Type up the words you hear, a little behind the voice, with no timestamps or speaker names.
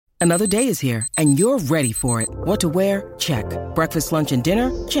Another day is here, and you're ready for it. What to wear? Check. Breakfast, lunch, and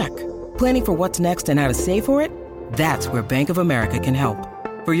dinner? Check. Planning for what's next and how to save for it? That's where Bank of America can help.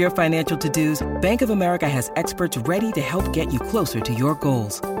 For your financial to-dos, Bank of America has experts ready to help get you closer to your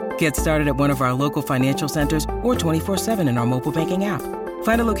goals. Get started at one of our local financial centers or 24/7 in our mobile banking app.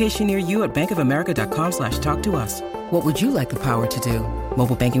 Find a location near you at bankofamerica.com/talktous. What would you like the power to do?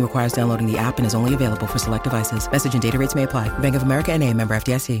 Mobile banking requires downloading the app and is only available for select devices. Message and data rates may apply. Bank of America N.A., member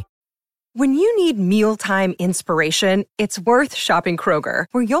FDIC. When you need mealtime inspiration, it's worth shopping Kroger,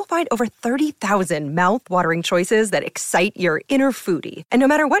 where you'll find over 30,000 mouth-watering choices that excite your inner foodie. And no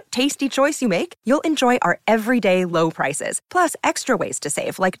matter what tasty choice you make, you'll enjoy our everyday low prices, plus extra ways to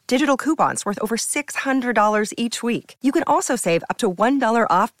save, like digital coupons worth over $600 each week. You can also save up to $1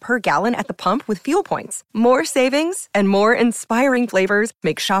 off per gallon at the pump with fuel points. More savings and more inspiring flavors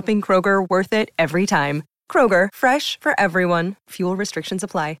make shopping Kroger worth it every time. Kroger, fresh for everyone. Fuel restrictions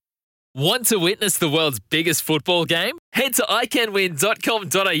apply. Want to witness the world's biggest football game? Head to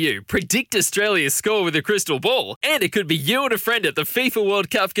iCanWin.com.au, predict Australia's score with a crystal ball, and it could be you and a friend at the FIFA World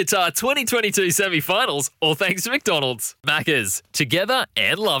Cup Qatar 2022 semi-finals, all thanks to McDonald's. Maccas, together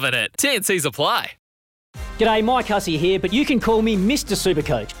and loving it. TNCs apply. G'day, Mike Hussey here, but you can call me Mr.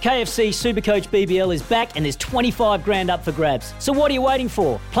 Supercoach. KFC Supercoach BBL is back and there's 25 grand up for grabs. So what are you waiting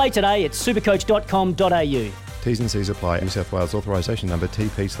for? Play today at supercoach.com.au. T's and C's apply. New South Wales authorisation number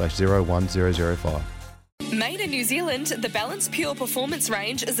TP/01005. Made in New Zealand, the Balance Pure Performance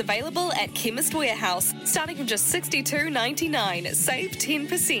range is available at Chemist Warehouse, starting from just $62.99. Save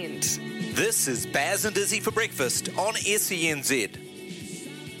 10%. This is Baz and Izzy for breakfast on SENZ.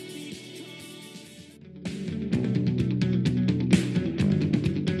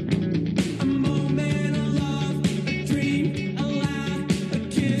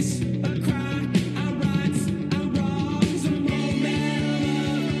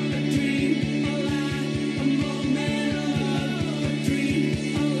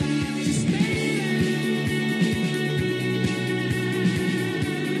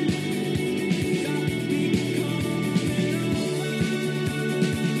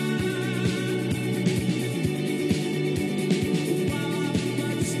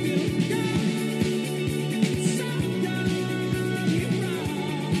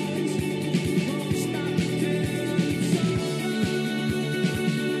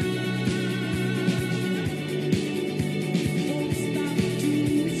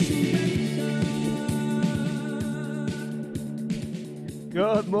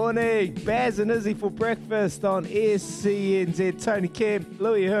 Good morning, Baz and Izzy for breakfast on SCNZ. Tony Kemp,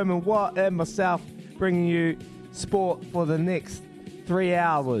 Louis Herman Watt and myself bringing you sport for the next 3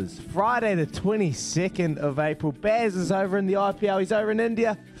 hours. Friday the 22nd of April. Baz is over in the IPL, he's over in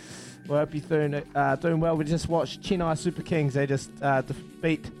India. We hope you're doing well. We just watched Chennai Super Kings. They just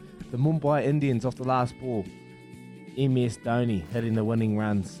defeat the Mumbai Indians off the last ball. MS Dhoni hitting the winning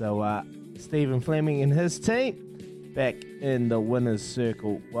run. So Stephen Fleming and his team back in the winner's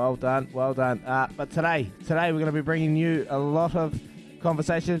circle. Well done, well done. But today we're going to be bringing you a lot of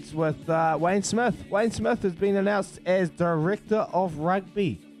conversations with Wayne Smith. Wayne Smith has been announced as Director of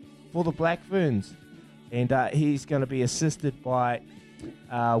Rugby for the Black Ferns. And he's going to be assisted by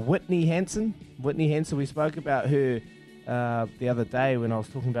Whitney Hansen. Whitney Hansen, we spoke about her the other day when I was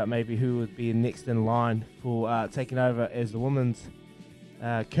talking about maybe who would be next in line for taking over as the women's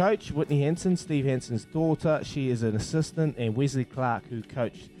coach. Whitney Hansen, Steve Hansen's daughter. She is an assistant, and Wesley Clark, who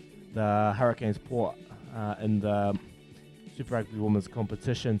coached the Hurricanes Port in the Super Rugby Women's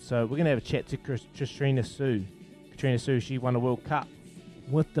competition. So we're going to have a chat to Katrina Sue. Katrina Sue, she won a World Cup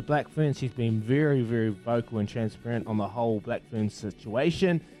with the Black Ferns. She's been very, very vocal and transparent on the whole Black Ferns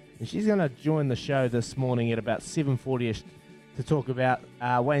situation. And she's going to join the show this morning at about 7:40ish to talk about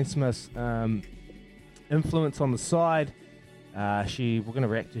Wayne Smith's influence on the side. We're going to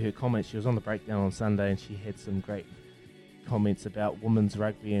react to her comments. She was on the breakdown on Sunday and she had some great comments about women's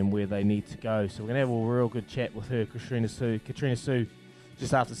rugby and where they need to go. So we're going to have a real good chat with her, Katrina Sue. Katrina Sue,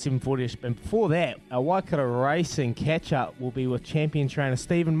 just after 7:40ish. And before that, our Waikato Racing catch-up will be with champion trainer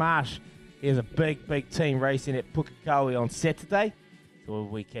Stephen Marsh. He has a big team racing at Pukekohe on Saturday. So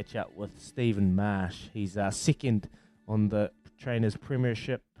we catch up with Stephen Marsh. He's second on the Trainers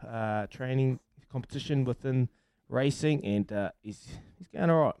Premiership training competition within racing, and he's going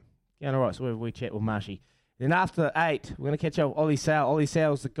all right. So we chat with Marshy. Then after 8, we're going to catch up with Ollie Sale. Ollie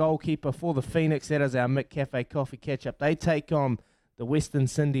Sale is the goalkeeper for the Phoenix. That is our McCafe Coffee catch-up. They take on the Western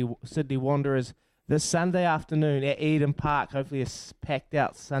Sydney Wanderers this Sunday afternoon at Eden Park. Hopefully a packed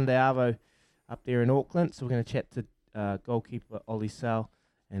out Sunday Arvo up there in Auckland. So we're going to chat to goalkeeper Ollie Sale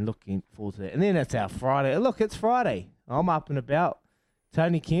and looking forward to that. And then it's our Friday. Look, it's Friday. I'm up and about.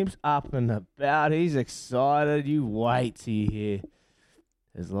 Tony Kemp's up and about. He's excited. You wait till you hear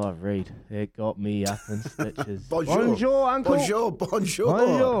his live read. It got me up in stitches. Bonjour, Uncle.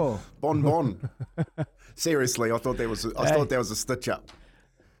 Bonjour. Bon. Seriously, I thought there was a stitch up.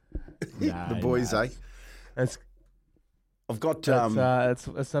 The boys, eh? I've got it's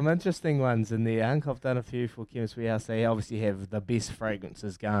some interesting ones in there, Unc. I've done a few for Chemist Warehouse. They obviously have the best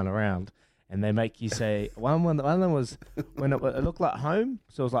fragrances going around, and they make you say one of them was when it looked like home,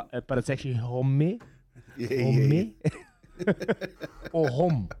 so it was like, but it's actually home. Yeah. Or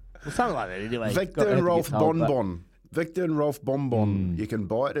home, or something like that. Anyway, Victor and Rolf Bonbon. Victor and Rolf Bonbon. You can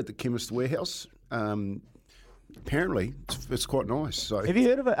buy it at the Chemist Warehouse. Apparently, it's quite nice. So, have you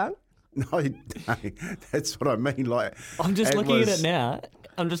heard of it, Unc? No, that's what I mean. Like, I'm just looking at it now.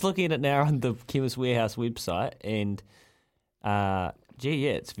 On the Chemist Warehouse website, and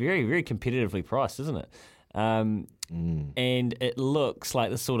it's very, very competitively priced, isn't it? And it looks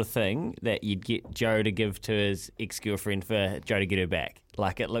like the sort of thing that you'd get Joe to give to his ex-girlfriend for Joe to get her back.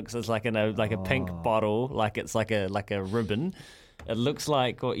 Like it looks, it's like a pink bottle, like it's like a ribbon. It looks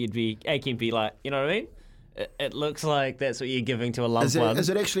like what you'd be like, you know what I mean? It looks like that's what you're giving to a loved one. Is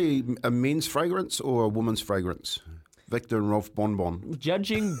it actually a men's fragrance or a woman's fragrance? Victor and Rolf Bonbon.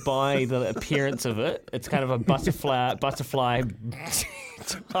 Judging by the appearance of it, it's kind of a butterfly.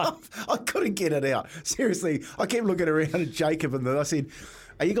 I couldn't get it out. Seriously, I kept looking around at Jacob and I said,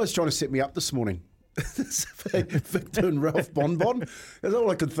 "Are you guys trying to set me up this morning?" Victor and Ralph Bonbon. That's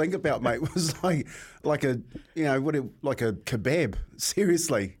all I could think about, mate. It was like a kebab.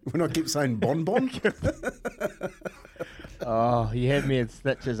 Seriously, when I kept saying bonbon. Oh, you had me in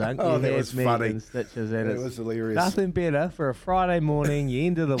stitches, Unc. Oh, that was funny. In stitches, and it was hilarious. Nothing better for a Friday morning, you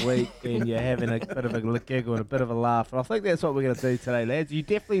end of the week, and you're having a bit of a giggle and a bit of a laugh. And I think that's what we're going to do today, lads. You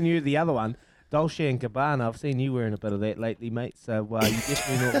definitely knew the other one, Dolce & Gabbana. I've seen you wearing a bit of that lately, mate. So you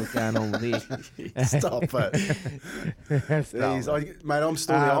definitely know what was going on there. Stop it. Jeez, mate, I'm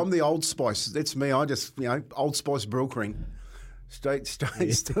still I'm the Old Spice. That's me. I just, Old Spice Brill Cream. Straight.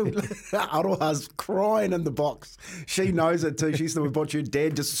 Aroha's crying in the box. She knows it too. She said, "But your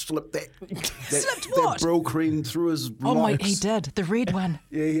dad just slipped that Brill Cream through his locks." He did. The red one.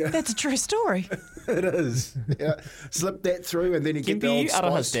 Yeah. That's a true story. It is. Yeah. Slipped that through and then you get the Old Spice.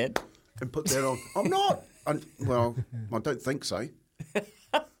 Aroha's dad. And put that on. I'm not. I don't think so.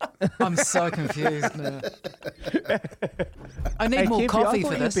 I'm so confused now. I need more coffee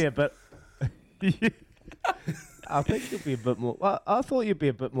for this. I think you'll be a bit more. Well, I thought you'd be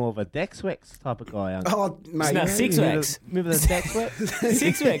a bit more of a Daxwax type of guy. Oh, mate. No, Sexwax. Remember the Daxwax?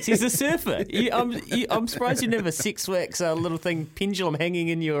 Sexwax. He's a surfer. I'm surprised you never have a Sexwax little thing pendulum hanging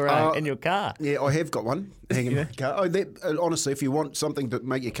in your car. Yeah, I have got one hanging in my car. Honestly, if you want something to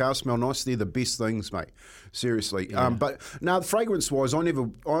make your car smell nice, they're the best things, mate. Seriously. Yeah. But now, fragrance-wise, I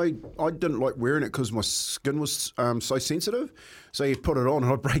didn't like wearing it because my skin was so sensitive. So you put it on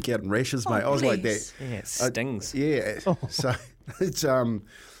and I'd break out in rashes, mate. I was like that. Yeah, it stings. Yeah. So it's a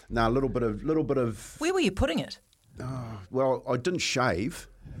little bit of. Where were you putting it? Well, I didn't shave,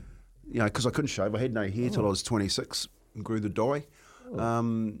 because I couldn't shave. I had no hair till I was 26 and grew the dye.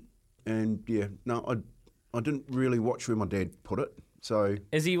 I didn't really watch where my dad put it. So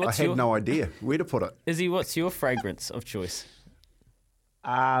I had no idea where to put it. Izzy, what's your fragrance of choice?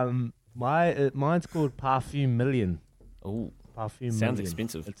 Mine's called Parfum Million. Oh. Parfum Sounds Million.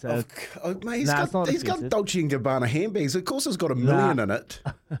 expensive. Mate, he's got Dolce & Gabbana handbags. Of course it's got $1 million in it.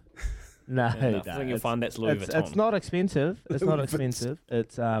 No, I think you'll find that's Louis Vuitton. It's not expensive. It's not expensive.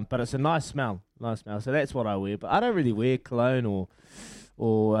 It's but it's a nice smell. So that's what I wear. But I don't really wear cologne or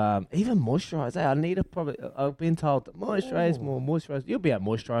even moisturiser. I need I've been told that moisturiser. You'll be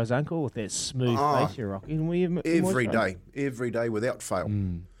able to moisturise, Uncle, with that smooth face you're rocking. Every day without fail.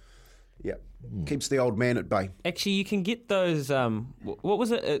 Yeah. Keeps the old man at bay. Actually, you can get those. What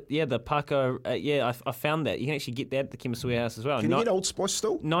was it? The Paco. I found that you can actually get that at the Chemist Warehouse as well. Can you get Old Spice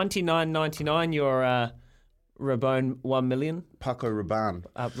still? $99.99. Your Rabanne 1 million. Paco Rabanne.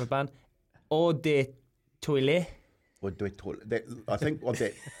 Rabanne. Eau de toilette. I think what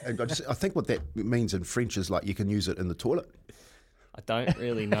that means in French is like you can use it in the toilet. I don't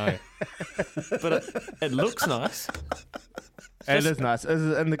really know, but it looks nice. It is nice. Is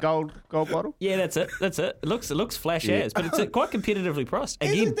it in the gold bottle? Yeah, that's it. It looks flash as, but it's quite competitively priced.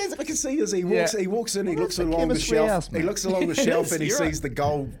 Again, I can see as he walks in, he looks along the shelf. He looks along the shelf and he sees the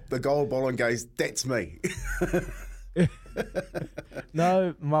gold bottle and goes, "That's me."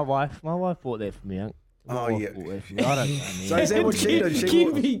 No, my wife bought that for me, Unc. Oh, yeah. I don't know, man. So is that what she did?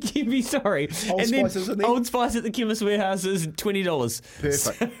 Kimby, sorry. Old Spice, isn't it? Old Spice at the Chemist Warehouse is $20. Perfect.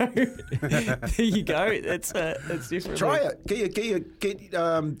 So, there you go. It's definitely... Try it. Get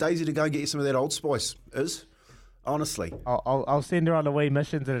Daisy to go and get you some of that Old Spice, honestly. I'll send her on a wee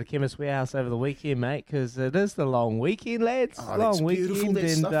mission to the Chemist Warehouse over the weekend, mate, because it is the long weekend, lads. Oh, long that's beautiful, weekend. that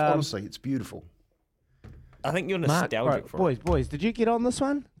And, stuff. Honestly, it's beautiful. I think you're Mark, nostalgic for it. boys, did you get on this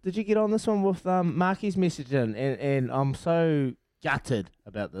one? Did you get on this one with Marky's message in? And I'm so gutted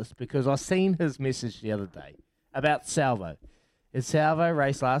about this because I seen his message the other day about Salvo. His Salvo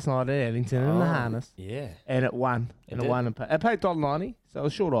raced last night at Addington in the harness. Yeah. And it won. It won. It paid $1.90, so it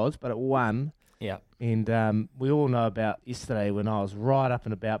was short odds, but it won. Yeah. And we all know about yesterday when I was right up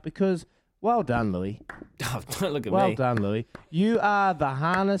and about because, well done, Louis. Oh, don't look at me. Well done, Louis. You are the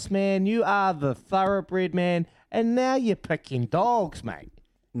harness man. You are the thoroughbred man. And now you're picking dogs, mate.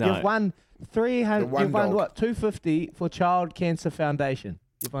 No. You've won 300. You've won dog. what? $250 for Child Cancer Foundation.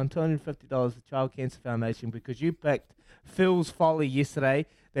 You've won $250 for Child Cancer Foundation because you picked Phil's Folly yesterday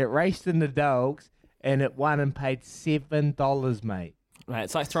that raced in the dogs and it won and paid $7, mate. Mate,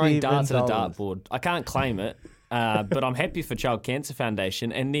 it's like throwing darts at a $7. dartboard. I can't claim it, but I'm happy for Child Cancer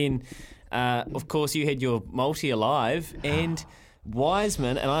Foundation. And then, of course, you had your multi alive and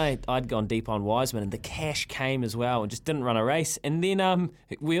Wiseman, and I'd gone deep on Wiseman, and the cash came as well and just didn't run a race. And then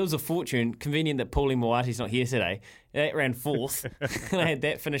Wheels of Fortune, convenient that Paulie Moati's not here today, that ran fourth. And I had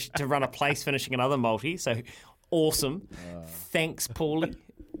that finished to run a place finishing another multi, so awesome. Thanks, Paulie.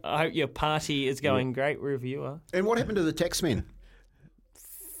 I hope your party is going great wherever you are. And what happened to the Taxman?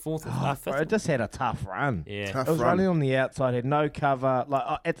 Fourth or fifth. Bro, it just had a tough run. Yeah. Tough It was run. running on the outside, had no cover.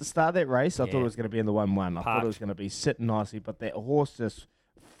 Like at the start of that race, I thought Yeah. it was going to be in the 1-1. I thought Parked. it was going to be sitting nicely, but that horse just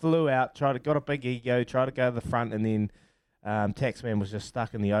flew out, got a big ego, tried to go to the front, and then Taxman was just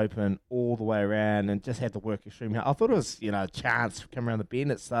stuck in the open all the way around and just had to work extremely hard. I thought it was, a chance to come around the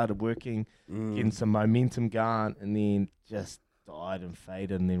bend. It started working, getting some momentum going, and then just died and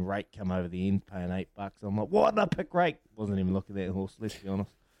faded, and then Rake come over the end paying $8. I'm like, why did I pick Rake? Wasn't even looking at that horse, let's be honest.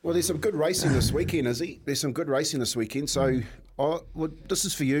 Well, there's some good racing this weekend, Izzy. There's some good racing this weekend. So, this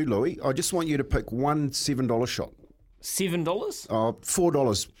is for you, Louis. I just want you to pick one $7 shot. $7?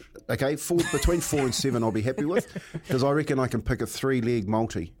 $4. Okay, between 4 and 7 I'll be happy with because I reckon I can pick a 3-leg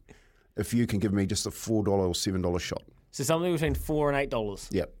multi if you can give me just a $4 or $7 shot. So something between $4 and $8.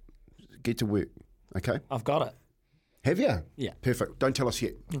 Yep. Get to work. Okay. I've got it. Have you? Yeah. Perfect. Don't tell us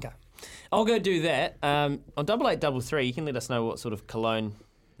yet. Okay. I'll go do that. On 8833, you can let us know what sort of cologne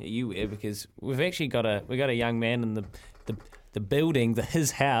that you wear because we've actually got a young man in the building,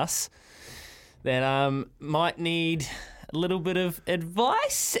 his house, that might need a little bit of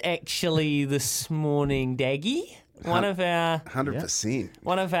advice actually this morning, Daggy. One of our 100%.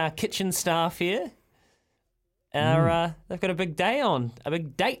 One of our kitchen staff here. They've got a big day on, a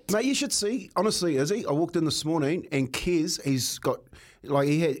big date. Mate, you should see. Honestly, Izzy, I walked in this morning and Kez, he's got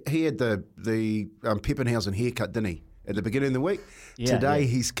he had the Peppenhausen haircut, didn't he? At the beginning of the week. Yeah, Today yeah.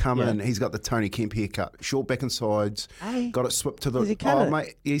 he's come in, he's got the Tony Kemp haircut. Short back and sides. Hey. Got it swept to the Has he cut it?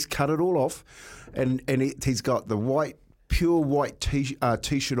 mate, he's cut it all off. And he's got the pure white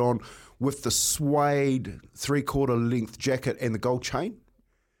t-shirt on with the suede 3/4 length jacket and the gold chain.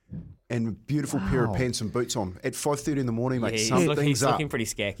 And a beautiful pair of pants and boots on. At 5:30 in the morning, mate, he's something's up. looking pretty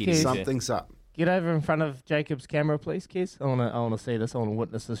scacky. Yeah. Something's up. Get over in front of Jacob's camera, please, Kez. I want to see this. I want to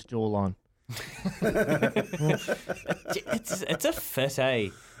witness this jawline. It's a fit,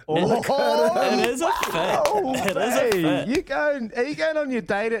 eh? It is a fit. It is a fit. Are you going on your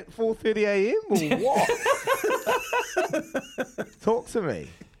date at 4:30 a.m. or what? Talk to me.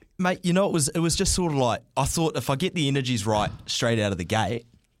 Mate, it was just sort of like, I thought if I get the energies right straight out of the gate,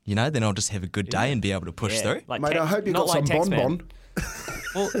 then I'll just have a good day and be able to push through. Like Mate, I hope you not got like some bonbon.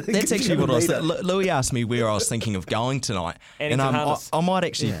 Well, that's actually what I was thinking. Louis asked me where I was thinking of going tonight. Addington And Harness. I might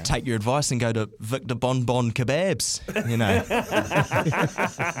actually take your advice and go to Victor Bonbon Kebabs,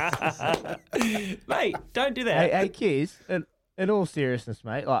 Mate, don't do that. Hey, Kez, in all seriousness,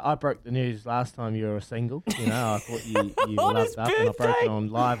 mate, like I broke the news last time you were single. I thought you On his loved up, and I broke birthday. it on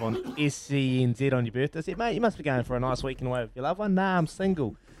live on SCNZ on your birthday. I said, mate, you must be going for a nice weekend away with your loved one. Nah, I'm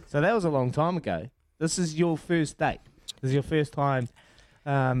single. So that was a long time ago. This is your first date. This is your first time,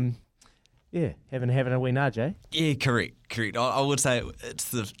 having a wee nudge, eh? Yeah, correct. I would say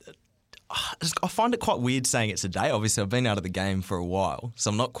I find it quite weird saying it's a day. Obviously, I've been out of the game for a while,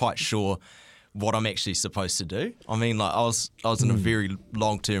 so I'm not quite sure what I'm actually supposed to do. I mean, like I was in a very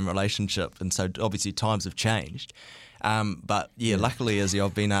long-term relationship, and so obviously times have changed. But yeah, luckily, Izzy,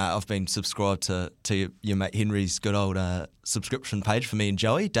 I've been subscribed to your mate Henry's good old subscription page for me and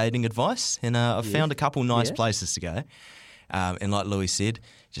Joey, dating advice, and I've found a couple nice places to go. And like Louis said,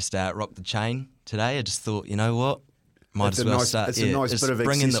 just rock the chain today. I just thought, you know what, might as well start. It's a nice bit of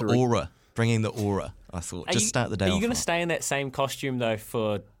bringing accessory. Bringing the aura. I thought, start the day. Are you going to stay in that same costume though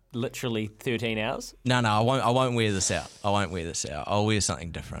for literally 13 hours? No, I won't wear this out. I'll wear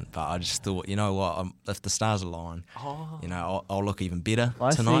something different. But I just thought, you know what, if the stars align, you know, I'll look even better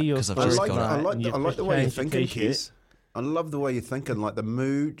tonight because I've just got it. I like the way you're thinking, Kez. I love the way you're thinking, like the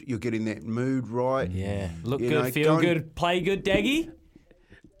mood. You're getting that mood right. Yeah, look good, feel good, play good, Daggy.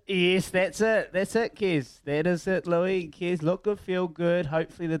 Yes, that's it, Kez. That is it, Louis. Kez, look good, feel good.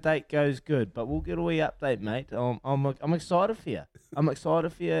 Hopefully the date goes good. But we'll get a wee update, mate. I'm excited for you. And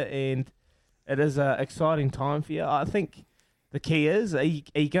it is an exciting time for you. I think the key is, are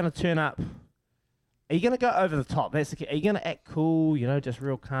you going to turn up? Are you going to go over the top? That's the key. Are you going to act cool, just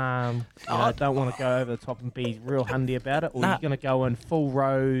real calm? Don't want to go over the top and be real hundy about it? Or are you going to go in full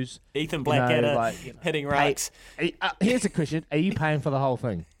rose? Ethan Blackadder hitting rocks. Here's a question. Are you paying for the whole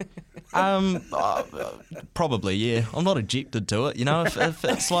thing? Probably, yeah. I'm not objected to it. If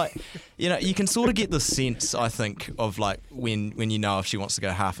it's like, you can sort of get the sense, I think, of like when you know if she wants to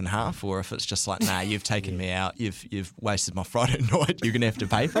go half and half, or if it's just like, nah, you've taken me out, you've wasted my Friday night, you're gonna have to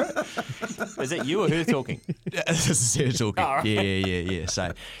pay for it. Is it you or her talking? This is her talking. Oh, right. Yeah.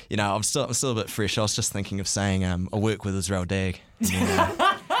 So, I'm still a bit fresh. I was just thinking of saying, I work with Israel Dag.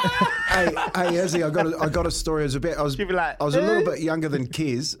 Hey, Izzy, I got a story. I was a little bit younger than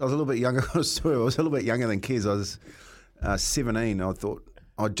Kez. I was a little bit younger than Kez. I was 17. I thought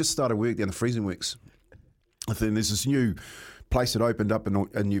I'd just started work down the Freezing Works. I think there's this new place that opened up in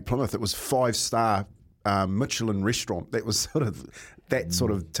New Plymouth. It was 5-star Michelin restaurant. That was sort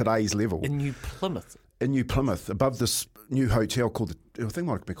of today's level. In New Plymouth. In New Plymouth, above this new hotel called I think it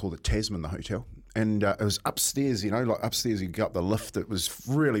might be called the Tasman, the hotel. And it was upstairs, like upstairs you go up the lift. It was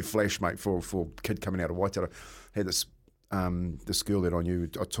really flash, mate, for a kid coming out of Waitara. Had this girl that I knew,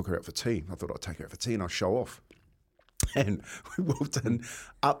 I took her out for tea. I thought I'd take her out for tea and I'll show off. And we walked in,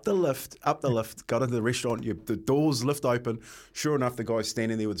 up the lift, got into the restaurant, the doors lift open. Sure enough, the guy's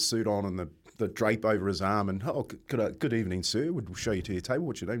standing there with the suit on and the drape over his arm. And, good evening, sir. We'll show you to your table.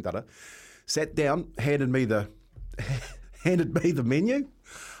 What's your name, Dada? Sat down, handed me the menu.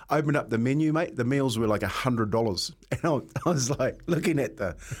 Opened up the menu, mate. The meals were like $100, and I was like looking at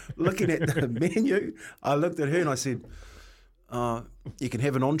the menu. I looked at her and I said, "You can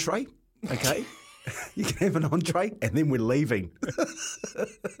have an entree, okay? You can have an entree, and then we're leaving." Of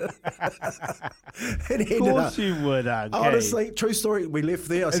course you would, okay. Honestly, true story. We left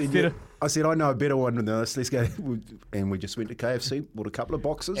there. I said, I know a better one than this. Let's go. And we just went to KFC, bought a couple of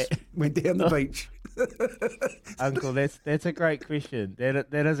boxes, went down the beach. Uncle, that's a great question.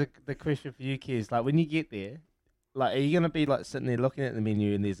 That is the question for you, Kez. Like when you get there, like are you gonna be like sitting there looking at the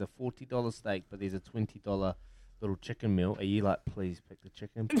menu and there's a $40 steak, but there's a $20 little chicken meal? Are you like, please pick the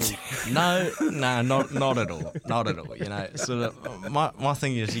chicken, please? No, not at all. Not at all. Sort of. My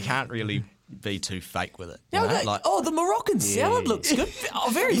thing is you can't really be too fake with it. The Moroccan salad looks good.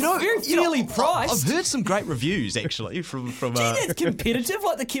 Very fairly priced. I've heard some great reviews actually from. It's competitive,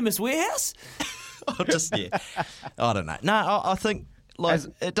 like the Chemist Warehouse. I don't know. No, I think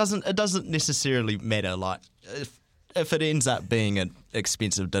it doesn't necessarily matter. Like if it ends up being an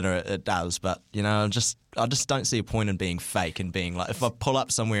expensive dinner, it does. But I just don't see a point in being fake and being like, if I pull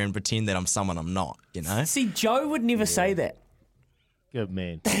up somewhere and pretend that I'm someone I'm not. See, Joe would never say that. Good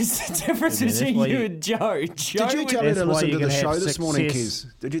man. There's the difference between you and Joe. Did you tell her to listen to the show this morning, Kez?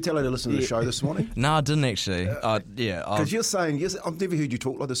 Did you tell her to listen to the show this morning? No, I didn't actually. Because you're saying, I've never heard you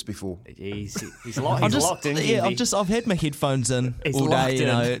talk like this before. He's locked in. Yeah, I've had my headphones in all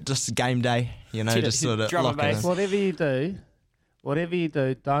day, just game day, just sort of lock in. Whatever you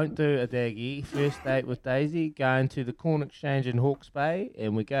do, don't do a Daggy. First date with Daisy, going to the Corn Exchange in Hawke's Bay,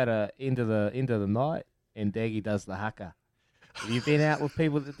 and we go to end of the night, and Daggy does the haka. Have you been out with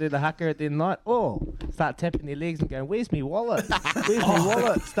people that do the haka at the end of the night? Or start tapping their legs and going, where's me wallet? Where's me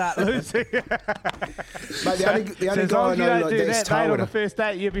wallet? Start losing. Mate, the only guy I know do that, mate, on the first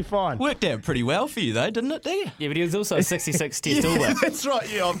date, you'll be fine. Worked out pretty well for you though, didn't it, Daggy? Yeah, but he was also a 66 test all-black. That's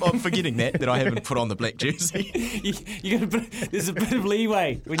right, yeah, I'm forgetting that I haven't put on the black jersey. There's a bit of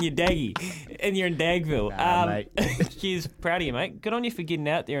leeway when you're Daggy and you're in Dagville. Mate. He's proud of you, mate. Good on you for getting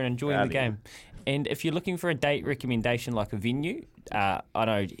out there and enjoying the game. And if you're looking for a date recommendation like a venue, I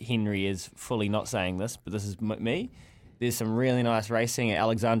know Henry is fully not saying this, but this is me. There's some really nice racing at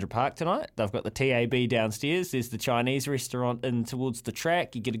Alexandra Park tonight. They've got the TAB downstairs. There's the Chinese restaurant in towards the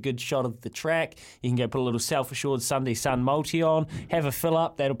track. You get a good shot of the track. You can go put a little self-assured Sunday Sun multi on, have a fill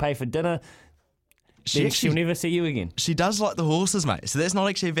up. That'll pay for dinner. She'll never see you again. She does like the horses, mate. So that's not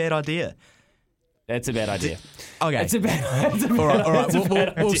actually a bad idea. That's a bad idea. Okay. It's a bad idea. All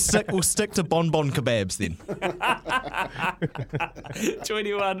right. We'll stick to Bonbon kebabs then.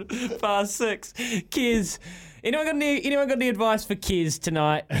 21 past 6. Kez. Anyone got any advice for Kez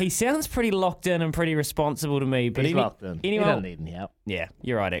tonight? He sounds pretty locked in and pretty responsible to me. But he's locked in. He doesn't need any help. Yeah,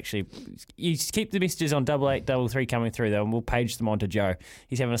 you're right, actually. You just keep the messages on 8833 coming through, though, and we'll page them on to Joe.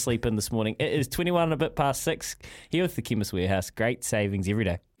 He's having a sleep in this morning. It is 21 and a bit past 6. Here with the Chemist Warehouse. Great savings every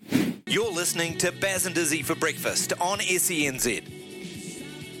day. You're listening to Baz and Dizzy for breakfast on SENZ.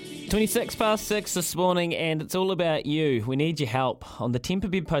 26 past 6 this morning, and it's all about you. We need your help. On the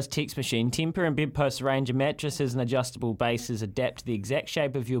Tempur Bedpost text machine, Tempur and Bedpost range of mattresses and adjustable bases adapt to the exact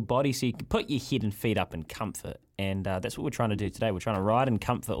shape of your body so you can put your head and feet up in comfort. And that's what we're trying to do today. We're trying to ride in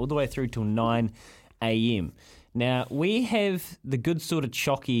comfort all the way through till 9 a.m. Now, we have the good sort of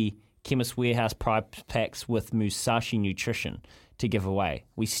chalky Chemist Warehouse prize packs with Musashi Nutrition to give away.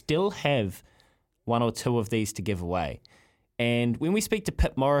 We still have one or two of these to give away. And when we speak to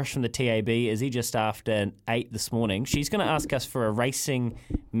Pip Morris from the TAB, is he just after 8 this morning, she's going to ask us for a racing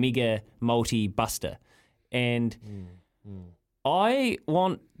mega multi-buster. And I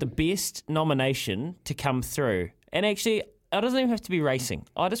want the best nomination to come through. And actually, it doesn't even have to be racing.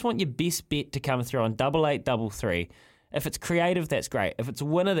 I just want your best bet to come through on 8833. If it's creative, that's great. If it's a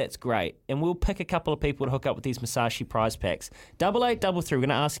winner, that's great. And we'll pick a couple of people to hook up with these Musashi prize packs. 8833, we're going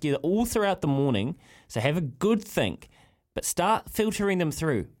to ask you all throughout the morning. So have a good think. But start filtering them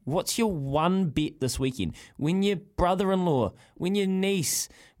through. What's your one bet this weekend? When your brother-in-law, when your niece,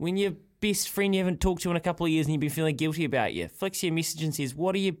 when your best friend you haven't talked to in a couple of years and you've been feeling guilty about you, flicks you a message and says,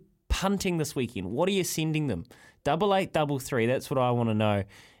 what are you punting this weekend? What are you sending them? 8833, that's what I want to know.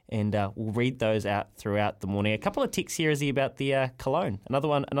 And we'll read those out throughout the morning. A couple of texts here, Izzy, about the cologne.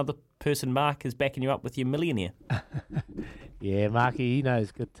 Another person, Mark, is backing you up with your Millionaire. Yeah, Marky, he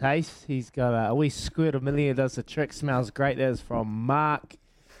knows good taste. He's got a wee squirt of Millionaire, does the trick, smells great. That is from Mark.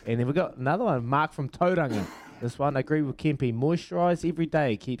 And then we've got another one, Mark from Tauranga. This one, I agree with Kempi. Moisturise every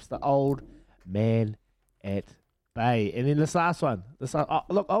day, keeps the old man at bay. And then this last one.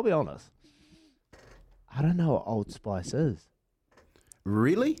 Look, I'll be honest. I don't know what Old Spice is.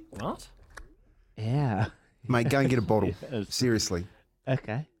 Really? What? Yeah. Mate, go and get a bottle. Seriously.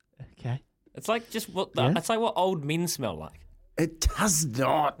 Okay. It's like it's like what old men smell like. It does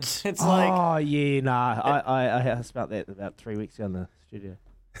not. It's like... Oh, yeah, nah. I smelled that about 3 weeks ago in the studio.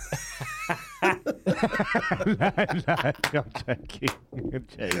 No, I'm joking.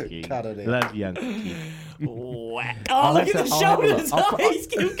 Cut it out. Love young kid. Wow. Oh, look at the shoulders. He's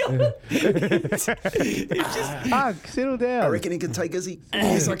keep going. Settle down. I reckon he can take Izzy.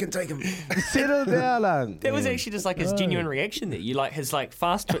 Yes, I can take him. Settle down, Lung. That was actually just like his genuine reaction there. You like his like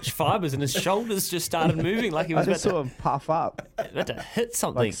fast twitch fibers and his shoulders just started moving like he was about to puff up. About to hit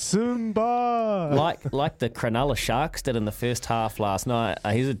something. Like Simba. Like the Cronulla Sharks did in the first half last night.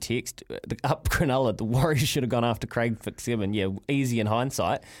 Here's a text. Up Cronulla, the Warriors should have gone after Craig Fitzgibbon. Yeah, easy in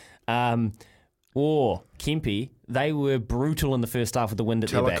hindsight. Or Kempi, they were brutal in the first half with the wind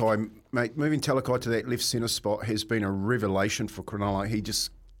at their back. Mate, moving Talakai to that left centre spot has been a revelation for Cronulla. He just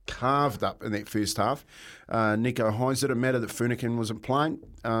carved up in that first half. Nico Hines, didn't matter that Furnican wasn't playing.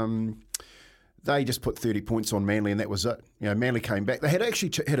 They just put 30 points on Manly and that was it. You know, Manly came back. They had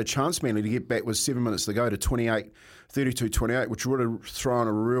actually had a chance, Manly, to get back with 7 minutes to go to 32-28, which would have thrown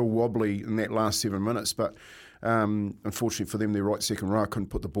a real wobbly in that last 7 minutes. But unfortunately for them, their right second row couldn't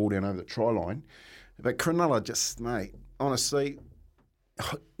put the ball down over the try line. But Cronulla just, mate, honestly,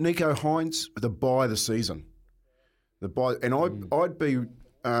 Nico Hines, the buy of the season. I'd be,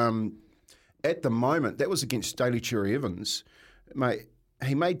 at the moment, that was against Daly Cherry Evans. Mate,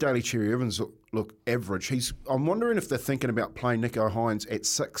 he made Daly Cherry Evans look average. I'm wondering if they're thinking about playing Nico Hines at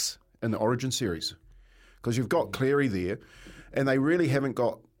 6 in the Origin series, because you've got Cleary there, and they really haven't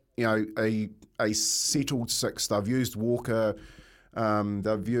got a settled 6. They've used Walker,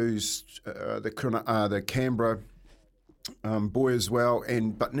 they've used the Canberra boy as well,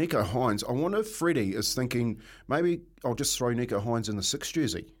 but Nico Hines. I wonder if Freddie is thinking maybe I'll just throw Nico Hines in the 6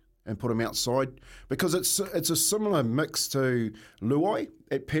 jersey and put him outside, because it's a similar mix to Luai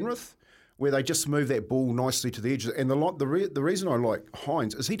at Penrith, where they just move that ball nicely to the edge. And the reason I like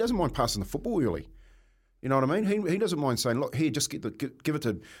Hines is he doesn't mind passing the football early. You know what I mean? He doesn't mind saying, look, here, just give it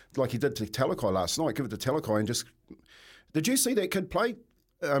to, like he did to Talakai last night, give it to Talakai and just... Did you see that kid play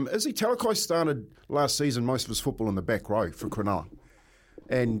Izzy Talakai started last season most of his football in the back row for Cronulla.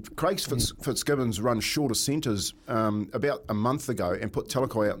 And Craig Fitzgibbons run shorter centres about a month ago and put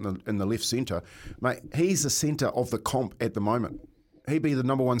Talakai out in the left centre. Mate, he's the centre of the comp at the moment. He'd be the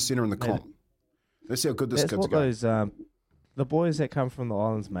number one centre in the comp. That's how good this kid's going. The boys that come from the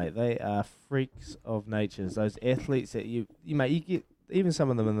islands, mate, they are freaks of nature. Those athletes that you get, even some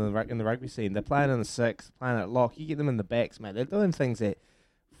of them in the rugby scene, they're playing in the six, playing at lock. You get them in the backs, mate. They're doing things that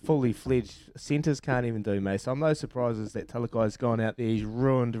fully fledged centres can't even do, mate. So I'm no surprises that Talakai's gone out there. He's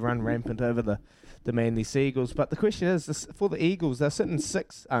run rampant over the Manly Seagulls. But the question is, for the Eagles, they're sitting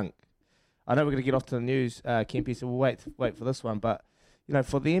sixth, Unk. I know we're going to get off to the news, Kempy, so we'll wait for this one. But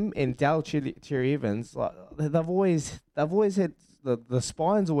for them and Dal Cherry Evans, like they've always had the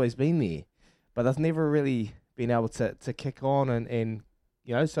spine's always been there, but they've never really been able to kick on and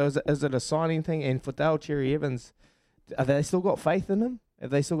So is it a signing thing? And for Dal Cherry Evans, have they still got faith in him? Have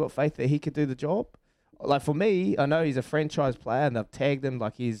they still got faith that he could do the job? Like for me, I know he's a franchise player and they've tagged him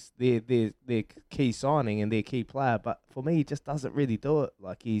like he's their key signing and their key player. But for me, he just doesn't really do it.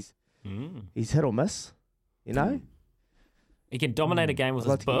 Like he's hit or miss, He can dominate a game with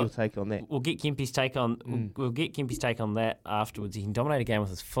his foot. I'd like to get your take on that. We'll get Kempy's take on. We'll get Kempy's take on that afterwards. He can dominate a game with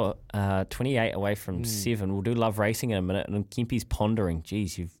his foot. 28 away from 7. We'll do love racing in a minute, and then Kempy's pondering.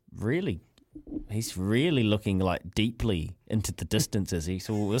 Geez, he's really looking like deeply into the distance, is he?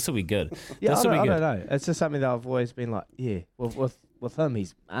 So this will be good. Yeah, I don't know. It's just something that I've always been like, with him,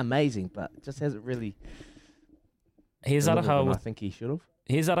 he's amazing, but just hasn't really. Here's Araha. I think he should have.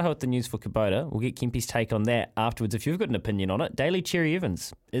 Here's Araha with the news for Kubota. We'll get Kempy's take on that afterwards. If you've got an opinion on it, Daly Cherry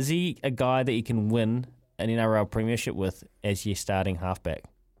Evans, is he a guy that you can win an NRL premiership with as your starting halfback?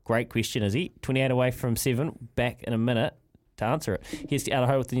 Great question, is he? 28 away from 7. Back in a minute to answer it. Here's the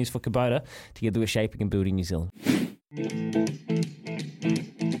Araha with the news for Kubota, together with Shaping and Building New Zealand.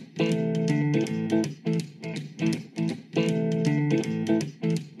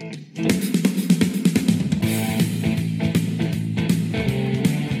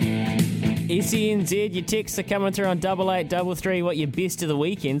 SENZ, your texts are coming through on 8833. What your best of the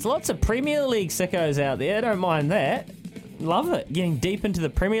weekends? Lots of Premier League sickos out there. Don't mind that. Love it. Getting deep into the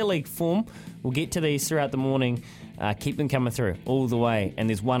Premier League form. We'll get to these throughout the morning. Keep them coming through all the way. And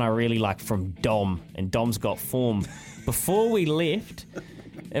there's one I really like from Dom. And Dom's got form. Before we left,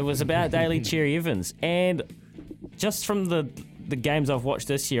 it was about Daly Cherry Evans. And just from the games I've watched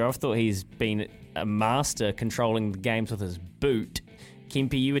this year, I've thought he's been a master controlling the games with his boot.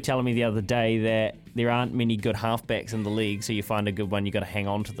 Kempy, you were telling me the other day that there aren't many good halfbacks in the league, so you find a good one, you've got to hang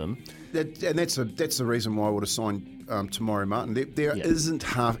on to them. That's the reason why I would have signed Tamari Martin. There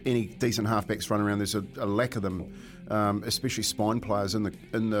isn't any decent halfbacks running around. There's a lack of them, especially spine players in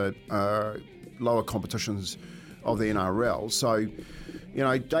the lower competitions of the NRL. So,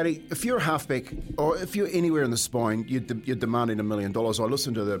 Daly, if you're a halfback or if you're anywhere in the spine, you're demanding $1 million. I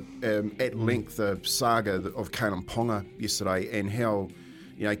listened to at length the saga of Kalen Ponga yesterday and how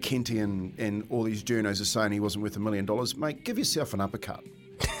Kenty and all these journos are saying he wasn't worth $1 million. Mate, give yourself an uppercut.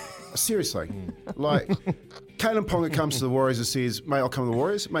 Seriously. Like, Kalen Ponga comes to the Warriors and says, mate, I'll come to the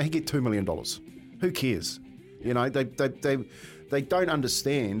Warriors. Mate, he get $2 million. Who cares? They don't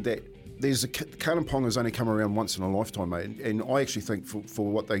understand that Kalen Ponga's only come around once in a lifetime, mate. And I actually think for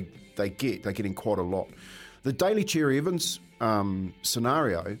what they get, they're getting quite a lot. The Daly Cherry Evans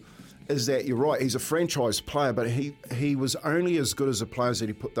scenario is that you're right. He's a franchise player, but he was only as good as the players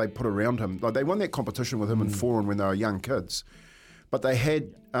that they put around him. Like they won that competition with him in Foreign when they were young kids, but they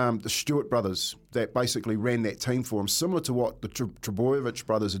had the Stewart brothers that basically ran that team for him, similar to what the Trebojevic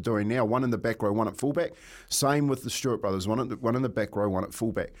brothers are doing now. One in the back row, one at fullback. Same with the Stewart brothers, one in the back row, one at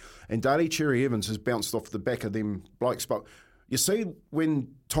fullback. And Daly Cherry Evans has bounced off the back of them blokes. But you see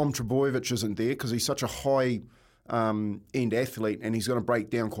when Tom Trebojevic isn't there, because he's such a high end athlete and he's going to break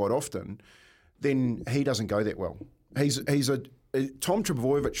down quite often, then he doesn't go that well. Tom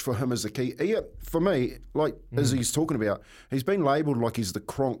Trebojevic for him is the key. For me, like as he's talking about, he's been labelled like he's the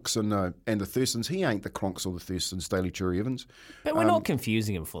Cronks and the Thurstons. He ain't the Cronks or the Thurstons, Daly Cherry Evans. But we're not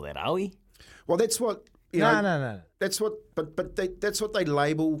confusing him for that, are we? Well, that's what No. That's what, that's what they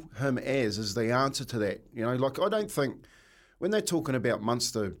label him as. Is the answer to that? Like I don't think when they're talking about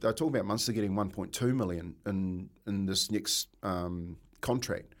Munster, they're talking about Munster getting $1.2 million in this next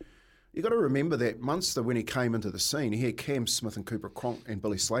contract. You've got to remember that Munster, when he came into the scene, he had Cam Smith and Cooper Cronk and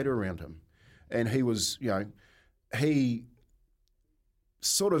Billy Slater around him. And he was, he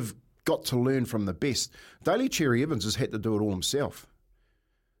sort of got to learn from the best. Daly Cherry Evans has had to do it all himself.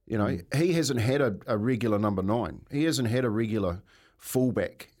 He hasn't had a regular number 9. He hasn't had a regular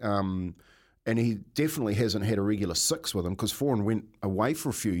fullback. and he definitely hasn't had a regular 6 with him because Foran went away for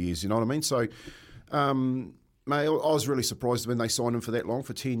a few years, you know what I mean? So, mate, I was really surprised when they signed him for that long,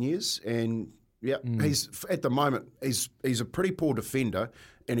 for 10 years. And, yeah, he's at the moment, he's a pretty poor defender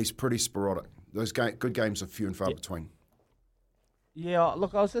and he's pretty sporadic. Those good games are few and far between. Yeah,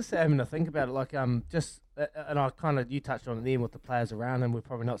 look, I was just having to think about it, and I you touched on it then with the players around him. We're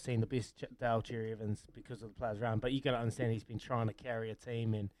probably not seeing the best Dale Cherry Evans because of the players around, but you got to understand he's been trying to carry a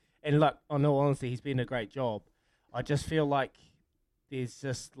team, and look, in all honesty, he's been a great job. I just feel like there's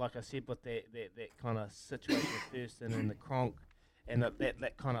just, like I said, with that kind of situation with Thurston and the Cronk, and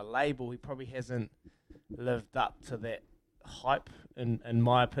that kind of label, he probably hasn't lived up to that hype, in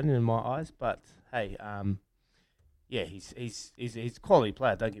my opinion, in my eyes. But hey, yeah, he's a quality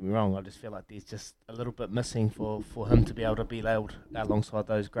player. Don't get me wrong. I just feel like there's just a little bit missing for him to be able to be labelled alongside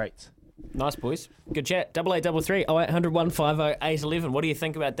those greats. Nice, boys. Good chat. 8833 0800 150 811. What do you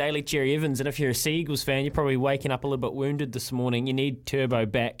think about Daly Cherry Evans? And if you're a Sea Eagles fan, you're probably waking up a little bit wounded this morning. You need Turbo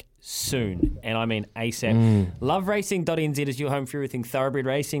back soon, and I mean ASAP. LoveRacing.nz is your home for everything thoroughbred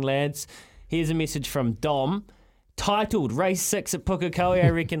racing, lads. Here's a message from Dom. Titled Race 6 at Pukekohe, I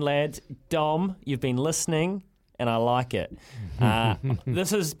reckon, lads. Dom, you've been listening, and I like it.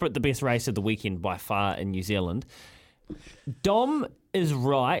 This is the best race of the weekend by far in New Zealand. Dom is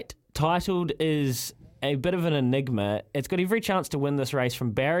right. Titled is a bit of an enigma. It's got every chance to win this race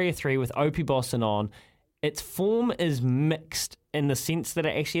from Barrier 3 with Opie Boston on. Its form is mixed in the sense that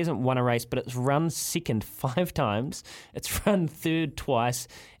it actually hasn't won a race, but it's run second 5 times, it's run third twice,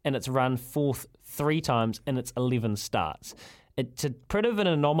 and it's run fourth 3 times in its 11 starts. It's a bit of an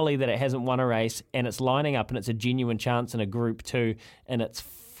anomaly that it hasn't won a race, and it's lining up, and it's a genuine chance in a Group 2 in its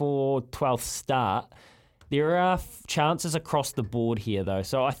 12th start. There are chances across the board here, though.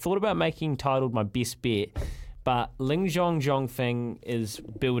 So I thought about making Titled my best bet, but Ling Zhongfeng is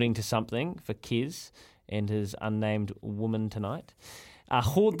building to something for Kez and his unnamed woman tonight.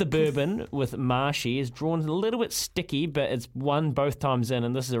 Hoard the Bourbon with Marshy is drawn a little bit sticky, but it's won both times in,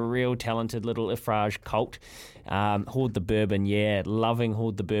 and this is a real talented little Ifrage colt. Hoard the Bourbon, yeah, loving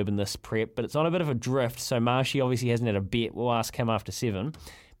Hoard the Bourbon this prep, but it's on a bit of a drift, so Marshy obviously hasn't had a bet. We'll ask him after 7.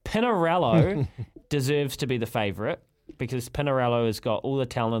 Pinarello deserves to be the favourite because Pinarello has got all the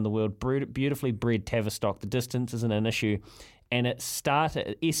talent in the world, beautifully bred Tavistock. The distance isn't an issue, and it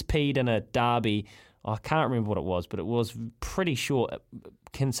started SP'd in a derby. I can't remember what it was, but it was pretty short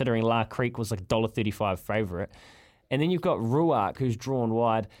considering La Creek was like $1.35 favourite. And then you've got Ruark, who's drawn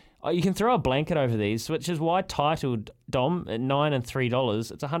wide. You can throw a blanket over these, which is why Titled, Dom, at $9 and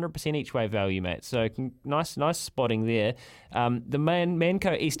 $3. It's 100% each way value, mate. So nice spotting there. The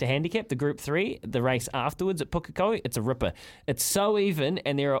Manco Easter Handicap, the Group 3, the race afterwards at Pukekohe, it's a ripper. It's so even,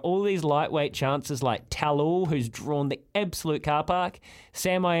 and there are all these lightweight chances like Talul, who's drawn the absolute car park.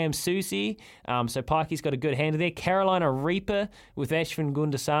 Sam I Am Susie, so Pikey's got a good hand there. Carolina Reaper with Ashwin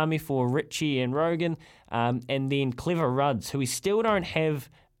Gundasamy for Richie and Rogan. And then Clever Ruds, who we still don't have...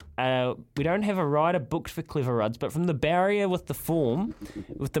 we don't have a rider booked for Clever Ruds, but from the barrier with the form,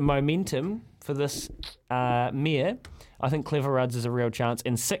 with the momentum for this mare, I think Clever Ruds is a real chance.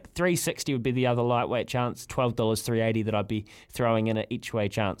 And $3.60 would be the other lightweight chance, $12, $3.80 that I'd be throwing in at each way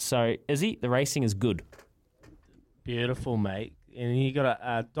chance. So, Izzy, the racing is good. Beautiful, mate. And you got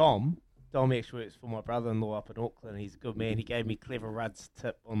a Dom. Dom actually works for my brother-in-law up in Auckland. He's a good man. He gave me Clever Ruds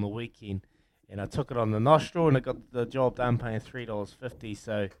tip on the weekend. And I took it on the nostril, and it got the job done, paying $3.50.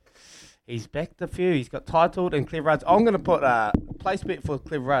 So he's backed a few. He's got Titled and Clever Ruds. I'm going to put a place bet for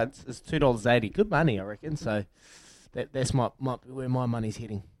Clever Ruds is $2.80. Good money, I reckon. So that's might be where my money's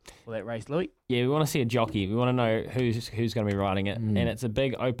heading for that race, Louis. Yeah, we want to see a jockey. We want to know who's going to be riding it. And it's a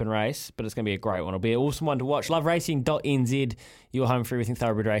big open race, but it's going to be a great one. It'll be an awesome one to watch. LoveRacing.nz, your home for everything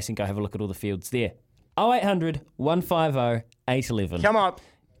thoroughbred racing. Go have a look at all the fields there. 0800 150 811. Come on.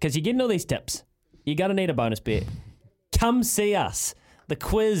 Because you're getting all these tips. You're going to need a bonus bet. Come see us. The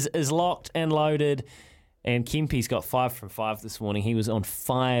quiz is locked and loaded. And Kempy's got 5 from 5 this morning. He was on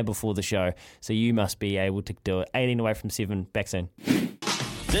fire before the show. So you must be able to do it. 18 away from 7. Back soon.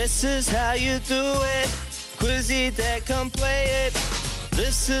 This is how you do it. Quizzy Dad, come play it.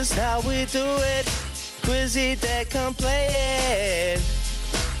 This is how we do it. Quizzy Dad, come play it.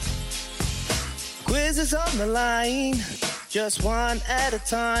 Quiz is on the line. Just one at a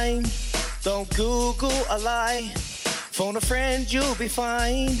time. Don't Google a lie. Phone a friend, you'll be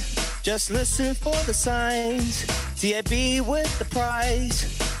fine. Just listen for the signs. TAB with the prize.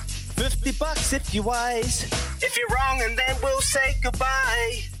 $50 if you're wise. If you're wrong, and then we'll say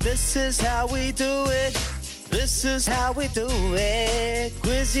goodbye. This is how we do it. This is how we do it.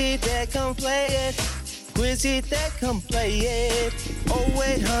 Quizzy Dad, come play it. Quizzy Dad, come play it.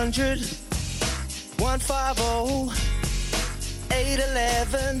 0800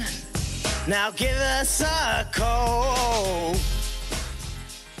 150-811. Now give us a call.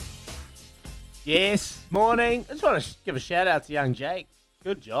 Yes, morning. I just want to give a shout out to young Jake.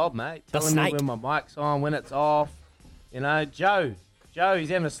 Good job, mate. Telling me when my mic's on, when it's off. You know, Joe, he's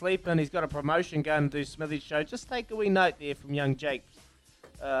having a sleep in. He's got a promotion going to do Smithy's show. Just take a wee note there from young Jake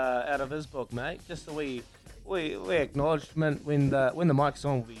out of his book, mate. Just a wee acknowledgement when the mic's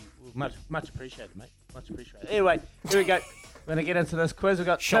on will be much appreciated, mate. Much appreciated. Anyway, here we go. We're going to get into this quiz. We've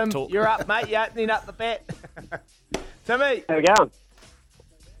got Shop Tim. talk. You're up, mate. You're opening up the bet. Timmy. How we going?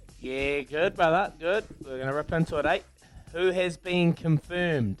 Yeah, good, brother. Good. We're going to rip into it, eh? Who has been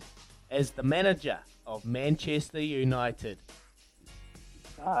confirmed as the manager of Manchester United?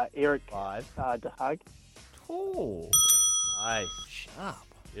 Eric De Haag. Oh, nice. sharp.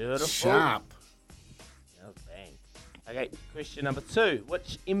 Beautiful. Sharp. Oh, bang. Okay, question number 2.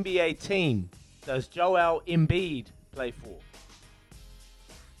 Which NBA team does Joel Embiid play for?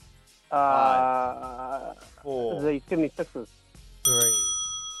 4, The 76ers. 3.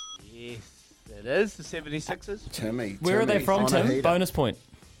 Yes, it is the 76ers. Timmy. Where are they from, Tim? Bonus point.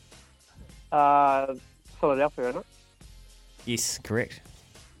 Philadelphia, isn't it? Yes, correct.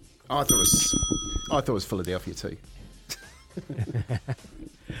 I thought it was Philadelphia too.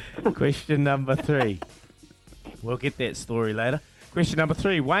 Question number 3. We'll get that story later. Question number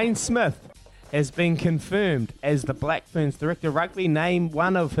 3. Wayne Smith has been confirmed as the Black Ferns director of rugby. Name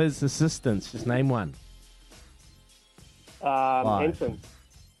one of his assistants. Just name one. 5, Henson.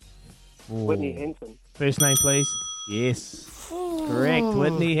 4. Whitney Henson. First name, please. Yes. Correct.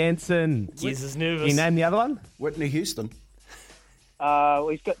 Whitney Henson. Jesus is nervous. Can you name the other one? Whitney Houston.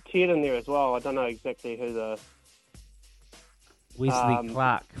 He's got Ted in there as well. I don't know exactly who the... Wesley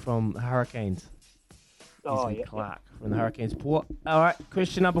Clark from Hurricanes. Wesley Clark from the Hurricanes. All right,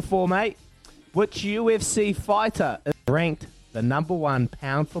 question number 4, mate. Which UFC fighter is ranked the number 1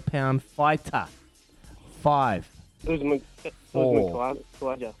 pound-for-pound fighter? 5. Usman 4.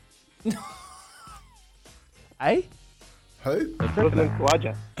 Khawaja. Eh? Who? Usman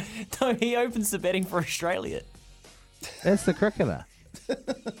Khawaja. No, he opens the betting for Australia. That's the cricketer.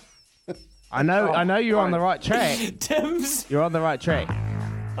 I know you're on the right track. Tim's. You're on the right track.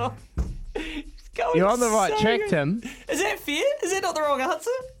 Oh, You're on the right track, Tim. Is that fair? Is that not the wrong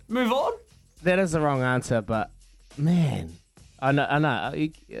answer? Move on. That is the wrong answer, but man, I know.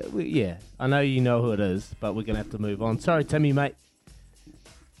 Yeah, I know you know who it is, but we're gonna have to move on. Sorry, Timmy, mate.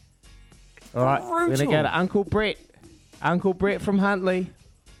 All right, we're gonna go to Uncle Brett. Uncle Brett from Huntly.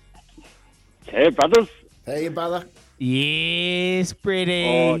 Hey, brothers. Hey, brother. Yes, Bretty.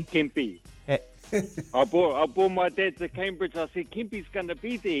 Oh, Kempy. I brought my dad to Cambridge. I said, Kempy's going to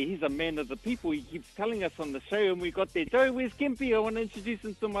be there. He's a man of the people. He keeps telling us on the show, and we got there. Joe, where's Kempy? I want to introduce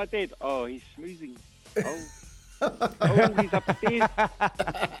him to my dad. Oh, he's smoozing. Oh, he's upstairs.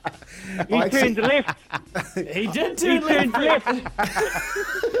 He turned left. He did turn left.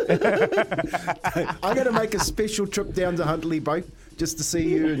 I'm going to make a special trip down to Huntly, bro, just to see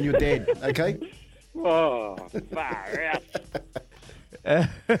you and your dad, okay? Oh, far out. You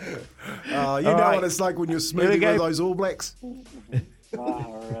know what it's like when you're smoothing with those All Blacks.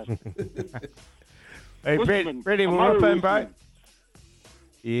 Hey, Bretty, we'll rip in, bro.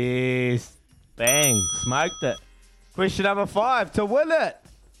 Yes. Bang. Smoked it. Question number 5. To win it,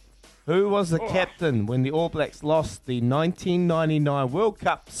 who was the captain when the All Blacks lost the 1999 World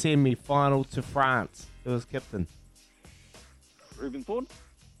Cup semi-final to France? Who was captain? Ruben Thorne.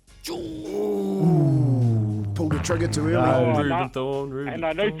 Ooh, pulled the trigger too early. Ruben Thorne. And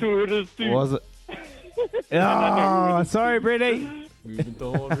I know who it is too. Was it? Oh, sorry, Bretty. Ruben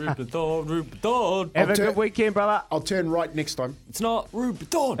Thorne. Have a good weekend, brother. I'll turn right next time. It's not Ruben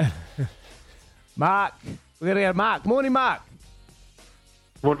Thorne. Mark. We're going to go to Mark. Morning, Mark.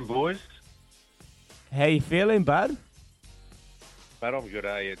 Morning, boys. How you feeling, bud? Mate, I'm good,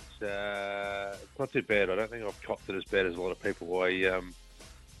 eh? It's not too bad. I don't think I've copped it as bad as a lot of people.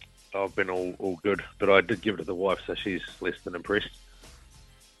 I've been all good, but I did give it to the wife, so she's less than impressed.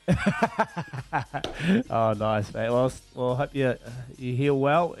 Oh, nice, mate. Well, hope you heal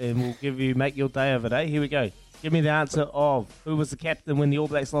well, and we'll make your day of it, eh? Here we go. Give me the answer of who was the captain when the All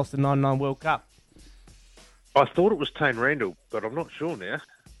Blacks lost the 99 World Cup. I thought it was Tane Randall, but I'm not sure now.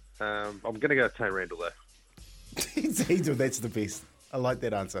 I'm going to go Tane Randall, though. That's the best. I like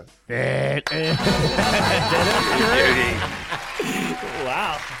that answer.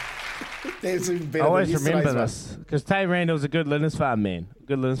 Wow. That's even better. I always remember this because Tane Randall's a good Lindisfarne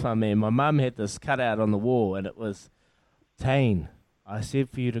man. My mum had this cutout on the wall, and it was, Tane, I said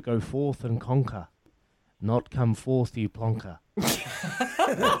for you to go forth and conquer, not come forth, you plonker.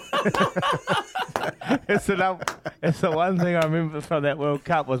 It's the one thing I remember from that World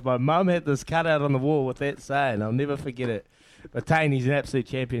Cup was my mum had this cutout on the wall with that saying. I'll never forget it. But Taney's an absolute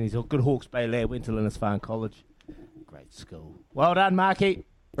champion. He's a good Hawke's Bay lad. Went to Lindisfarne College. Great school. Well done, Marky.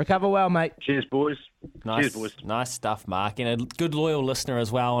 Recover well, mate. Cheers, boys. Nice, Cheers, boys. Nice stuff, Mark. And a good loyal listener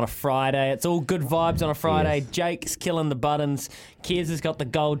as well on a Friday. It's all good vibes on a Friday. Yes. Jake's killing the buttons. Kez has got the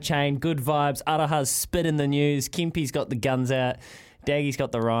gold chain. Good vibes. Araha's spit in the news. Kempy's got the guns out. Daggy's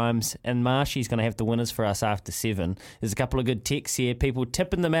got the rhymes. And Marshy's going to have the winners for us after 7. There's a couple of good texts here. People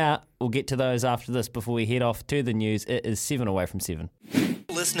tipping them out. We'll get to those after this before we head off to the news. It is 7 away from 7.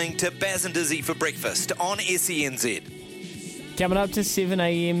 Listening to Baz and Dizzy for breakfast on SENZ. Coming up to 7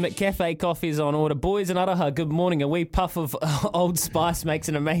 a.m, cafe coffee's on order. Boys in Araha, good morning. A wee puff of Old Spice makes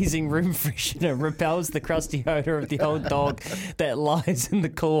an amazing room freshener, repels the crusty odour of the old dog that lies in the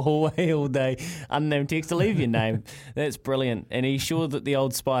cool hallway all day. Unnamed text, leave your name. That's brilliant. And are you sure that the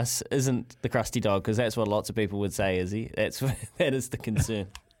Old Spice isn't the crusty dog? Because that's what lots of people would say, is he? That is the concern.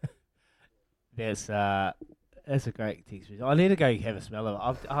 That's a great text. I need to go have a smell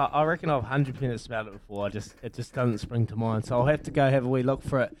of it. I reckon I've 100% smelled it before. It just doesn't spring to mind. So I'll have to go have a wee look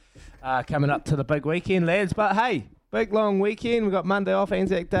for it coming up to the big weekend, lads. But hey, big long weekend. We've got Monday off,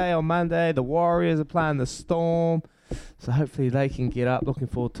 Anzac Day on Monday. The Warriors are playing the Storm. So hopefully they can get up. Looking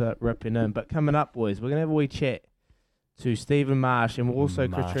forward to ripping in. But coming up, boys, we're going to have a wee chat to Stephen Marsh and also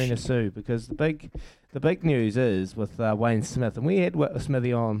Katrina Sue, because the big news is with Wayne Smith. And we had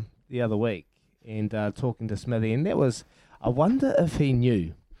Smithy on the other week. And talking to Smithy, and that was, I wonder if he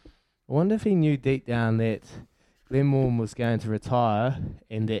knew deep down that Glenn Moore was going to retire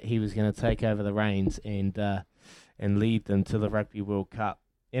and that he was going to take over the reins and lead them to the Rugby World Cup.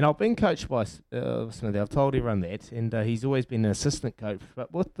 And I've been coached by Smithy. I've told everyone that, and he's always been an assistant coach.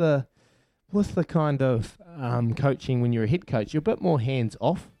 But with the kind of coaching when you're a head coach, you're a bit more hands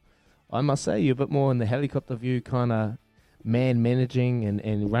off. I must say, you're a bit more in the helicopter view kind of managing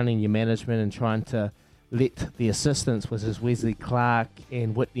and running your management and trying to let the assistants, which is Wesley Clark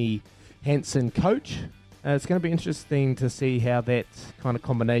and Whitney Hanson, coach. It's going to be interesting to see how that kind of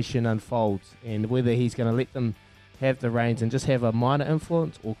combination unfolds and whether he's going to let them have the reins and just have a minor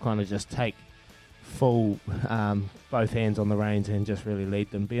influence or kind of just take full both hands on the reins and just really lead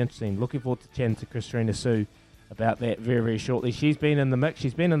them. Be interesting. Looking forward to chatting to Katrina Sue about that very, very shortly. She's been in the mix.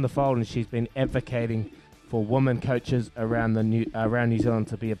 She's been in the fold and she's been advocating for women coaches around New Zealand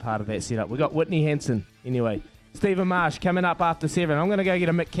to be a part of that setup. We've got Whitney Hanson. Anyway, Stephen Marsh coming up after 7. I'm going to go get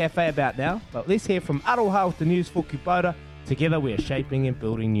a McCafe about now, but let's hear from Aroha with the news for Kubota. Together we are shaping and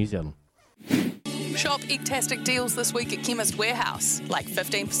building New Zealand. Shop Eggtastic deals this week at Chemist Warehouse, like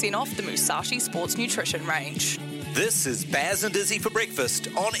 15% off the Musashi Sports Nutrition range. This is Baz and Dizzy for breakfast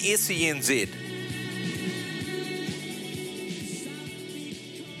on SENZ.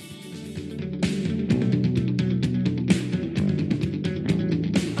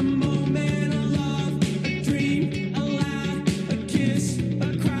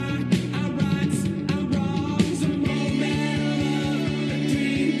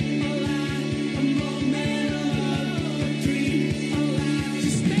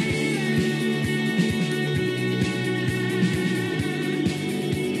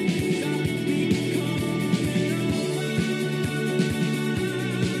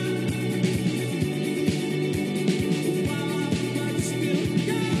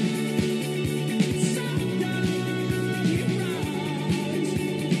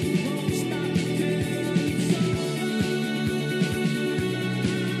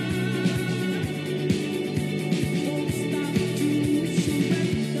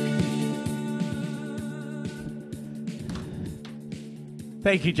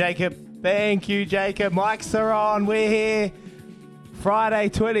 Thank you, Jacob. Thank you, Jacob. Mics are on. We're here. Friday,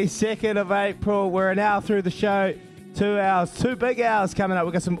 22nd of April. We're an hour through the show. 2 hours. 2 big hours coming up.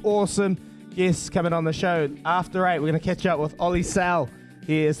 We've got some awesome guests coming on the show. After 8, we're going to catch up with Ollie Sal.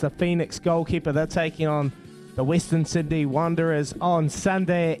 He is the Phoenix goalkeeper. They're taking on the Western Sydney Wanderers on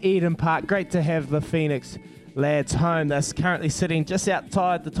Sunday at Eden Park. Great to have the Phoenix lads home. They're currently sitting just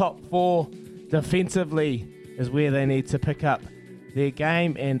outside the top 4 defensively is where they need to pick up their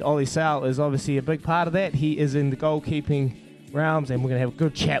game, and Ollie Sal is obviously a big part of that. He is in the goalkeeping realms, and we're going to have a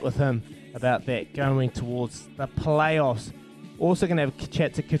good chat with him about that going towards the playoffs. Also going to have a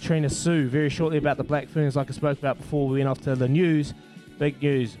chat to Katrina Sue very shortly about the Black Ferns, like I spoke about before we went off to the news. Big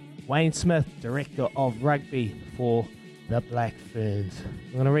news. Wayne Smith, Director of Rugby for the Black Ferns.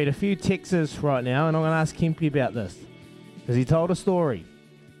 I'm going to read a few texts right now, and I'm going to ask Kempy about this, because he told a story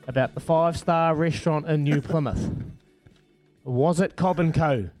about the 5-star restaurant in New Plymouth. Was it Cobb and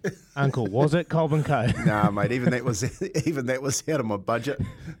Co, Uncle? Was it Cobb and Co? Nah, mate. Even that was out of my budget.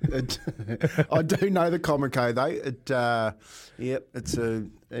 I do know the Cobb and Co though. It's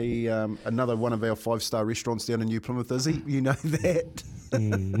another one of our 5-star restaurants down in New Plymouth. Izzy, you know that.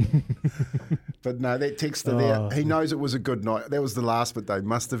 But no, that texter there, he knows it was a good night. That was the last, but they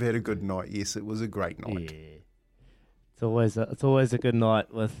must have had a good night. Yes, it was a great night. Yeah. It's always a good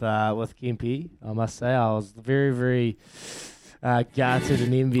night with Kempi. I must say, I was very, very gutted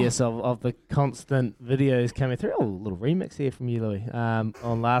and envious of the constant videos coming through. Oh, a little remix here from you, Louis,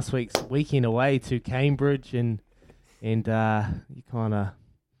 on last week's weekend away to Cambridge, and you kind of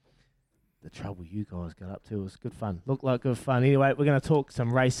the trouble you guys got up to was good fun. Looked like good fun. Anyway, we're going to talk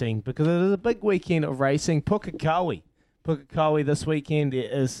some racing because it is a big weekend of racing. Pukekohe this weekend. There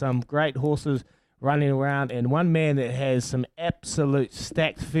is some great horses running around, and one man that has some absolute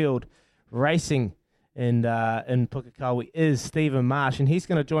stacked field racing in Pukekohe is Stephen Marsh, and he's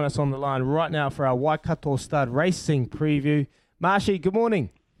going to join us on the line right now for our Waikato Stud Racing preview. Marshy, good morning.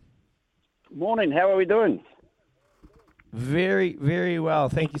 Good morning. How are we doing? Very, very well.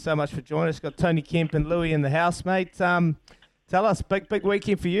 Thank you so much for joining us. Got Tony Kemp and Louis in the house, mate. Tell us, big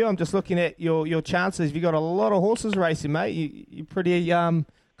weekend for you. I'm just looking at your chances. You've got a lot of horses racing, mate. You pretty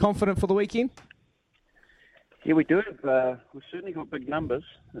confident for the weekend? Yeah, we do. We've certainly got big numbers.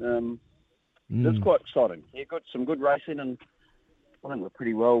 It's quite exciting. Yeah, got some good racing, and I think we're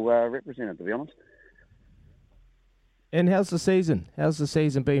pretty well represented, to be honest. And how's the season? How's the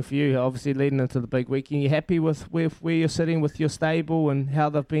season been for you? Obviously, leading into the big weekend, you happy with where you're sitting with your stable and how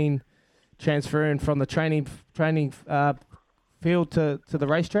they've been transferring from the training field to the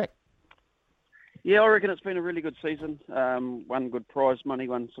racetrack? Yeah, I reckon it's been a really good season. Won good prize money,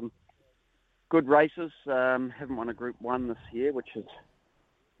 won some good races. Haven't won a Group 1 this year, which is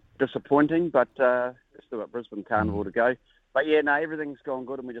disappointing, but still got Brisbane Carnival to go. But yeah, no, everything's gone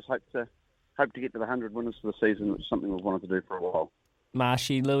good, and we just hope to get to the 100 winners for the season, which is something we've wanted to do for a while.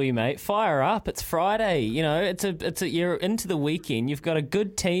 Marshy, Louis, mate, fire up! It's Friday. You know, you're into the weekend. You've got a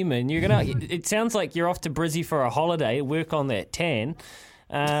good team, and you're gonna. It sounds like you're off to Brizzy for a holiday. Work on that tan.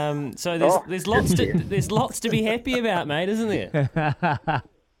 So there's lots to be happy about, mate, isn't there?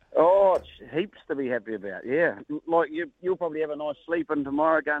 Oh, it's heaps to be happy about. Yeah, like you'll probably have a nice sleep, and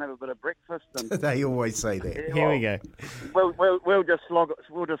tomorrow go and have a bit of breakfast. And they always say that. Yeah, Here we go. We'll just slog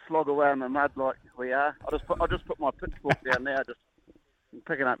away in the mud like we are. I'll just put my pitchfork down now. Just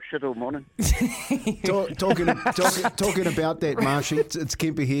picking up shit all morning. talking about that, Marshy. It's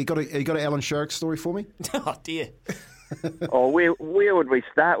Kemper here. You got an Alan Sharrock story for me? Oh dear. Oh, where would we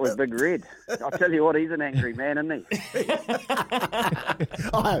start with Big Red? I'll tell you what, he's an angry man, isn't he?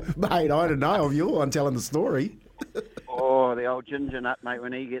 Mate, I don't know. You're the one telling the story. Oh, the old ginger nut, mate,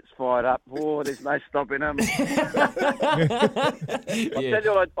 when he gets fired up, there's no stopping him. I'll tell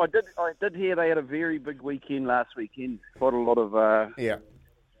you what, I did hear they had a very big weekend last weekend. Quite a lot of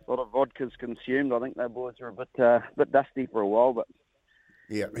vodkas consumed. I think those boys were a bit dusty for a while, but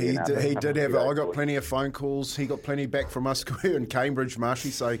yeah, he did have. I got plenty of phone calls. He got plenty back from us in Cambridge, Marshy.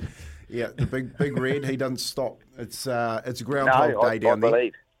 So, yeah, the big red. He doesn't stop. It's a Groundhog Day down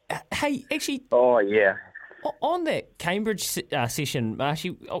there. Hey, actually. Oh yeah. On that Cambridge session,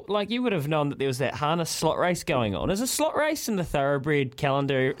 Marshy, like you would have known that there was that harness slot race going on. Is a slot race in the thoroughbred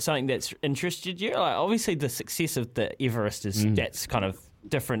calendar something that's interested you? Like, obviously, the success of the Everest that's kind of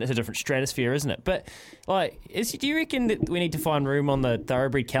different. It's a different stratosphere, isn't it? But like, do you reckon that we need to find room on the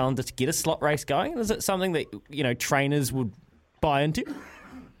thoroughbred calendar to get a slot race going? Is it something that trainers would buy into?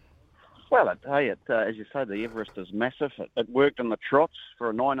 Well, I tell you, as you say, the Everest is massive. It worked in the trots for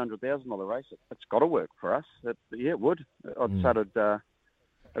a $900,000 race. It's got to work for us. It would. I'd say it'd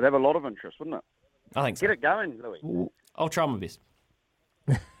have a lot of interest, wouldn't it? I think so. Get it going, Louis. I'll try my best.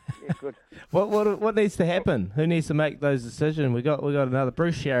 Yeah, good. What needs to happen? Who needs to make those decisions? We got another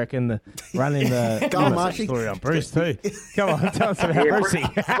Bruce Sharrock running the story on Bruce too. Come on, tell us about Brucey.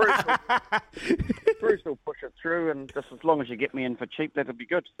 Bruce will push it through, and just as long as you get me in for cheap, that'll be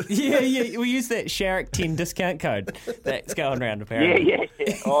good. Yeah, we'll use that Sharrock 10 discount code that's going around apparently.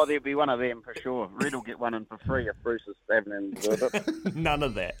 Yeah. Oh, there'll be one of them for sure. Red will get one in for free if Bruce is having in with it. None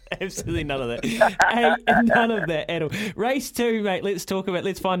of that. Absolutely none of that. Hey, none of that at all. Race 2, mate. Let's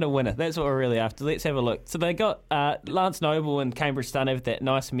find a winner. That's what we're really after. Let's have a look. So they got Lance Noble and Cambridge Stun with that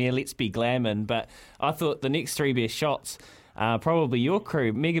nice mare, Let's Be Glammin', but I thought the next three best shots, probably your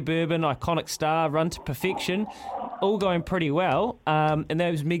crew, Mega Bourbon, Iconic Star, Run to Perfection, all going pretty well. And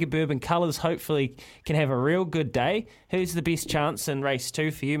those Mega Bourbon colours hopefully can have a real good day. Who's the best chance in race 2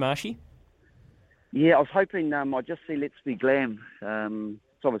 for you, Marshy? Yeah, I was hoping I just see Let's Be Glam.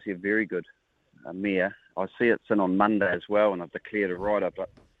 It's obviously a very good mare. I see it's in on Monday as well, and I've declared a rider, but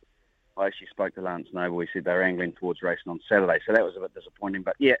I actually spoke to Lance Noble. He said they're angling towards racing on Saturday, so that was a bit disappointing.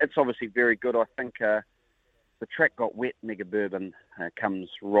 But yeah, it's obviously very good. I think the track got wet. Mega Bourbon comes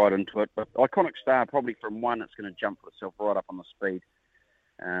right into it. But Iconic Star, probably from one, it's going to jump itself right up on the speed.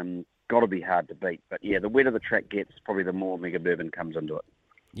 Got to be hard to beat. But yeah, the wetter the track gets, probably the more Mega Bourbon comes into it.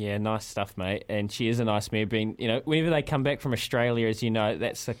 Yeah, nice stuff, mate. And she is a nice mare. Whenever they come back from Australia, as you know,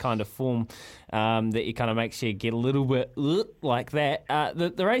 that's the kind of form that you kind of makes you get a little bit like that.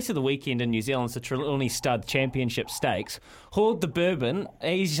 The race of the weekend in New Zealand's the Trelawney Stud Championship Stakes. Horde the Bourbon,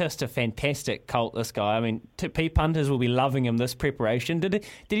 he's just a fantastic colt, this guy. I mean, P punters will be loving him this preparation. Did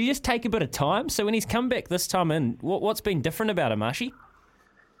he just take a bit of time? So when he's come back this time in, what's been different about him, Marshy?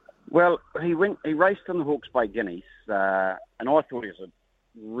 Well, he raced in the Hawke's Bay Guineas, and I thought he was a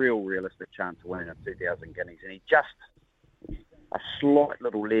realistic chance of winning a 2,000 guineas, and he just a slight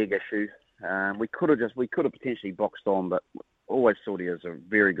little leg issue. We could have potentially boxed on, but always thought he was a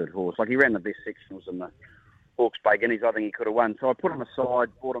very good horse. Like, he ran the best sectionals in the Hawke's Bay Guineas. I think he could have won. So I put him aside,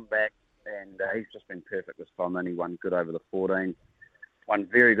 brought him back, and he's just been perfect this time. Only won good over the 14, won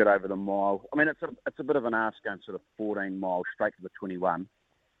very good over the mile. I mean, it's a bit of an ask going sort of 14 miles straight to the 21.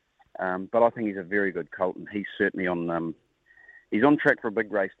 But I think he's a very good colt, and he's certainly on. He's on track for a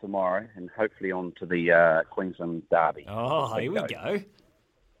big race tomorrow, and hopefully on to the Queensland Derby. Oh, here we go.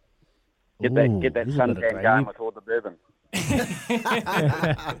 Get that suntan going with Horde the Bourbon.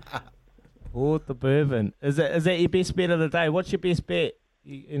 Horde the Bourbon. Is that your best bet of the day? What's your best bet?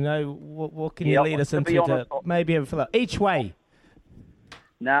 What can you lead us into? Honest, maybe each way.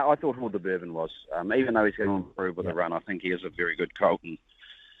 No, I thought Horde the Bourbon was. Even though he's going to improve with the run, I think he is a very good colt, and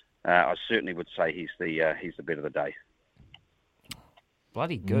I certainly would say he's the bet of the day.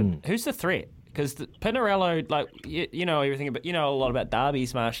 Bloody good. Who's the threat? Because Pinarello, like, you know everything about, you know a lot about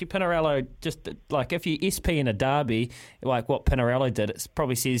derbies, Marshy. Pinarello, just like if you SP in a derby, like what Pinarello did, it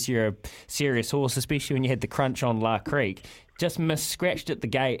probably says you're a serious horse, especially when you had the crunch on La Creek. Just scratched at the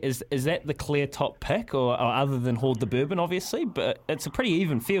gate. Is that the clear top pick, or other than Horde the Bourbon, obviously? But it's a pretty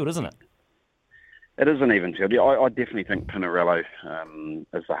even field, isn't it? It is an even field. Yeah, I definitely think Pinarello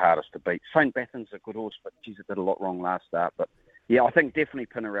is the hardest to beat. St. Bathan's a good horse, but geez, it did a lot wrong last start. But yeah, I think definitely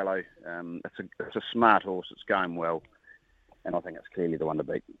Pinarello. It's a smart horse. It's going well, and I think it's clearly the one to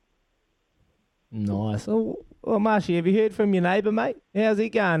beat. Nice. Well, Marshy, have you heard from your neighbour, mate? How's he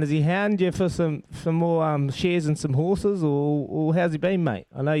going? Has he hounded you for some more shares and some horses, or how's he been, mate?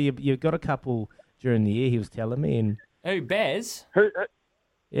 I know you've got a couple during the year. He was telling me. And who, Baz?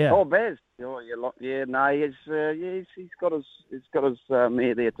 Yeah. Oh, Baz. Oh, yeah. No, he's got his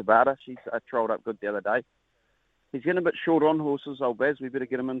mare there, Tabata. She's trolled up good the other day. He's getting a bit short on horses, old Baz. We better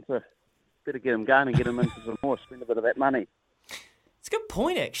get him going and get him into some more. Spend a bit of that money. It's a good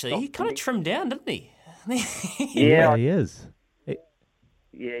point, actually. He kind of trimmed down, didn't he? Yeah, he is. Yeah,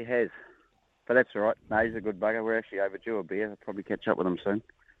 he has. But that's all right. No, he's a good bugger. We're actually overdue a beer. I'll probably catch up with him soon.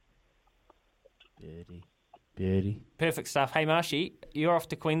 Beauty. Perfect stuff. Hey, Marshy, you're off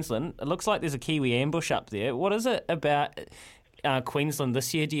to Queensland. It looks like there's a Kiwi ambush up there. What is it about Queensland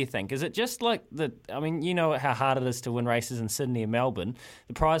this year, do you think? Is it just like you know how hard it is to win races in Sydney and Melbourne.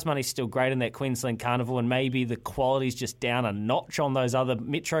 The prize money's still great in that Queensland Carnival, and maybe the quality's just down a notch on those other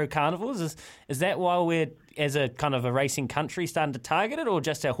metro carnivals. Is that why we're, as a kind of a racing country, starting to target it, or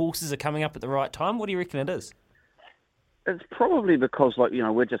just our horses are coming up at the right time? What do you reckon it is? It's probably because,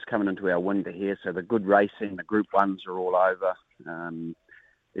 we're just coming into our winter here, so the good racing, the Group 1s are all over.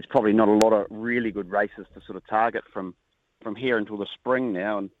 There's probably not a lot of really good races to sort of target from here until the spring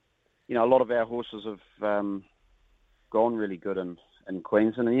now, and a lot of our horses have gone really good in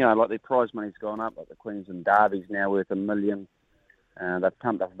Queensland, and like their prize money's gone up. Like the Queensland Derby's now worth $1 million. They've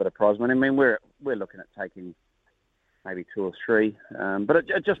pumped up a bit of prize money. I mean, we're looking at taking maybe 2 or 3, but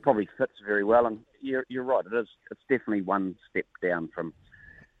it just probably fits very well. And you're right, it is. It's definitely one step down from,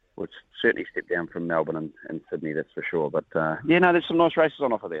 well, it's certainly a step down from Melbourne and Sydney, that's for sure. But there's some nice races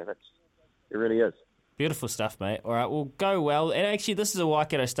on offer there. It really is. Beautiful stuff, mate. All right, well, go well. And actually, this is a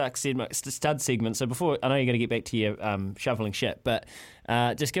Waikato stud segment. So before, I know you're going to get back to your shoveling shit, but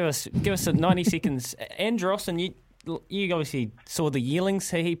just give us 90 seconds. Andros, and you obviously saw the yearlings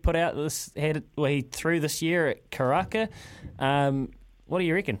he put out he threw this year at Karaka. What do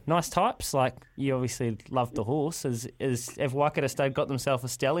you reckon? Nice types. Like, you obviously love the horse. Have Waikato Stud got themselves a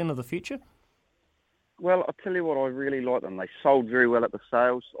stallion of the future? Well, I'll tell you what, I really like them. They sold very well at the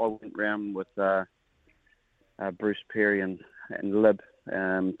sales. I went round with Bruce Perry and Lib.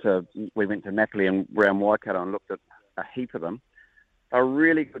 We went to Napoli and round Waikato and looked at a heap of them. They're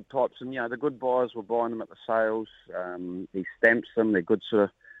really good types, and the good buyers were buying them at the sales. He stamps them. They're good sort of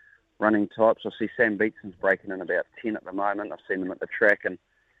running types. I see Sam Beatson's breaking in about 10 at the moment. I've seen him at the track, and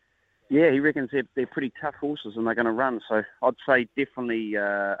yeah, he reckons they're pretty tough horses and they're going to run. So I'd say definitely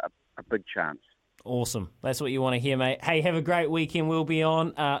a big chance. Awesome. That's what you want to hear, mate. Hey, have a great weekend. We'll be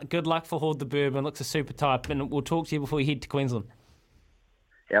on. Good luck for Hoard the Bourbon. Looks a super type, and we'll talk to you before you head to Queensland.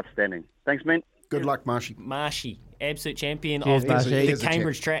 Outstanding. Thanks, man. Good luck, Marshy. Marshy, absolute champion Cheers, of Marshy. the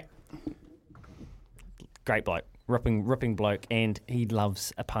Cambridge track. Great bloke. Ripping bloke, and he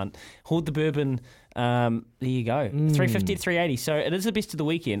loves a punt. Hoard the Bourbon, there you go. 350 to 380. So it is the best of the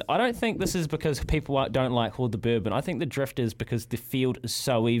weekend. I don't think this is because people don't like Hoard the Bourbon. I think the drift is because the field is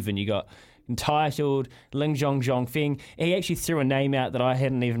so even. You got Entitled, Ling Zhong Feng. He actually threw a name out that I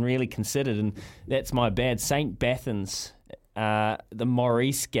hadn't even really considered, and that's my bad. St. Bathans, the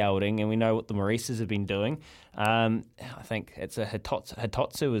Maurice gelding, and we know what the Maurices have been doing. I think it's a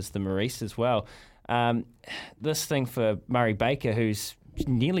Hitotsu is the Maurice as well. This thing for Murray Baker, who's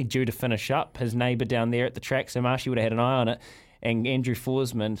nearly due to finish up, his neighbour down there at the track, so Marshy would have had an eye on it. And Andrew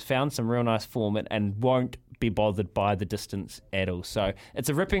Forsman found some real nice form and won't be bothered by the distance at all. So it's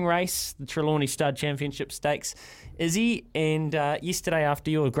a ripping race, the Trelawney Stud Championship Stakes. Izzy, and yesterday after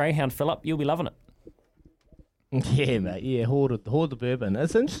your greyhound fill up, you'll be loving it. Yeah, mate. Yeah, Hoard the Bourbon.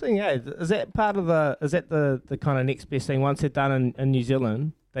 It's interesting, eh? Is that part of the kind of next best thing? Once they're done in New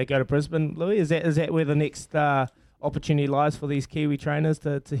Zealand, they go to Brisbane, Louis? Is that where the next opportunity lies for these Kiwi trainers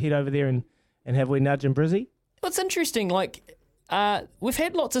to head over there and have we nudge in Brizzy? What's interesting, we've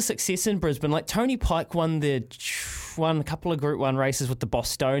had lots of success in Brisbane. Like Tony Pike won a couple of Group 1 races with the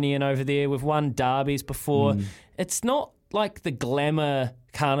Bostonian over there. We've won derbies before. It's not like the glamour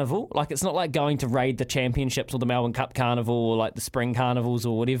carnival. Like it's not like going to raid the championships or the Melbourne Cup Carnival or like the Spring Carnivals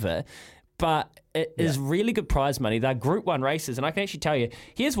or whatever. But it is really good prize money. They're Group 1 races, and I can actually tell you,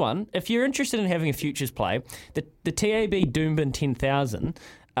 here's one. If you're interested in having a futures play, the TAB Doomben 10,000,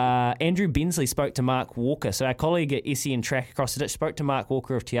 Andrew Bensley spoke to Mark Walker. So our colleague at SEN Track across the ditch spoke to Mark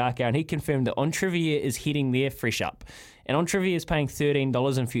Walker of Te Akau, and he confirmed that Entrivier is heading there fresh up. And Entrivier is paying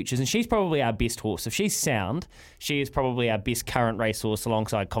 $13 in futures, and she's probably our best horse. If she's sound, she is probably our best current racehorse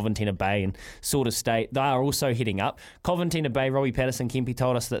alongside Coventina Bay and Sort of State. They are also heading up. Coventina Bay, Robbie Patterson, Kempe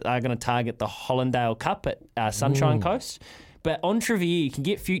told us that they're going to target the Hollandale Cup at Sunshine Coast. But on Trivier, you can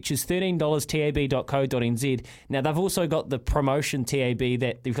get futures $13 tab.co.nz. Now, they've also got the promotion TAB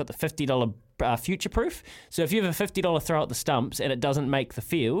that they've got the $50 future proof. So if you have a $50 throw at the stumps and it doesn't make the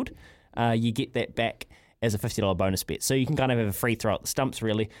field, you get that back as a $50 bonus bet. So you can kind of have a free throw at the stumps,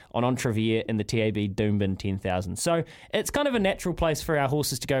 really, on Entrivier in the TAB Doomben 10,000. So it's kind of a natural place for our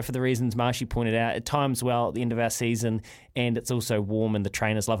horses to go for the reasons Marshy pointed out. It times well at the end of our season, and it's also warm, and the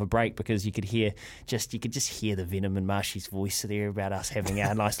trainers love a break because you could just hear the venom in Marshy's voice there about us having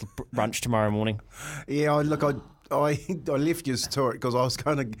our nice brunch tomorrow morning. Yeah, I left you to it because I was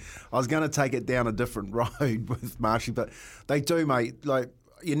going to take it down a different road with Marshy, but they do, mate.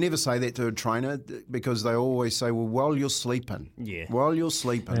 You never say that to a trainer because they always say, well, while you're sleeping,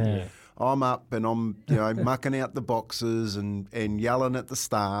 I'm up and I'm mucking out the boxes and yelling at the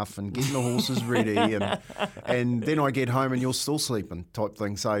staff and getting the horses ready and then I get home and you're still sleeping type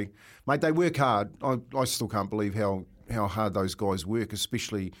thing. So, mate, they work hard. I still can't believe how hard those guys work,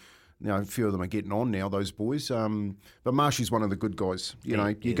 especially a few of them are getting on now, those boys. But Marshy's one of the good guys. You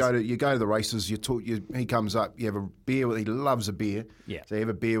go to the races. He comes up. You have a beer. He loves a beer. Yeah. So you have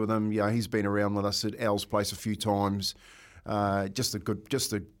a beer with him. He's been around with us at Al's place a few times. Just a good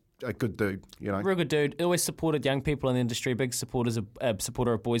dude. Real good dude. Always supported young people in the industry. Big supporter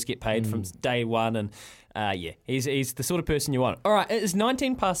of Boys Get Paid from day one. And he's the sort of person you want. All right, it is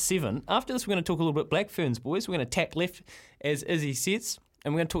 7:19. After this, we're going to talk a little bit Black Ferns, boys. We're going to tack left, as Izzy says.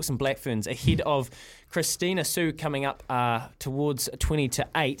 And we're going to talk some Black Ferns ahead of Christina Sue coming up towards 20 to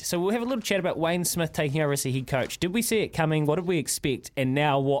 8. So we'll have a little chat about Wayne Smith taking over as the head coach. Did we see it coming? What did we expect? And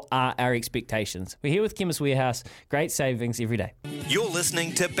now what are our expectations? We're here with Chemist Warehouse. Great savings every day. You're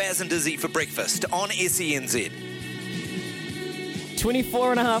listening to Baz and Dizzy for breakfast on SENZ.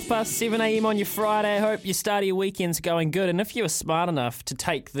 7 a.m. on your Friday. I hope your start of your weekend's going good. And if you were smart enough to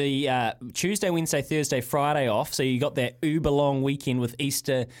take the Tuesday, Wednesday, Thursday, Friday off, so you got that uber long weekend with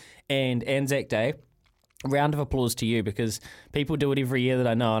Easter and Anzac Day, a round of applause to you because people do it every year that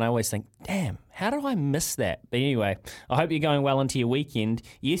I know, and I always think, damn, how do I miss that? But anyway, I hope you're going well into your weekend.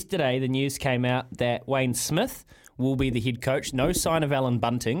 Yesterday, the news came out that Wayne Smith will be the head coach. No sign of Alan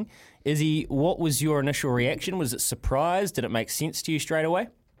Bunting. Izzy, what was your initial reaction? Was it surprised? Did it make sense to you straight away?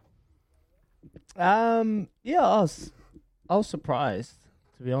 I was surprised,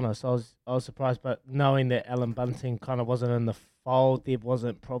 to be honest. I was surprised, but knowing that Alan Bunting kind of wasn't in the fold, there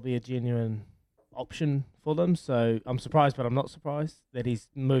wasn't probably a genuine option for them. So I'm surprised, but I'm not surprised that he's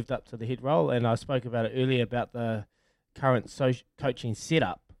moved up to the head role. And I spoke about it earlier about the current coaching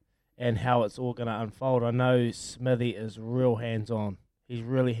setup and how it's all going to unfold. I know Smithy is real hands-on. He's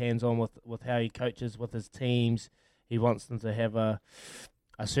really hands-on with how he coaches with his teams. He wants them to have a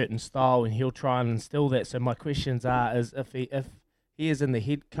certain style, and he'll try and instill that. So my questions are, is if he is in the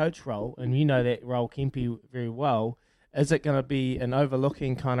head coach role, and you know that role, Kempi, very well, is it going to be an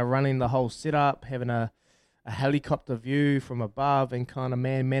overlooking, kind of running the whole setup, having a helicopter view from above and kind of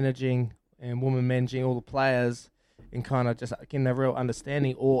man managing and woman managing all the players and kind of just getting a real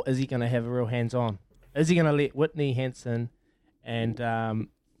understanding, or is he going to have a real hands-on? Is he going to let Whitney Hansen and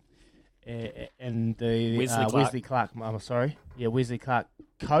Wesley Clark, Wesley Clark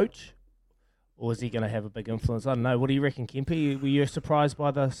coach, or is he going to have a big influence? I don't know. What do you reckon, Kempi? Were you surprised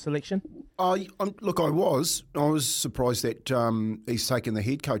by the selection? Look, I was surprised that he's taken the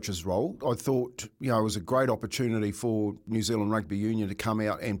head coach's role. I thought, it was a great opportunity for New Zealand Rugby Union to come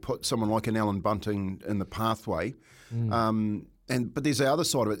out and put someone like an Alan Bunting in the pathway. But there's the other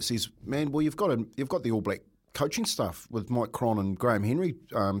side of it that says, man, well, you've got the All Black coaching staff with Mike Cron and Graham Henry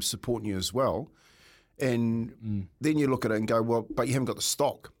supporting you as well. And then you look at it and go, well, but you haven't got the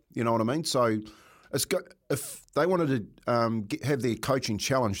stock. You know what I mean? So if they wanted to have their coaching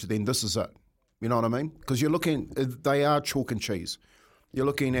challenged, then this is it. You know what I mean? Because they are chalk and cheese. You're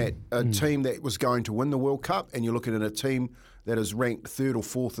looking at a team that was going to win the World Cup, and you're looking at a team that is ranked 3rd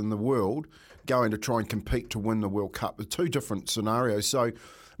or 4th in the world going to try and compete to win the World Cup. They're two different scenarios. So,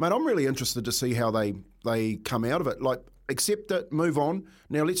 mate, I'm really interested to see how they come out of it. Like, accept it, move on.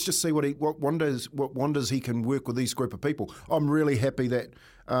 Now let's just see what wonders he can work with these group of people. I'm really happy that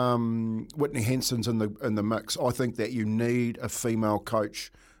Whitney Hansen's in the mix. I think that you need a female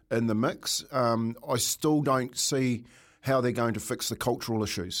coach in the mix. I still don't see how they're going to fix the cultural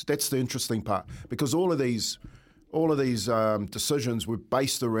issues. That's the interesting part, because all of these decisions were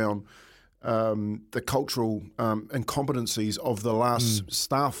based around the cultural incompetencies of the last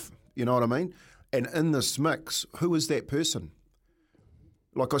staff. You know what I mean? And in this mix, who is that person?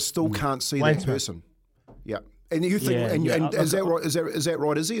 Like, I still can't see that person. Yeah. And you think, is that right? Is that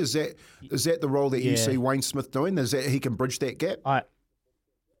right? Is that the role that you see Wayne Smith doing? Is that he can bridge that gap?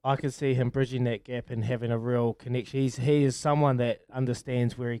 I can see him bridging that gap and having a real connection. He is someone that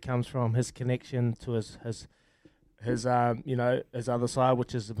understands where he comes from, his connection to his other side,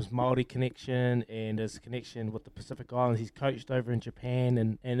 which is his Māori connection and his connection with the Pacific Islands. He's coached over in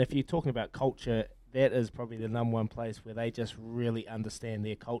Japan, and if you're talking about culture, that is probably the number one place where they just really understand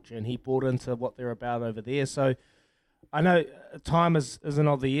their culture, and he bought into what they're about over there. So I know time isn't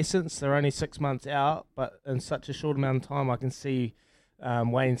of the essence. They're only 6 months out, but in such a short amount of time, I can see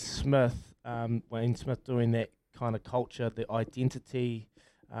Wayne Smith doing that kind of culture, the identity,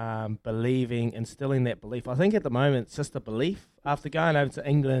 believing, instilling that belief. I think at the moment it's just a belief. After going over to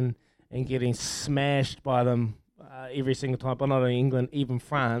England and getting smashed by them every single time, but not only England, even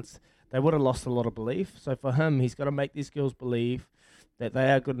France, they would have lost a lot of belief. So for him, he's got to make these girls believe that they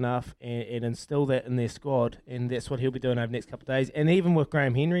are good enough and instill that in their squad, and that's what he'll be doing over the next couple of days. And even with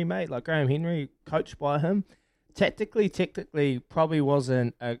Graham Henry, mate, like Graham Henry, coached by him, tactically, probably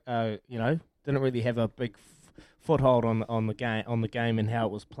wasn't didn't really have a big foothold on the game and how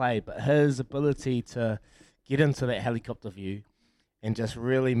it was played, but his ability to get into that helicopter view and just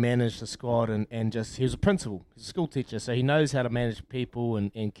really manage the squad and just, he was a principal, he's a school teacher, so he knows how to manage people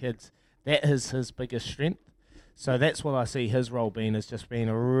and kids. That is his biggest strength. So that's what I see his role being, is just being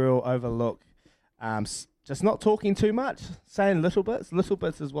a real overlook, just not talking too much, saying little bits. Little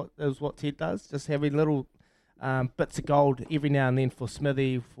bits is what Ted does, just having little bits of gold every now and then for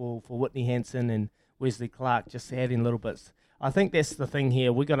Smithy, for Whitney Hansen and Wesley Clark, just adding little bits. I think that's the thing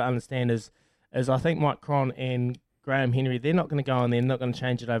here we've got to understand is I think Mike Cron and Graham Henry, they're not going to go in there, they're not going to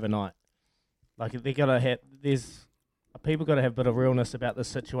change it overnight. Like, they got to have, people got to have a bit of realness about this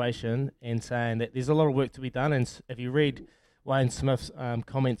situation and saying that there's a lot of work to be done. And if you read Wayne Smith's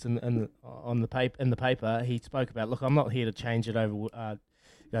comments in the paper, he spoke about, look, I'm not here to change it over,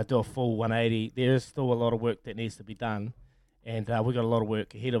 do a full 180. There is still a lot of work that needs to be done. And we've got a lot of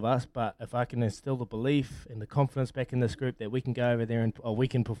work ahead of us, but if I can instill the belief and the confidence back in this group that we can go over there and we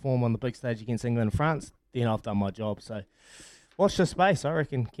can perform on the big stage against England and France, then I've done my job. So watch the space, I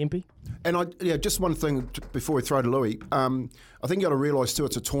reckon, Kempi. And just one thing before we throw to Louis. I think you got to realise too,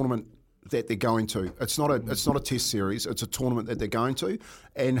 it's a tournament that they're going to. It's not a test series. It's a tournament that they're going to.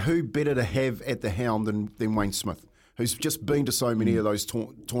 And who better to have at the helm than Wayne Smith, who's just been to so many of those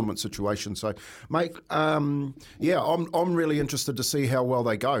tournament situations. So, mate, I'm really interested to see how well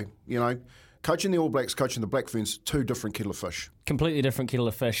they go. You know, coaching the All Blacks, coaching the Black Ferns, two different kettle of fish. Completely different kettle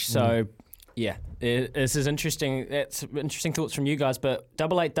of fish. So, Yeah, this is interesting. That's interesting thoughts from you guys. But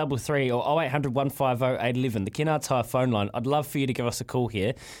 8833 or 0800 150 811, the Kennards Hire phone line. I'd love for you to give us a call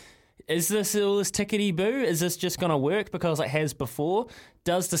here. Is this all this tickety-boo? Is this just going to work because it has before?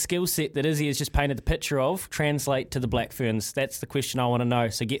 Does the skill set that Izzy has just painted the picture of translate to the Black Ferns? That's the question I want to know.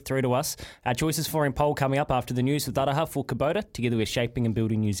 So get through to us. Our Choices Flooring poll coming up after the news with Daraha for Kubota. Together we're shaping and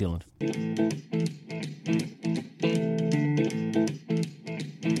building New Zealand.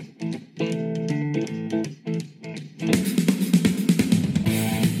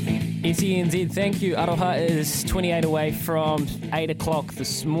 SENZ, thank you. Aroha is 28 away from 8 o'clock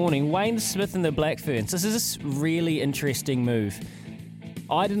this morning. Wayne Smith and the Black Ferns. This is a really interesting move.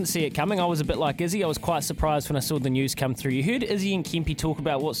 I didn't see it coming. I was a bit like Izzy. I was quite surprised when I saw the news come through. You heard Izzy and Kempy talk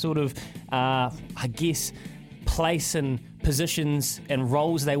about what sort of, place and positions and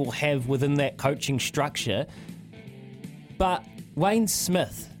roles they will have within that coaching structure. But Wayne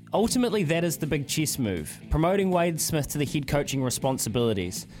Smith, ultimately that is the big chess move, promoting Wayne Smith to the head coaching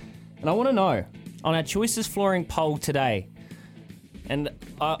responsibilities. And I want to know, on our Choices Flooring poll today, and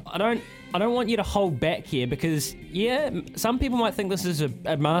I don't want you to hold back here because, yeah, some people might think this is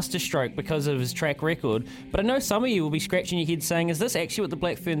a masterstroke because of his track record, but I know some of you will be scratching your head saying, is this actually what the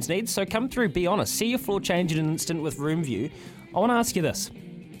Black Ferns need? So come through, be honest. See your floor change in an instant with Room View. I want to ask you this.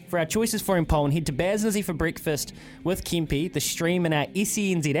 For our Choices Flooring poll, and head to Baz and Izzy for Breakfast with Kempy, the stream in our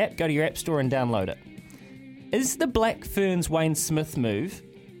SENZ app. Go to your app store and download it. Is the Black Ferns Wayne Smith move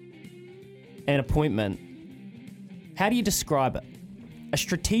an appointment, how do you describe it? A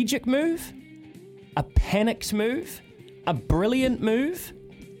strategic move? A panicked move? A brilliant move?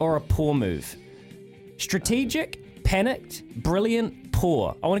 Or a poor move? Strategic, panicked, brilliant,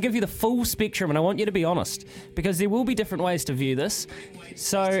 poor. I want to give you the full spectrum and I want you to be honest because there will be different ways to view this.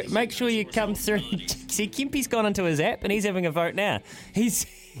 So make sure you come through. See, Kempy's gone into his app and he's having a vote now. He's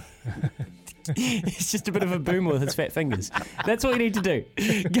just a bit of a boomer with his fat fingers. That's what you need to do.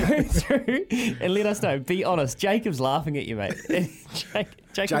 Go through and let us know. Be honest. Jacob's laughing at you, mate.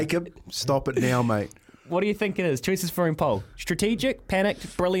 Jacob, stop it now, mate. What do you think it is? Choices Flooring poll. Strategic,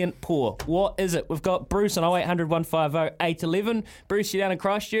 panicked, brilliant, poor. What is it? We've got Bruce on 0800 150 811. Bruce, you're down in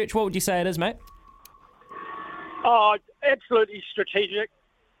Christchurch. What would you say it is, mate? Oh, absolutely strategic.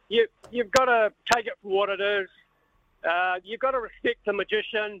 You've got to take it for what it is. You've got to respect the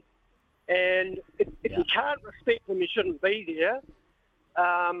magician. And if you can't respect him, you shouldn't be there.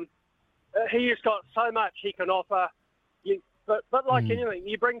 He has got so much he can offer. But like anything,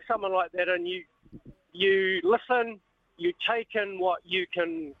 you bring someone like that in, you listen, you take in what you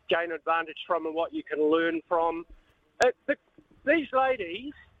can gain advantage from and what you can learn from. These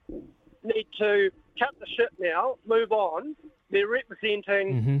ladies need to cut the shit now, move on. They're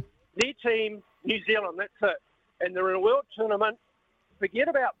representing their team, New Zealand, that's it. And they're in a world tournament. Forget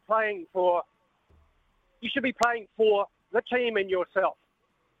about playing for... You should be playing for the team and yourself.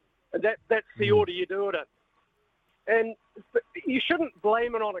 And that's the order you do it in. And you shouldn't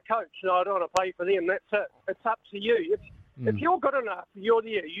blame it on a coach. No, I don't want to play for them. That's it. It's up to you. If you're good enough, you're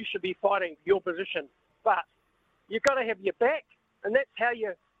there. You should be fighting for your position. But you've got to have your back. And that's how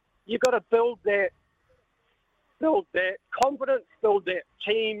you've got to build that confidence, build that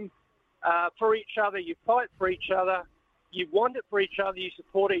team for each other. You fight for each other. You want it for each other. You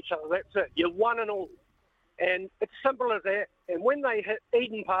support each other. That's it. You're one and all. And it's simple as that. And when they hit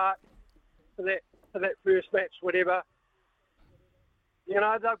Eden Park for that first match, whatever, they've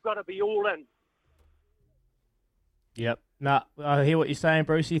got to be all in. Yep. No, I hear what you're saying,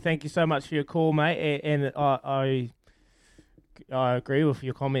 Brucey. Thank you so much for your call, mate. And I agree with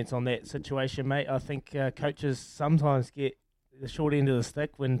your comments on that situation, mate. I think coaches sometimes get the short end of the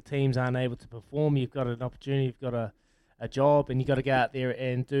stick when teams aren't able to perform. You've got an opportunity, you've got a job, and you've got to go out there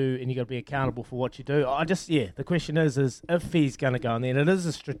and you've got to be accountable for what you do. The question is if he's going to go in there, and it is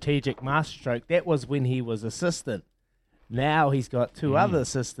a strategic masterstroke. That was when he was assistant. Now he's got two other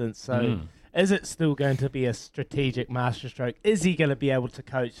assistants, so is it still going to be a strategic masterstroke? Is he going to be able to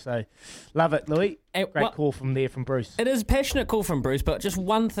coach? So, love it, Louis. Great call from Bruce. It is a passionate call from Bruce, but just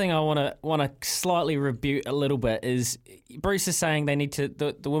one thing I want to slightly rebuke a little bit is Bruce is saying they need to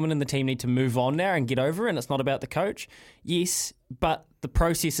the women in the team need to move on now and get over it, and it's not about the coach. Yes, but the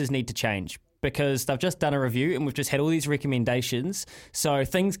processes need to change because they've just done a review and we've just had all these recommendations, so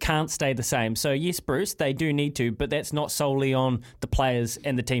things can't stay the same. So yes, Bruce, they do need to, but that's not solely on the players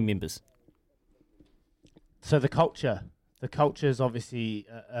and the team members. So the culture is obviously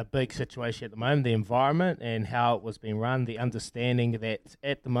a big situation at the moment, the environment and how it was being run, the understanding that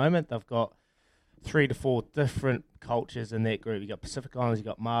at the moment they've got 3 to 4 different cultures in that group. You've got Pacific Islanders, you've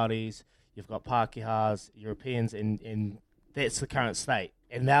got Māoris, you've got Pākehās, Europeans, and that's the current state.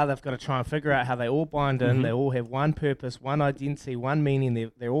 And now they've got to try and figure out how they all bind in. They all have one purpose, one identity, one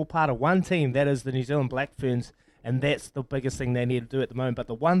meaning. They're all part of one team. That is the New Zealand Black Ferns, and that's the biggest thing they need to do at the moment. But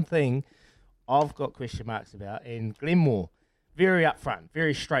the one thing I've got question marks about, and Glenmore, very upfront,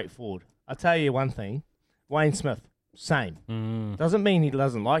 very straightforward. I'll tell you one thing, Wayne Smith, same. Doesn't mean he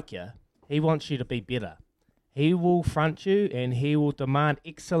doesn't like you. He wants you to be better. He will front you, and he will demand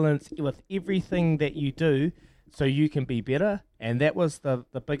excellence with everything that you do, so you can be better. And that was the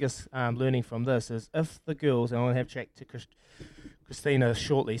biggest learning from this, is if the girls, and I want to have a chat to Christina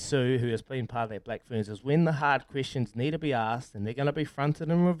shortly, Sue, who has been part of that Black Ferns, is when the hard questions need to be asked, and they're going to be fronted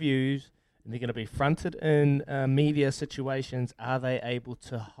in reviews, and they're going to be fronted in media situations, are they able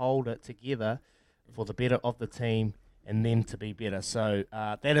to hold it together for the better of the team and them to be better? So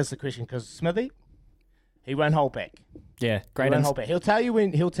that is the question, because Smithy, he won't hold back. Yeah, great. He won't hold back. He'll tell you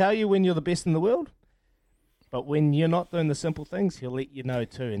when you're the best in the world. But when you're not doing the simple things, he'll let you know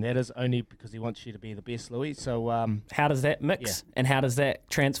too, and that is only because he wants you to be the best, Louis. So how does that mix, and how does that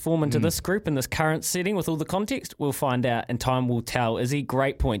transform into this group in this current setting with all the context? We'll find out, and time will tell. Izzy,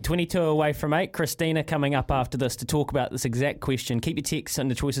 great point. 22 away from 8. Christina coming up after this to talk about this exact question. Keep your texts and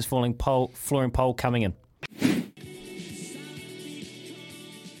the choices flooring poll coming in.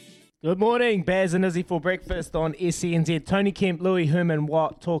 Good morning, Baz and Izzy for breakfast on SENZ. Tony Kemp, Louis Herman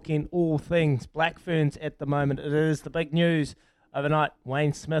Watt, talking all things Black Ferns at the moment. It is the big news overnight.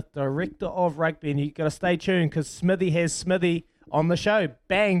 Wayne Smith, Director of Rugby, and you've got to stay tuned because Smithy has Smithy on the show.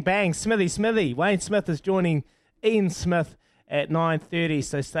 Bang, bang, Smithy. Wayne Smith is joining Ian Smith at 9:30,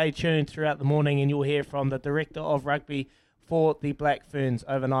 so stay tuned throughout the morning and you'll hear from the Director of Rugby for the Black Ferns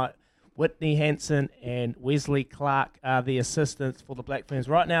overnight. Whitney Hansen and Wesley Clark are the assistants for the Black Ferns.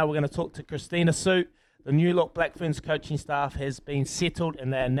 Right now, we're going to talk to Christina Sue. The New Look Black Ferns coaching staff has been settled,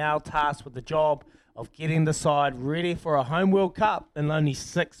 and they are now tasked with the job of getting the side ready for a home World Cup in only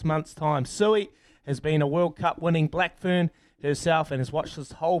 6 months' time. Sue has been a World Cup winning Black Fern herself and has watched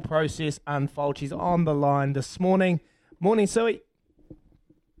this whole process unfold. She's on the line this morning. Morning, Sue.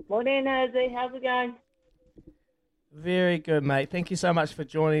 Morning, Izzy. How's it going? Very good, mate. Thank you so much for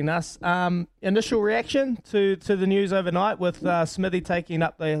joining us. Initial reaction to the news overnight with Smithy taking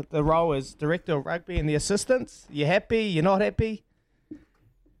up the role as Director of Rugby and the assistants. You happy? You're not happy?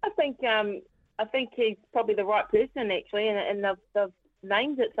 I think he's probably the right person, actually, and they've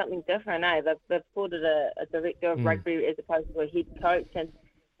named it something different. They've called it a Director of Rugby as opposed to a head coach, and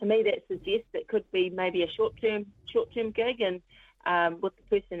to me that suggests it could be maybe a short-term gig, and with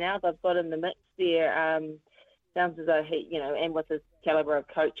the personnel they've got in the mix there, sounds as though he, and with his calibre of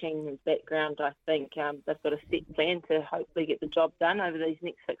coaching and background, I think they've got a set plan to hopefully get the job done over these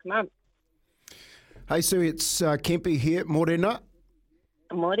next 6 months. Hey, Sue, it's Kempy here. Morena.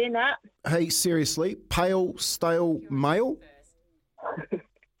 Morena. Hey, seriously, pale, stale male?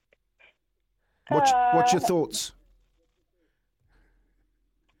 What's your thoughts?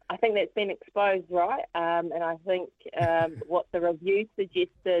 I think that's been exposed, right? And I think what the review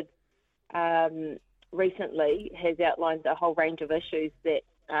suggested recently has outlined a whole range of issues that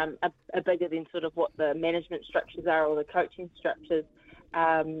are bigger than sort of what the management structures are or the coaching structures.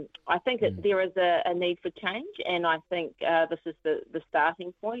 I think that there is a need for change, and I think this is the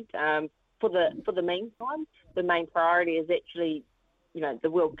starting point. For the meantime, the main priority is actually, the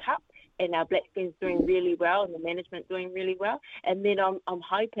World Cup, and our Black Ferns doing really well, and the management doing really well. And then I'm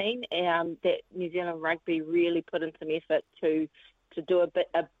hoping that New Zealand Rugby really put in some effort to do a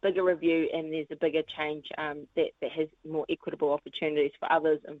bigger review, and there's a bigger change that has more equitable opportunities for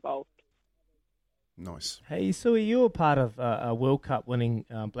others involved. Nice. Hey, Sue, you're part of a World Cup winning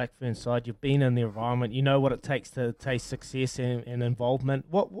Black Fern side. You've been in the environment. You know what it takes to taste success and involvement.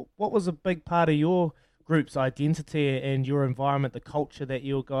 What was a big part of your group's identity and your environment, the culture that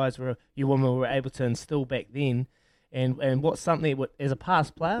you women were able to instill back then? And what's something that, as a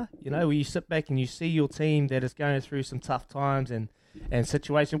past player, where you sit back and you see your team that is going through some tough times and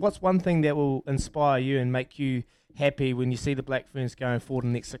situations, what's one thing that will inspire you and make you happy when you see the Black Ferns going forward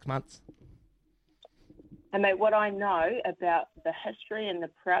in the next 6 months? And mate, what I know about the history and the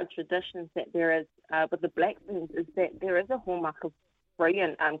proud traditions that there is with the Black Ferns is that there is a hallmark of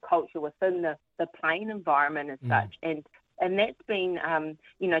brilliant culture within the playing environment as such, and that's been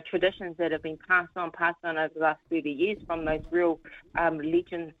traditions that have been passed on over the last 30 years from those real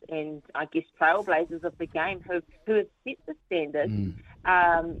legends and I guess trailblazers of the game who have set the standard.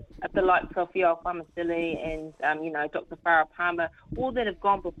 The likes of Fio Famasili and Dr. Farah Palmer, all that have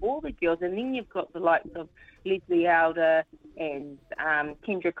gone before the girls, and then you've got the likes of Leslie Elder and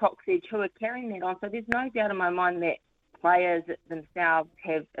Kendra Coxedge who are carrying that on. So there's no doubt in my mind that players themselves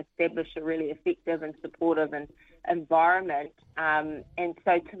have established a really effective and supportive environment. And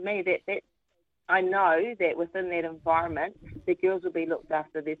so to me, that I know that within that environment, the girls will be looked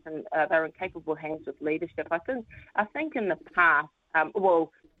after. They're in capable hands with leadership. I think in the past,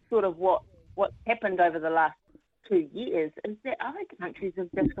 sort of what's happened over the last 2 years is that other countries have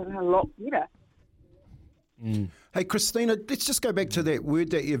just gotten a lot better. Hey, Christina, let's just go back to that word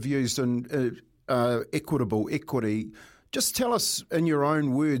that you've used in equity. Just tell us in your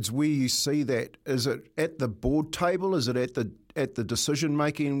own words where you see that. Is it at the board table? Is it at the decision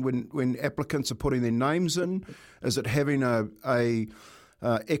making when applicants are putting their names in? Is it having a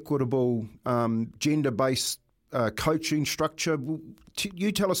equitable gender based coaching structure?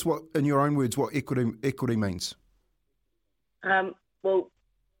 You tell us what, in your own words, what equity means. Well,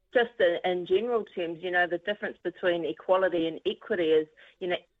 just in general terms, the difference between equality and equity is,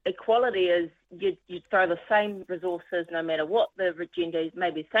 equality is you throw the same resources no matter what the gender is,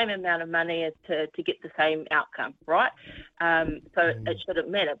 maybe the same amount of money as to get the same outcome, right? So it shouldn't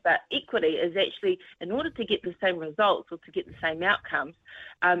matter. But equity is actually, in order to get the same results or to get the same outcomes,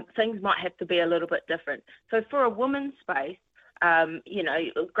 things might have to be a little bit different. So for a women's space,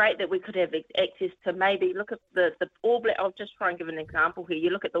 great that we could have access to maybe look at the All Blacks. I'll just try and give an example here.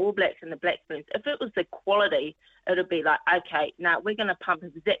 You look at the All Blacks and the Black Ferns. If it was equality, it would be like, okay, now we're going to pump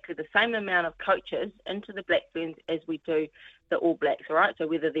exactly the same amount of coaches into the Black Ferns as we do the All Blacks, all right? So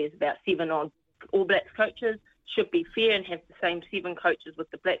whether there's about 7 on All Blacks coaches, should be fair and have the same 7 coaches with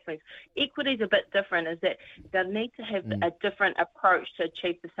the Black Ferns. Equity is a bit different, is that they need to have a different approach to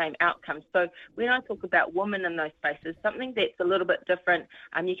achieve the same outcomes. So when I talk about women in those spaces, something that's a little bit different,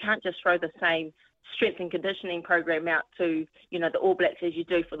 you can't just throw the same strength and conditioning program out to, the All Blacks as you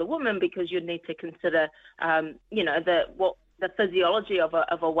do for the women, because you need to consider, the physiology of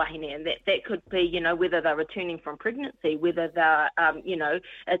a wahine, and that could be, whether they're returning from pregnancy, whether they're,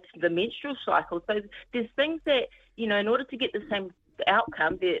 it's the menstrual cycle. So there's things that, in order to get the same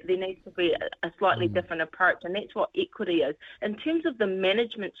outcome, there needs to be a slightly different approach, and that's what equity is. In terms of the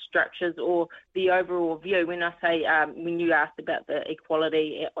management structures or the overall view, when I say, when you asked about the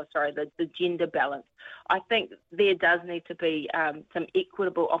equality, the gender balance, I think there does need to be some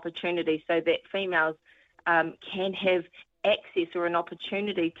equitable opportunities so that females can have access or an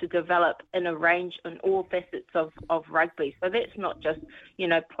opportunity to develop in a range in all facets of rugby. So that's not just,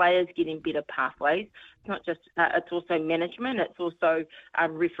 players getting better pathways. It's not just, it's also management. It's also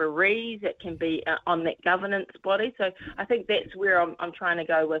referees. It can be on that governance body. So I think that's where I'm trying to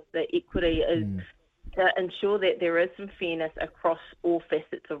go with the equity is to ensure that there is some fairness across all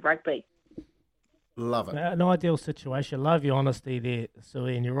facets of rugby. Love it. An ideal situation. Love your honesty there,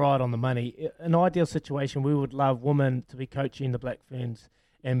 Sui, and you're right on the money. An ideal situation, we would love women to be coaching the Black Ferns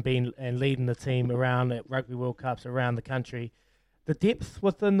and leading the team around at Rugby World Cups around the country. The depth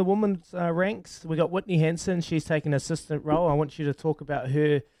within the women's ranks, we got Whitney Hansen. She's taking an assistant role. I want you to talk about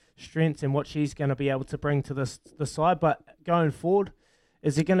her strengths and what she's going to be able to bring to the side. But going forward,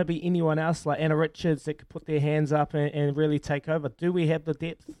 is there going to be anyone else like Anna Richards that could put their hands up and really take over? Do we have the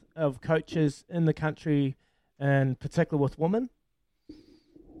depth of coaches in the country, and particularly with women?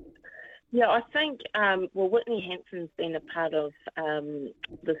 Yeah, I think, Whitney Hansen's been a part of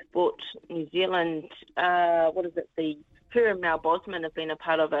the Sport New Zealand, her and Mel Bosman have been a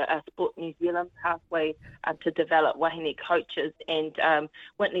part of a Sport New Zealand pathway to develop wahine coaches, and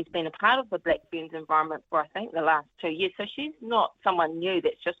Whitney's been a part of the Black Ferns environment for, I think, the last 2 years. So she's not someone new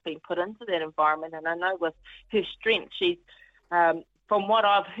that's just been put into that environment, and I know with her strength, she's, from what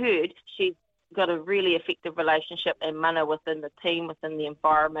I've heard, she's got a really effective relationship and mana within the team, within the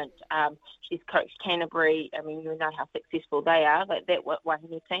environment. She's coached Canterbury. I mean, you know how successful they are, that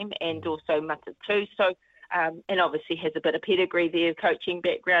wahine team, and also Mata too. So, and obviously has a bit of pedigree there, coaching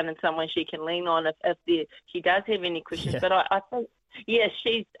background, and someone she can lean on if she does have any questions. Yeah. But I think,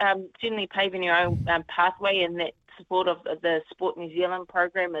 she's certainly paving her own pathway, and that support of the Sport New Zealand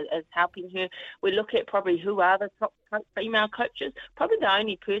program is helping her. We look at probably who are the top female coaches. Probably the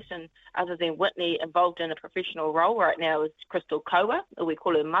only person other than Whitney involved in a professional role right now is Crystal Koa, or we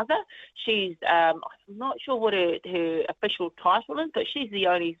call her Mother. She's, I'm not sure what her official title is, but she's the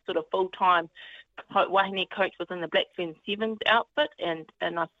only sort of full-time wahine coach within the Black Ferns Sevens outfit, and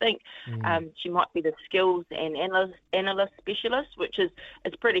I think she might be the skills and analyst specialist, which is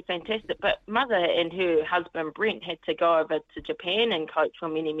pretty fantastic. But Mother and her husband Brent had to go over to Japan and coach for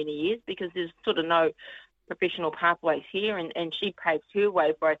many, many years because there's sort of no professional pathways here, and she paved her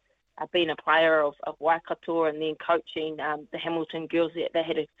way by being a player of Waikato and then coaching the Hamilton girls. They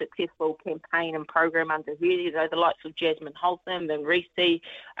had a successful campaign and program under her. You know, the likes of Jasmine Holtham and Reese. Reese,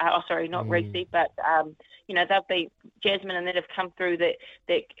 but they've been Jasmine and that have come through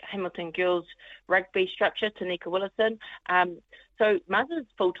that Hamilton girls rugby structure. Tanika Willison. So Mother's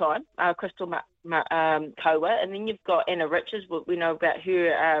full time, Crystal Koa, and then you've got Anna Richards. We know about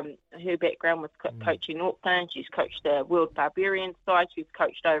her background with coaching Auckland. She's coached the World Barbarian side. She's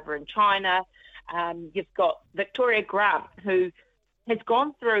coached over in China. You've got Victoria Grant, who has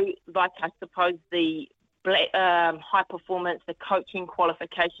gone through, like I suppose, the high performance, the coaching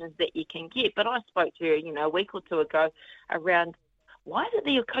qualifications that you can get. But I spoke to her, a week or two ago around why is it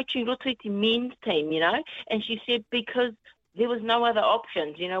that you're coaching Rotiti men's team, And she said because there was no other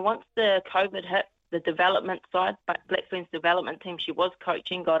options. Once the COVID hit, the development side, but Black Ferns development team she was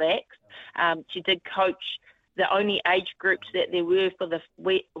coaching got axed. She did coach the only age groups that there were for the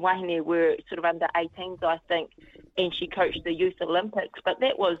Wahine were sort of under 18s, I think, and she coached the Youth Olympics, but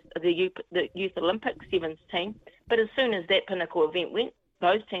that was the Youth Olympics sevens team. But as soon as that pinnacle event went,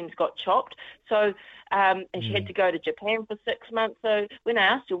 those teams got chopped. So, and she had to go to Japan for 6 months. So when I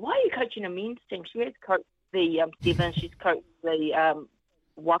asked her, why are you coaching a men's team? She has coached the sevens, she's coached the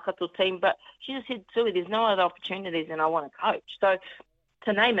Waikato team, but she just said, Sue, there's no other opportunities and I want to coach. So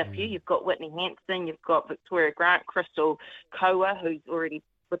to name a few, you've got Whitney Hanson, you've got Victoria Grant, Crystal Koa, who's already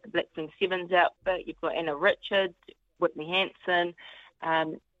with the Black Ferns Sevens outfit, you've got Anna Richards, Whitney Hanson,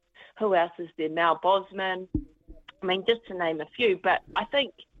 who else is there? Mel Bosman. I mean, just to name a few, but I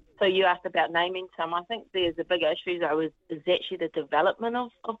think, so you asked about naming some, I think there's a big issue though is actually the development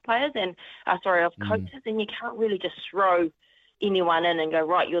of players and, of coaches, and you can't really just throw anyone in and go,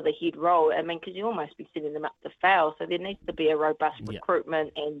 right, you're the head role. I mean, because you almost be setting them up to fail. So there needs to be a robust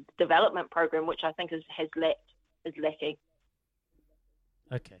recruitment and development program, which I think is lacking.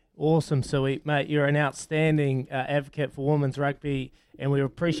 Okay, awesome, Sui. Mate, you're an outstanding advocate for women's rugby, and we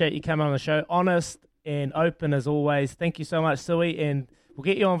appreciate you coming on the show. Honest and open as always. Thank you so much, Sui, and we'll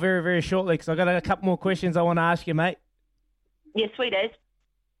get you on very, very shortly because I've got a couple more questions I want to ask you, mate. Yeah, sweet as.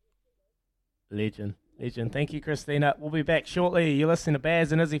 Legend. Thank you, Christina. We'll be back shortly. You're listening to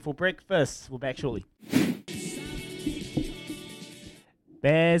Baz and Izzy for breakfast. We're back shortly.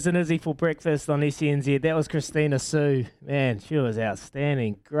 Baz and Izzy for breakfast on SENZ. That was Christina Sue. Man, she was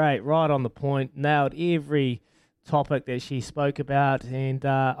outstanding. Great, right on the point. Nailed every topic that she spoke about. And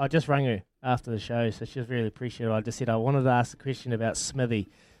I just rang her after the show, so she was really appreciative. I just said I wanted to ask a question about Smithy.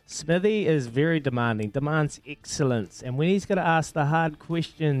 Smithy is very demanding, demands excellence. And when he's going to ask the hard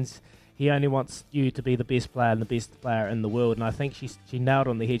questions, he only wants you to be the best player and the best player in the world. And I think she nailed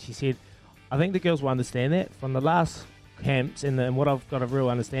on the head. She said, I think the girls will understand that. From the last camps and what I've got a real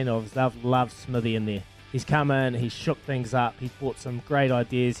understanding of is they've loved Smithy in there. He's come in, he's shook things up, he's brought some great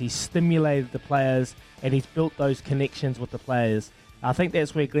ideas, he's stimulated the players, and he's built those connections with the players. I think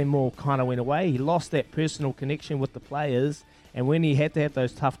that's where Glenn Moore kind of went away. He lost that personal connection with the players, and when he had to have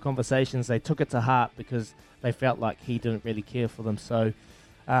those tough conversations, they took it to heart because they felt like he didn't really care for them. So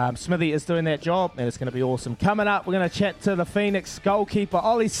Smithy is doing that job, and it's going to be awesome. Coming up, we're going to chat to the Phoenix goalkeeper,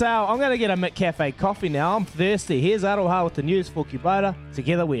 Ollie Sale. I'm going to get a McCafe coffee now. I'm thirsty. Here's Aroha with the news for Kubota.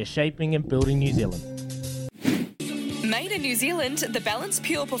 Together, we are shaping and building New Zealand. Made in New Zealand, the Balance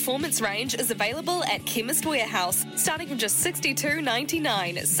Pure Performance range is available at Chemist Warehouse, starting from just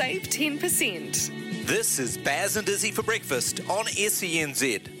 $62.99. Save 10%. This is Baz and Izzy for breakfast on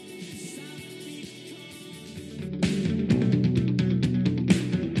SENZ.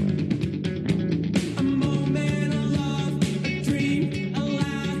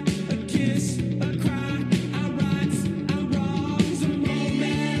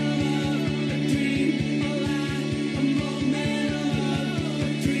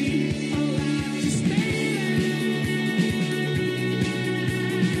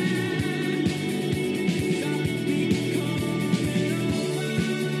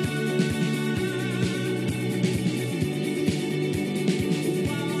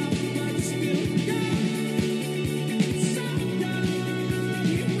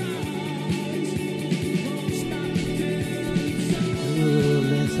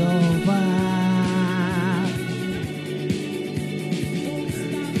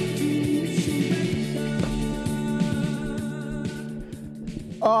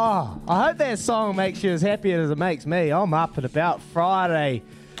 I hope that song makes you as happy as it makes me. I'm up and about. Friday,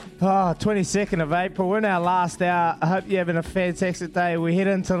 22nd of April. We're in our last hour. I hope you're having a fantastic day. We head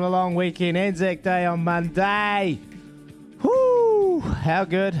into the long weekend. Anzac Day on Monday. Whoo! How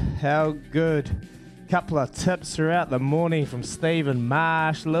good. Couple of tips throughout the morning from Stephen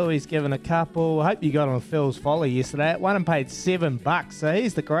Marsh. Louis given a couple. I hope you got on Phil's Folly yesterday. One and paid $7, so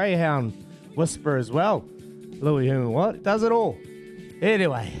he's the Greyhound whisperer as well. Louis Herman Watt does it all.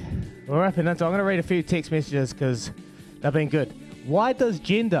 Anyway, we're wrapping up. I'm going to read a few text messages because they've been good. Why does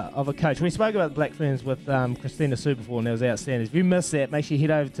gender of a coach? We spoke about the Black Ferns with Christina Sue before, and that was outstanding. If you missed that, make sure you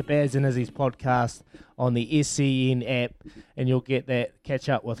head over to Baz and Izzy's podcast on the SCN app, and you'll get that catch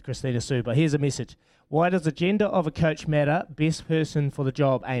up with Christina Sue. But here's a message. Why does the gender of a coach matter? Best person for the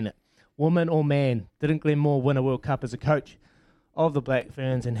job, ain't it? Woman or man? Didn't Glenn Moore win a World Cup as a coach of the Black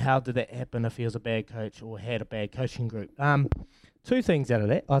Ferns, and how did that happen if he was a bad coach or had a bad coaching group? Two things out of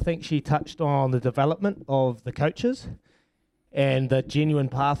that. I think she touched on the development of the coaches and the genuine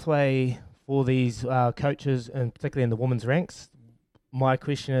pathway for these coaches, and particularly in the women's ranks. My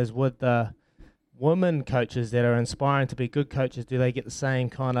question is, would the women coaches that are inspiring to be good coaches, do they get the same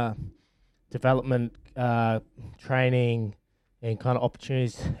kind of development, training, and kind of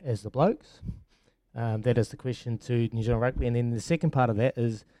opportunities as the blokes? That is the question to New Zealand Rugby. And then the second part of that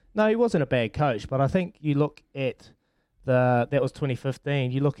is, no, he wasn't a bad coach, but I think you look at that was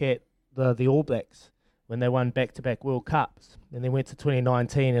 2015, you look at the All Blacks when they won back-to-back World Cups, and they went to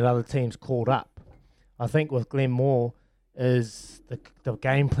 2019 and other teams called up. I think with Glenn Moore is the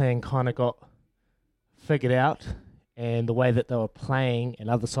game plan kind of got figured out, and the way that they were playing and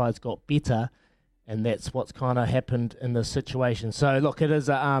other sides got better, and that's what's kind of happened in this situation. So, look, it is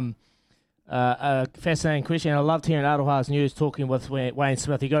a fascinating question. I loved hearing Aroha's News talking with Wayne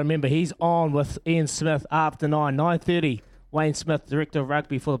Smith. You got to remember, he's on with Ian Smith after 9:30. Wayne Smith, Director of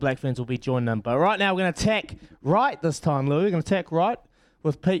Rugby for the Black Ferns, will be joining them. But right now, we're going to attack right this time, Louis. We're going to attack right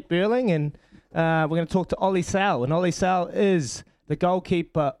with Pete Burling, and we're going to talk to Ollie Sale. And Ollie Sale is the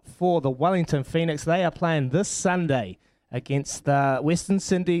goalkeeper for the Wellington Phoenix. They are playing this Sunday against the Western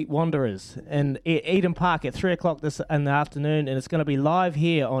Sydney Wanderers in Eden Park at 3 o'clock this in the afternoon, and it's going to be live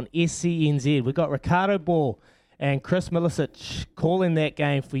here on SCNZ. We've got Ricardo Ball and Chris Milicic calling that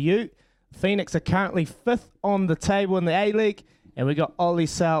game for you. Phoenix are currently 5th on the table in the A-League, and we've got Ollie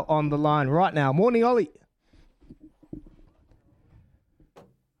Sale on the line right now. Morning, Ollie.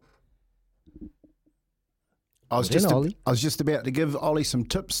 I was just about to give Ollie some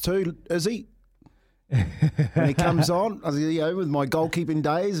tips too, Izzy. When he comes on, with my goalkeeping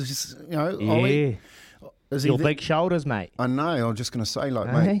days, just, Ollie. Your big shoulders, mate. I know. I'm just going to say,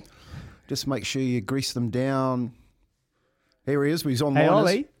 mate, just make sure you grease them down. Here he is. He's on. Hey,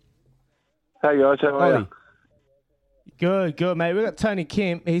 Ollie. Hey guys, how are you? Good, mate. We've got Tony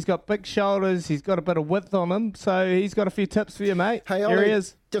Kemp. He's got big shoulders. He's got a bit of width on him, so he's got a few tips for you, mate. Hey, Ollie. Here he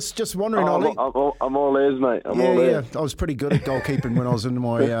is. Just wondering, Ollie. I'm all ears, mate. I'm all ears. I was pretty good at goalkeeping when I was in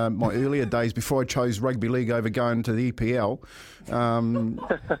my my earlier days before I chose rugby league over going to the EPL.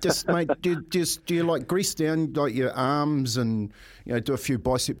 Mate, do you like grease down like your arms and do a few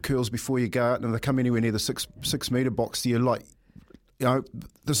bicep curls before you go out, and they come anywhere near the six metre box? Do you like?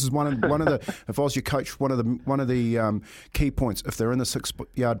 This is one of the. If I was your coach, one of the key points. If they're in the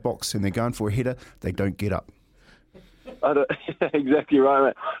 6-yard box and they're going for a header, they don't get up. Exactly right,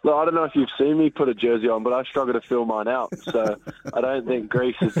 mate. Look, I don't know if you've seen me put a jersey on, but I struggle to fill mine out. So I don't think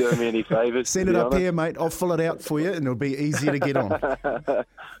grease is doing me any favours. Send it up here, mate. I'll fill it out for you, and it'll be easier to get on. Yeah,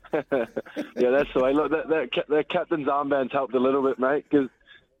 that's the way. Look, that captain's armband's helped a little bit, mate, because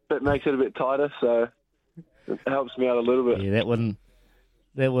it makes it a bit tighter, so it helps me out a little bit. Yeah,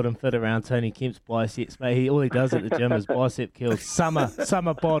 that wouldn't fit around Tony Kemp's biceps, mate. All he does at the gym is bicep curls.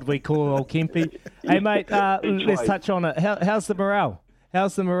 Summer bod, we call old Kempy. Hey, mate, let's touch on it. How's the morale?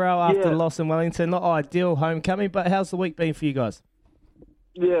 How's the morale after the loss in Wellington? Not ideal homecoming, but how's the week been for you guys?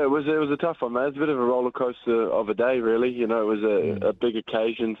 Yeah, it was a tough one, man. It's a bit of a roller coaster of a day, really. It was a big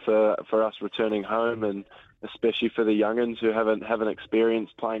occasion for us returning home, and especially for the young'uns who haven't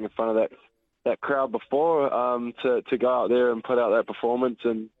experienced playing in front of that crowd before, to go out there and put out that performance,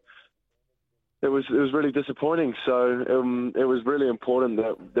 and it was really disappointing. So it was really important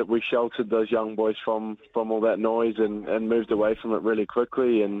that we sheltered those young boys from all that noise and moved away from it really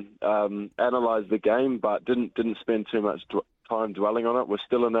quickly and analysed the game, but didn't spend too much time dwelling on it. We're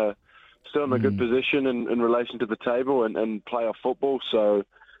still in a good position in relation to the table and playoff football. So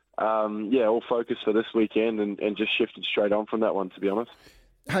all focus for this weekend and just shifted straight on from that one, to be honest.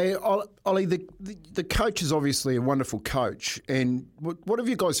 Hey, Ollie, the coach is obviously a wonderful coach. And what have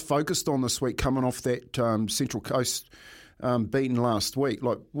you guys focused on this week coming off that Central Coast beating last week?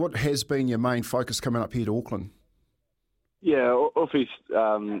 Like, what has been your main focus coming up here to Auckland? Yeah, Uffy's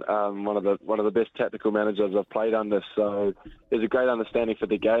one of the best tactical managers I've played under, so there's a great understanding for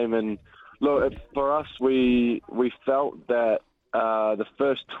the game. And look, for us, we felt that the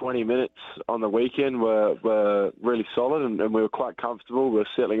first 20 minutes on the weekend were really solid, and we were quite comfortable. We were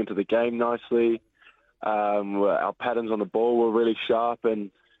settling into the game nicely. Our patterns on the ball were really sharp,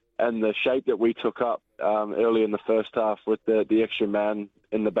 and the shape that we took up early in the first half with the extra man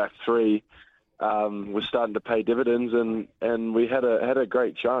in the back three was starting to pay dividends, and we had a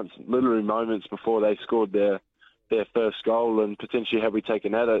great chance, literally moments before they scored their first goal, and potentially had we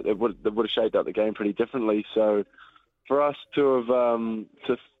taken that, it would have shaped up the game pretty differently. So for us to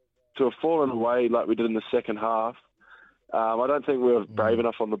have fallen away like we did in the second half, I don't think we were brave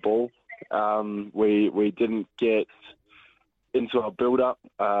enough on the ball. We didn't get into our build-up.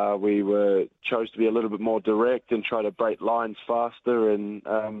 We chose to be a little bit more direct and try to break lines faster. And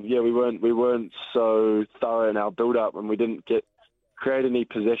we weren't so thorough in our build-up, and we didn't create any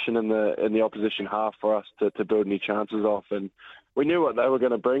possession in the opposition half for us to build any chances off. And we knew what they were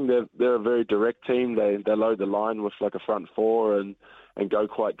going to bring. They're a very direct team. They load the line with like a front four and go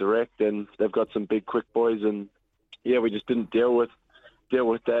quite direct. And they've got some big quick boys. And we just didn't deal with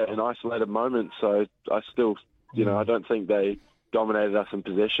that in isolated moments. So I still, I don't think they dominated us in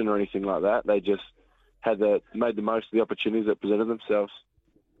possession or anything like that. They just made the most of the opportunities that presented themselves.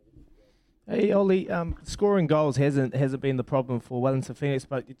 Hey, Ollie, scoring goals hasn't been the problem for Wellington Phoenix,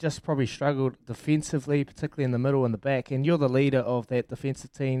 but you just probably struggled defensively, particularly in the middle and the back, and you're the leader of that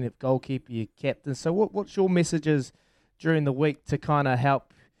defensive team, the goalkeeper, your captain. So what's your messages during the week to kind of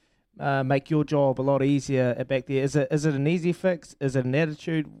help make your job a lot easier back there? Is it an easy fix? Is it an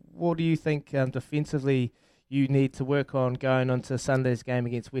attitude? What do you think defensively you need to work on going onto Sunday's game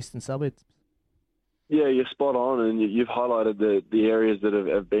against Western Suburbs? Yeah, you're spot on, and you've highlighted the areas that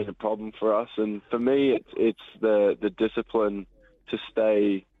have been a problem for us. And for me, it's the discipline to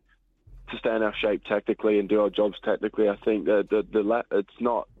stay in our shape tactically and do our jobs tactically. I think that it's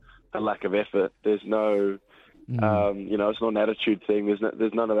not a lack of effort. There's no, it's not an attitude thing.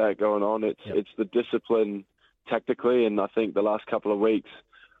 There's none of that going on. It's the discipline tactically, and I think the last couple of weeks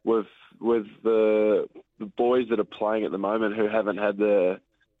with the boys that are playing at the moment who haven't had the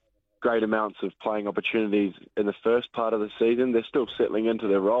great amounts of playing opportunities in the first part of the season, they're still settling into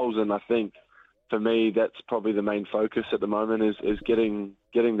their roles, and I think for me that's probably the main focus at the moment is getting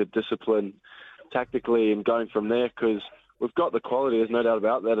the discipline tactically and going from there, because we've got the quality, there's no doubt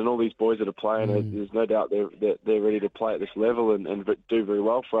about that, and all these boys that are playing, there's no doubt they're ready to play at this level and do very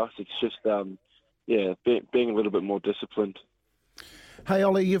well for us. It's just being a little bit more disciplined. Hey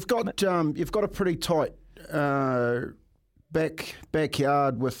Ollie, you've got a pretty tight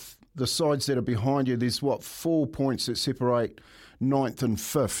backyard with the sides that are behind you. There's 4 points that separate 9th and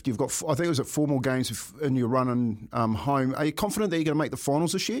 5th. You've got, I think it was 4 more games in your run home. Are you confident that you're going to make the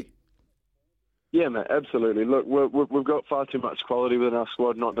finals this year? Yeah, mate, absolutely. Look, we've got far too much quality within our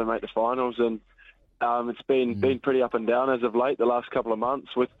squad not to make the finals, and it's been pretty up and down as of late, the last couple of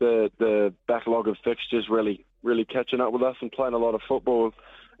months, with the backlog of fixtures really catching up with us and playing a lot of football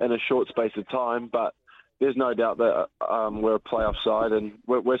in a short space of time. But there's no doubt that we're a playoff side, and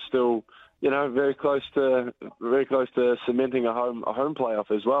we're still, very close to cementing a home playoff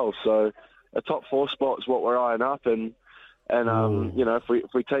as well. So a top 4 spot is what we're eyeing up, and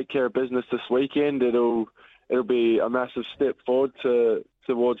if we take care of business this weekend, it'll be a massive step forward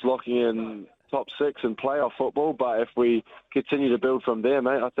towards locking in top 6 and playoff football. But if we continue to build from there,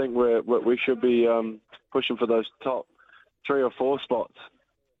 mate, I think we should be pushing for those top 3 or 4 spots.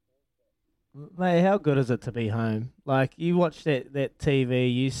 Mate, how good is it to be home? Like, you watch that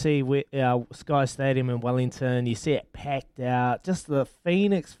TV, you see our Sky Stadium in Wellington, you see it packed out. Just the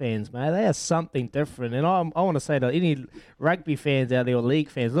Phoenix fans, mate, they are something different. And I want to say to any rugby fans out there or league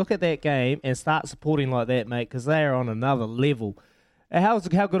fans, look at that game and start supporting like that, mate, because they are on another level. How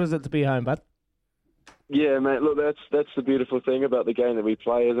good is it to be home, bud? Yeah, mate, look, that's the beautiful thing about the game that we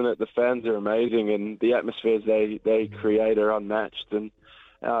play, isn't it? The fans are amazing, and the atmospheres they create are unmatched. And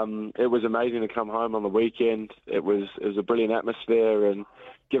it was amazing to come home on the weekend. It was a brilliant atmosphere, and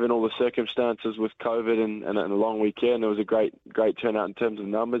given all the circumstances with COVID and a long weekend, it was a great turnout in terms of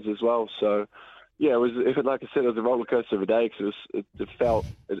numbers as well. So, yeah, it was like I said, it was a roller coaster of a day, because it felt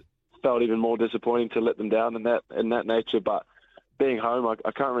even more disappointing to let them down in that nature. But being home,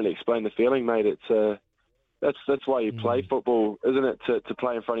 I can't really explain the feeling, mate. It's that's why you play football, isn't it? To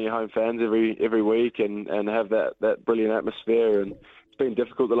play in front of your home fans every week and have that brilliant atmosphere. And it's been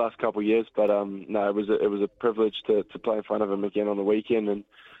difficult the last couple of years, but no, it was a privilege to play in front of them again on the weekend, and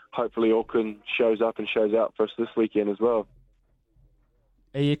hopefully Auckland shows up and shows out for us this weekend as well.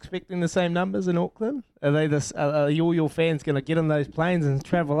 Are you expecting the same numbers in Auckland? Are all your fans going to get on those planes and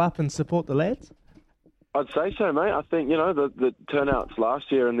travel up and support the lads? I'd say so, mate. I think the turnouts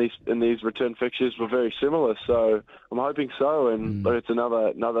last year in these return fixtures were very similar, so I'm hoping so. And it's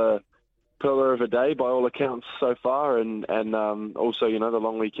another pillar of a day by all accounts so far, and also the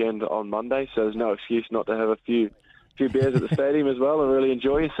long weekend on Monday. So there's no excuse not to have a few beers at the stadium as well and really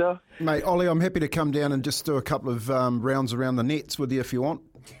enjoy yourself. Mate, Ollie, I'm happy to come down and just do a couple of rounds around the nets with you if you want.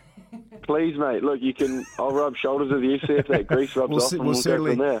 Please, mate. Look, I'll rub shoulders with you, see if that grease rubs off, and we'll go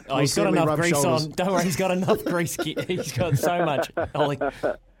from there. Oh, he's got enough grease shoulders on. Don't worry, he's got enough grease. He's got so much, Ollie.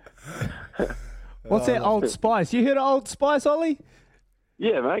 What's that Old Spice? You heard of Old Spice, Ollie?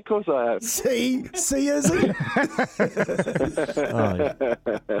 Yeah, mate, of course I have. See, Izzy?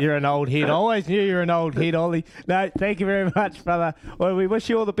 You're an old head. I always knew you were an old head, Ollie. No, thank you very much, fella. Well, we wish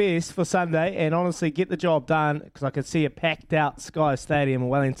you all the best for Sunday, and honestly, get the job done, because I can see a packed out Sky Stadium in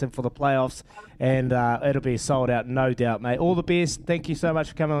Wellington for the playoffs, and it'll be sold out, no doubt, mate. All the best. Thank you so much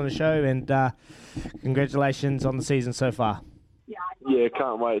for coming on the show, and congratulations on the season so far. Yeah,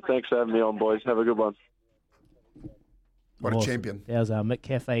 can't wait. Thanks for having me on, boys. Have a good one. What a champion. That was our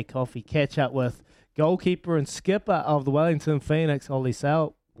McCafe Coffee catch up with goalkeeper and skipper of the Wellington Phoenix, Ollie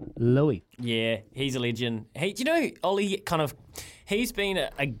Sail, Louis. Yeah, he's a legend. Ollie he's been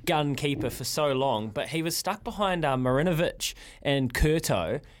a gun keeper for so long, but he was stuck behind Marinovic and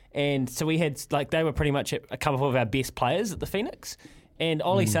Curto, and so we had, they were pretty much a couple of our best players at the Phoenix. And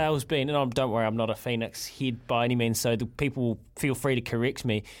Ollie Sale's been, and don't worry, I'm not a Phoenix head by any means, so the people feel free to correct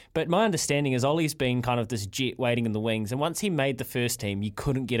me. But my understanding is Ollie's been kind of this jet waiting in the wings. And once he made the first team, you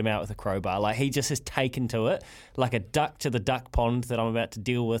couldn't get him out with a crowbar. He just has taken to it like a duck to the duck pond that I'm about to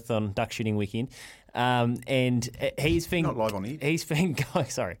deal with on duck shooting weekend. And he's been not live on here. He's been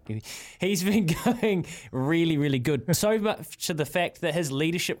going really, really good. So much to the fact that his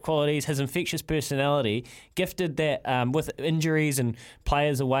leadership qualities, his infectious personality, gifted that with injuries and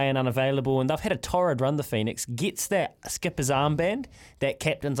players away and unavailable, and they've had a torrid run. The Phoenix gets that skipper's armband, that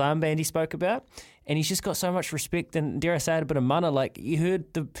captain's armband he spoke about. And he's just got so much respect and, dare I say it, a bit of mana. You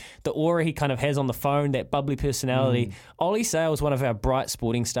heard the aura he kind of has on the phone, that bubbly personality. Ollie Sail is one of our bright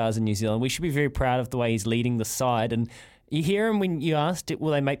sporting stars in New Zealand. We should be very proud of the way he's leading the side. And you hear him when you asked,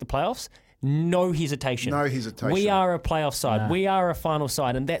 will they make the playoffs? No hesitation. No hesitation. We are a playoff side. We are a final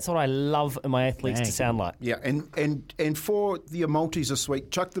side. And that's what I love in my athletes to sound like. Yeah, and for the Maltese this week,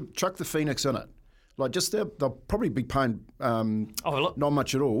 chuck the Phoenix in it. They'll probably be paying not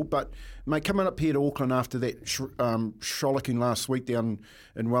much at all. But, mate, coming up here to Auckland after that shrolicking last week down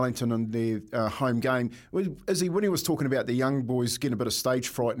in Wellington and their home game, when he was talking about the young boys getting a bit of stage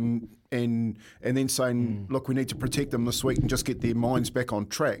fright and then saying, look, we need to protect them this week and just get their minds back on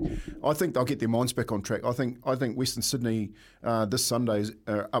track. I think they'll get their minds back on track. I think Western Sydney this Sunday is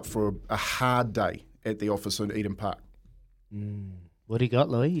up for a hard day at the office in Eden Park. What do you got,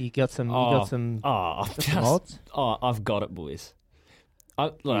 Louis? You got some odds? I've got it, boys.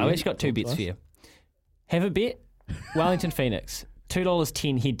 I've actually got two bets for you. Have a bet, Wellington Phoenix,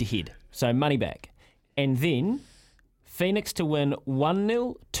 $2.10 head-to-head, so money back. And then Phoenix to win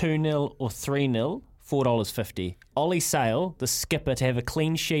 1-0, 2-0 or 3-0, $4.50. Ollie Sail, the skipper, to have a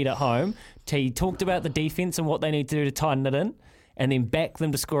clean sheet at home. He talked about the defence and what they need to do to tighten it in, and then back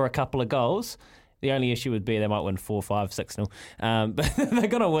them to score a couple of goals. The only issue would be they might win 4-5, 6-0. But they're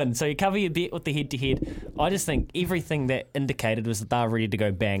going to win. So you cover your bet with the head-to-head. I just think everything that indicated was that they're ready to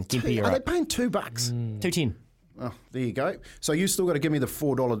go bang. Kempy, Are they paying $2? $2.10. Oh, there you go. So you still got to give me the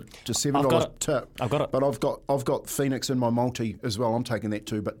 $4 to $7 tip. I've got it. But I've got Phoenix in my multi as well. I'm taking that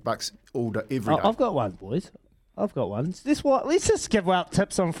 $2 all day, every day. I've got one, boys. I've got one. Let's just give out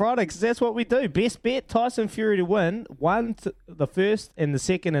tips on Friday, because that's what we do. Best bet, Tyson Fury to win, the first and the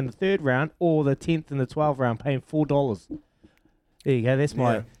second and the third round, or the 10th and the 12th round, paying $4. There you go. That's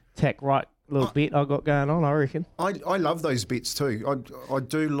my tack right little bet I got going on, I reckon. I love those bets too. I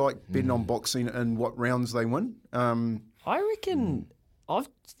do like betting on boxing and what rounds they win. I reckon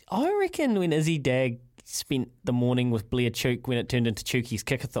when Izzy Dag spent the morning with Blair Chook when it turned into Chooky's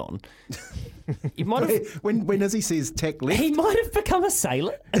Kickathon. He might have, when Izzy says tack left, he might have become a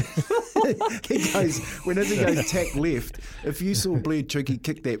sailor. When Izzy goes tack left, if you saw Blair Chooky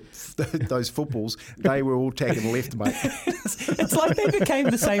kick those footballs, they were all tacking left, mate. It's like they became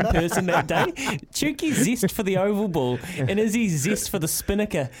the same person that day. Chooky's zest for the oval ball and Izzy's zest for the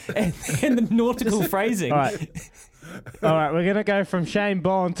spinnaker and the nautical phrasing. All right, we're going to go from Shane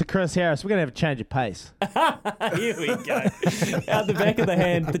Bond to Chris Harris. We're going to have a change of pace. Here we go. Out the back of the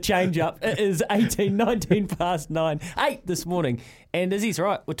hand, the change up. It is 19 past 9, 8 this morning. And Izzy's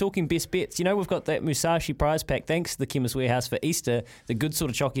right, we're talking best bets. You know, we've got that Musashi prize pack, thanks to the Chemist Warehouse for Easter, the good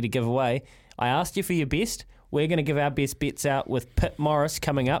sort of chocky to give away. I asked you for your best. We're going to give our best bets out with Pip Morris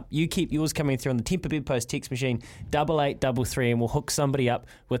coming up. You keep yours coming through on the Temper Bedpost text machine, 8833, and we'll hook somebody up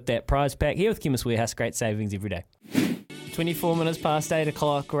with that prize pack here with Chemist Warehouse. Great savings every day. 24 minutes past 8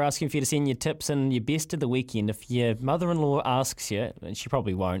 o'clock. We're asking for you to send your tips and your best of the weekend. If your mother-in-law asks you, and she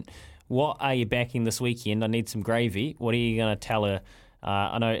probably won't, what are you backing this weekend? I need some gravy. What are you going to tell her?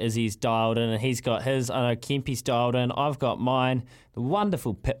 I know Izzy's dialed in and he's got his. I know Kempy's dialed in. I've got mine. The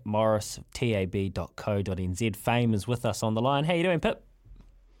wonderful Pip Morris of tab.co.nz. Fame is with us on the line. How you doing, Pip?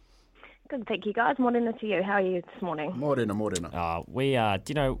 Good, thank you, guys. Morena to you. How are you this morning? Morena. We are.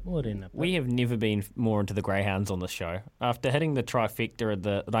 Do you know, we have never been more into the greyhounds on the show. After hitting the trifecta at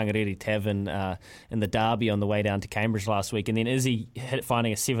the Rangariri Tavern in the Derby on the way down to Cambridge last week, and then Izzy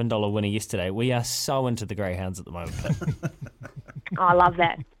finding a $7 winner yesterday, we are so into the greyhounds at the moment, Pip. Oh, I love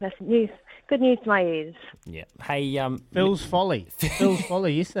that. That's news. Good news to my ears. Yeah. Hey, Phil's Folly. Phil's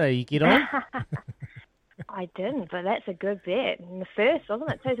Folly yesterday. You get on? I didn't, but that's a good bet. And the first, wasn't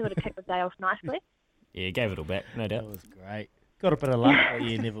it? Too, would have kicked the day off nicely. Yeah, gave it all back, no doubt. That was great. Got a bit of luck, but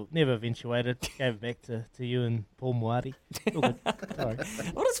yeah, never eventuated. Gave it back to you and Paul Moati. All good. Sorry.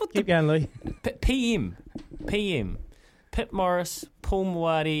 What is with Keep going, Louis. PM. Pip Morris, Paul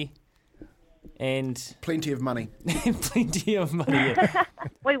Moati, and plenty of money. Plenty of money. Yeah.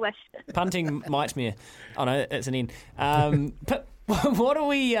 We wish. Punting Mightmere. Oh no, it's an end. Pip, what are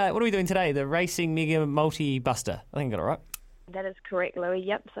we doing today? The Racing Mega Multi Buster. I think I got it right. That is correct, Louis.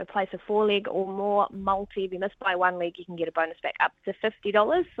 Yep. So place a 4-leg or more multi. If you miss by 1 leg, you can get a bonus back up to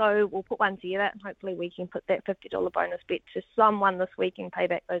 $50. So we'll put one together and hopefully we can put that $50 bonus bet to someone this week and pay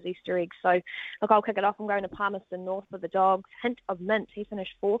back those Easter eggs. So look, I'll kick it off. I'm going to Palmerston North for the dogs. Hint of Mint. He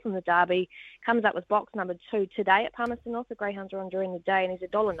finished 4th in the Derby. Comes up with box number 2 today at Palmerston North. The greyhounds are on during the day and he's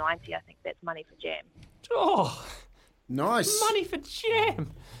 $1.90. I think that's money for jam. Oh, nice. Money for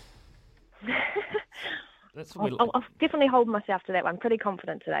jam. I'll definitely hold myself to that one. Pretty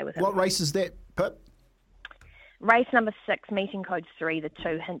confident today with him. What race is that, Pip? Race number 6, meeting code 3, the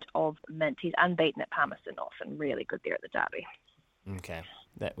 2, Hint of Mint. He's unbeaten at Palmerston North and really good there at the Derby. Okay,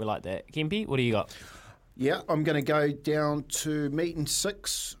 we like that. Kempy, what do you got? Yeah, I'm going to go down to meeting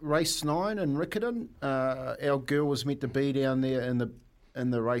 6, race 9 in Riccarton. Our girl was meant to be down there in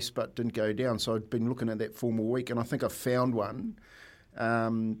the race but didn't go down, so I'd been looking at that formal week and I think I found one.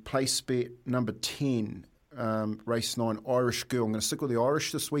 Place bet number 10. Race 9, Irish Girl. I'm going to stick with the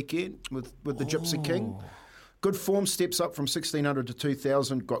Irish this weekend with the Gypsy King. Good form, steps up from 1,600 to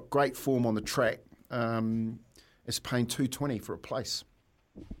 2,000. Got great form on the track. It's paying $2.20 for a place.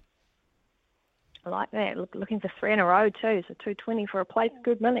 I like that. Looking for 3 in a row too. So $2.20 for a place.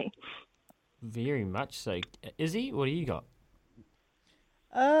 Good money. Very much so. Izzy, what do you got?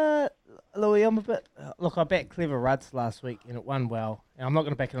 Louis, I'm a bit... Look, I backed Clever Ruds last week and it won well. And I'm not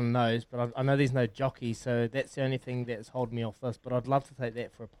going to back it on the nose, but I know there's no jockey, so that's the only thing that's holding me off this. But I'd love to take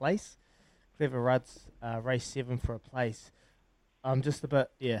that for a place. Clever Ruds, race 7 for a place. I'm just a bit,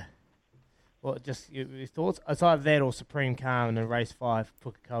 yeah. Well, just your thoughts? It's either that or Supreme Calm in race 5,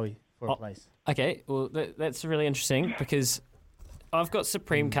 Pukekohe for a place. Okay, well, that's really interesting because I've got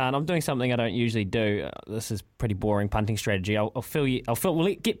Supreme Khan. I'm doing something I don't usually do. This is pretty boring punting strategy.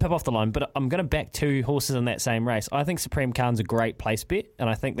 We'll get Pip off the line, but I'm going to back 2 horses in that same race. I think Supreme Khan's a great place bet, and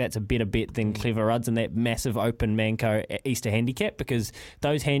I think that's a better bet than Clever Ruds in that massive open Manco Easter handicap because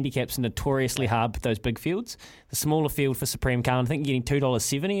those handicaps are notoriously hard with those big fields. The smaller field for Supreme Khan, I think you're getting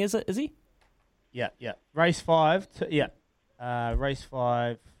 $2.70, is he? Yeah. Race 5, race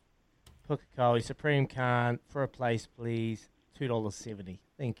 5, Pukekohe, Supreme Khan, for a place, please. $2.70.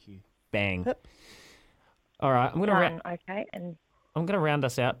 Thank you. Bang. Pip. All right, I'm going to round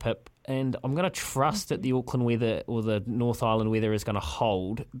us out, Pip, and I'm going to trust that the Auckland weather or the North Island weather is going to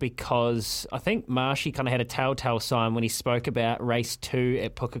hold because I think Marshy kind of had a telltale sign when he spoke about race 2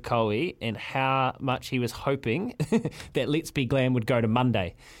 at Pukekohe and how much he was hoping that Let's Be Glam would go to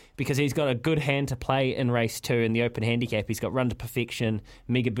Monday because he's got a good hand to play in race 2 in the open handicap. He's got Run to Perfection,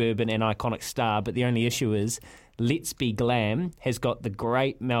 Mega Bourbon and Iconic Star, but the only issue is Let's Be Glam has got the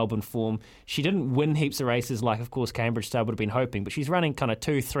great Melbourne form. She didn't win heaps of races like, of course, Cambridge Star would have been hoping, but she's running kind of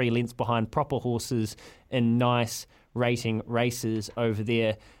 2-3 lengths behind proper horses in nice rating races over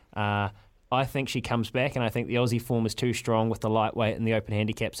there. I think she comes back, and I think the Aussie form is too strong with the lightweight and the open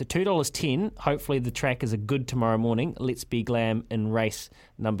handicap. So $2.10. Hopefully the track is a good tomorrow morning. Let's Be Glam in race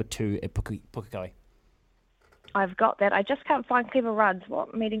number 2 at Pukekohe. I've got that. I just can't find Clever Ruds.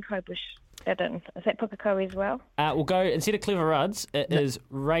 What meeting code was that in? Is that Pukekohe as well? We'll go, instead of Clever Ruds, it is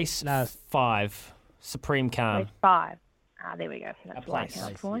race 5, Supreme Calm. Race 5. There we go. That's why I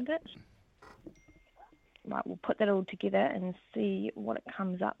can't find it. Right, we'll put that all together and see what it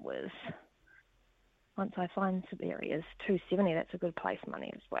comes up with. once I find some areas, $270. That's a good place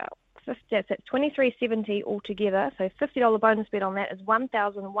money as well. That's $23.70 altogether. So $50 bonus bet on that is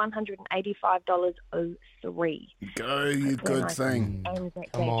 $1,185.03. Go, you good thing.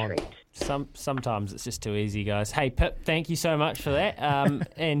 Come on. Sometimes it's just too easy, guys. Hey, Pip, thank you so much for that.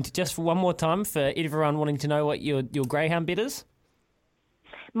 And just for one more time, for everyone wanting to know what your Greyhound bet is.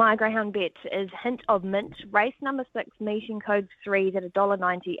 My Greyhound bet is Hint of Mint, race number 6, meeting code 3 at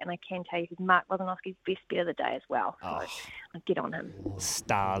 $1.90, and I can tell you he's Mark Rosanowski's best bet of the day as well. So I'll get on him.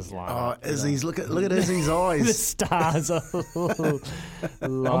 Stars line. Oh, Izzy's, look at Izzy's eyes. The stars are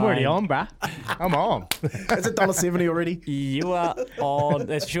I'm already on, bruh. I'm on. It's $1.70 already. You are on.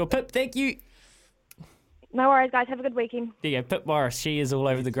 That's for sure. Pip, thank you. No worries, guys. Have a good weekend. There you go. Pip Morris, she is all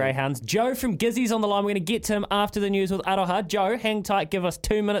over the Greyhounds. Joe from Gizzy's on the line. We're going to get to him after the news with Aroha. Joe, hang tight. Give us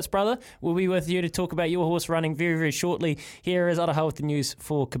 2 minutes, brother. We'll be with you to talk about your horse running very, very shortly. Here is Aroha with the news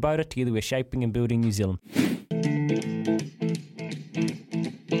for Kubota. Together we're shaping and building New Zealand.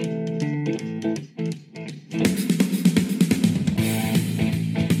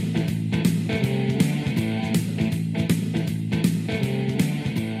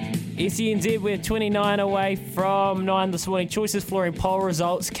 SENZ, we're 29 away from 9 this morning. Choices Flooring poll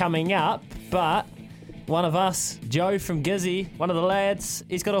results coming up, but one of us, Joe from Gizzy, one of the lads,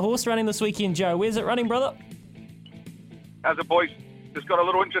 he's got a horse running this weekend. Joe, where's it running, brother? How's it, boys? Just got a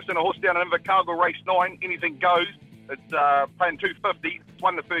little interest in a horse down in Invercargill, race 9. Anything goes. It's paying $250. It's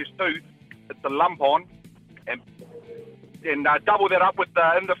won the first 2. It's a lump on. And double that up with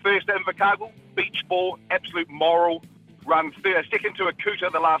in the first at Invercargill. Beach Ball, absolute moral. Run second to a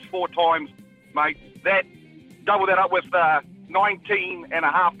Cooter the last 4 times, mate. Double that up with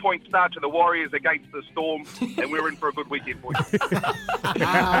 19.5 point start to the Warriors against the Storm, and we're in for a good weekend, boys. Okay,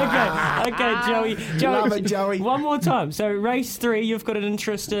 Joey. Love it, Joey. One more time. So race 3, you've got an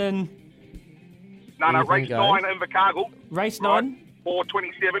interest in. No, race 9 in Invercargill. Race 9,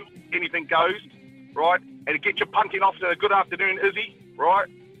 4:27. Anything goes, right? And to get your punting off to a good afternoon, Izzy, right?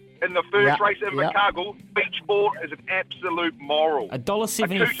 In the first race in Invercargill, Beach Ball is an absolute moral.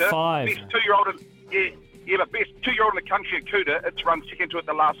 $1.75. Best 2-year-old but best 2-year-old in the country at Cooter. It's run second to it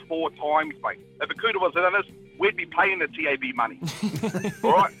the last 4 times, mate. If a Cooter was in us, we'd be paying the TAB money.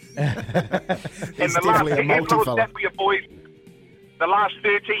 All right? It's definitely a multi-fella. For you boys, the last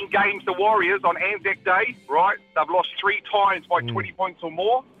 13 games, the Warriors on Anzac Day, right? They've lost 3 times by 20 points or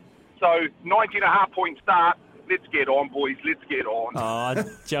more. So 19.5 point start. Let's get on, boys. Let's get on. Oh,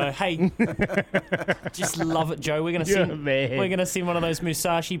 Joe, hey, just love it, Joe. We're gonna send one of those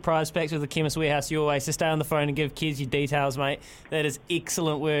Musashi prize packs with the Chemist Warehouse your way. So stay on the phone and give kids your details, mate. That is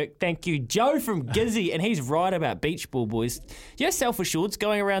excellent work. Thank you, Joe from Gizzy, and he's right about Beach Ball, boys. Do you know Self Assured's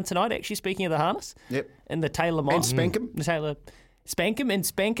going around tonight? Actually, speaking of the harness, and the Taylor Moss and Spankum, the Taylor Spankum, and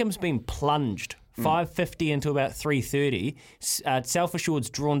Spankum's been plunged. 5:50 until about 3:30. Self Assured's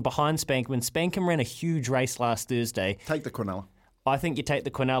drawn behind Spankum, and Spankum ran a huge race last Thursday. Take the Quinella. I think you take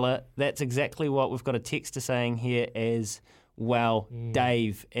the Quinella. That's exactly what we've got a texter saying here as well,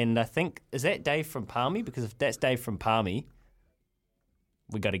 Dave. And I think, is that Dave from Palmy? Because if that's Dave from Palmy,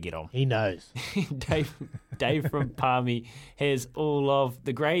 we got to get on. He knows. Dave from Palmy has all of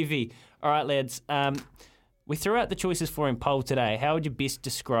the gravy. All right, lads. We threw out the Choices Flooring poll today. How would you best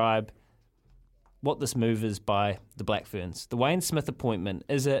describe what this move is by the Black Ferns? The Wayne Smith appointment,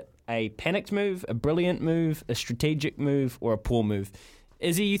 is it a panicked move, a brilliant move, a strategic move, or a poor move?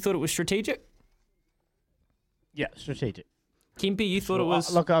 Izzy, you thought it was strategic? Yeah, strategic. Kempe, you thought it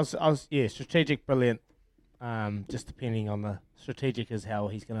was... Look, I was strategic, brilliant. Just depending on the strategic is how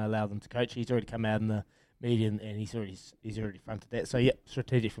he's going to allow them to coach. He's already come out in the media and he's already fronted that. So, yeah,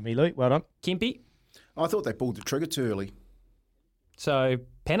 strategic for me, Louis. Well done. Kempe? I thought they pulled the trigger too early. So,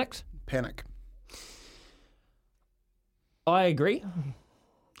 panicked? Panic. I agree.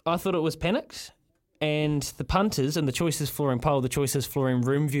 I thought it was panicked. And the punters and the Choices Flooring poll, the Choices Flooring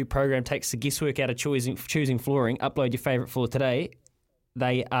Room View program takes the guesswork out of choosing flooring. Upload your favourite floor today.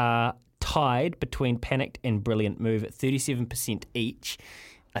 They are tied between panicked and brilliant move at 37% each.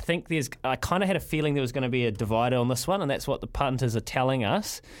 I kind of had a feeling there was going to be a divider on this one, and that's what the punters are telling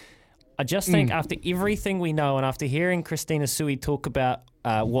us. I just think after everything we know and after hearing Christina Sui talk about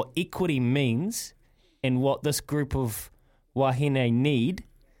what equity means and what this group of Wahine need,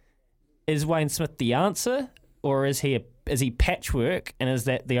 is Wayne Smith the answer, or is he patchwork, and is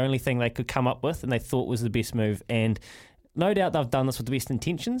that the only thing they could come up with and they thought was the best move? And no doubt they've done this with the best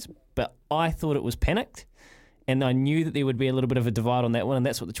intentions, but I thought it was panicked, and I knew that there would be a little bit of a divide on that one, and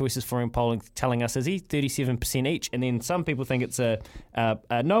that's what the Choices Flooring polling telling us is 37% each, and then some people think it's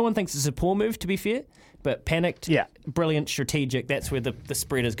no one thinks it's a poor move, to be fair, but panicked, brilliant, strategic, that's where the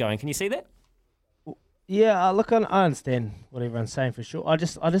spread is going. Can you see that? Yeah, look, I understand what everyone's saying for sure. I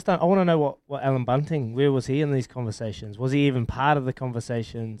just don't. I want to know what Alan Bunting. Where was he in these conversations? Was he even part of the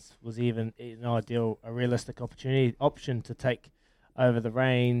conversations? Was he even a realistic option to take over the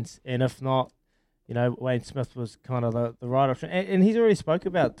reins? And if not, Wayne Smith was kind of the right option. And he's already spoke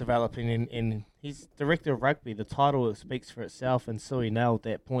about developing. And he's director of rugby. The title speaks for itself. And so he nailed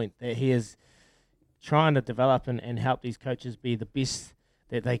that point that he is trying to develop and help these coaches be the best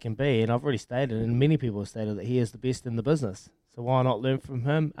that they can be, and I've already stated, and many people have stated, that he is the best in the business. So why not learn from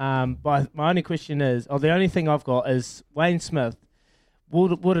him? But my only question is, the only thing I've got is Wayne Smith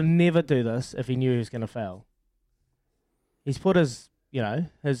would have never do this if he knew he was going to fail. He's put his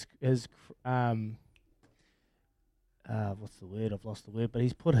what's the word? I've lost the word. But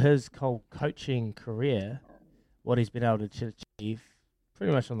he's put his whole coaching career, what he's been able to achieve,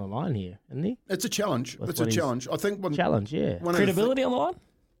 pretty much on the line here, isn't he? It's a challenge. I think credibility on the line.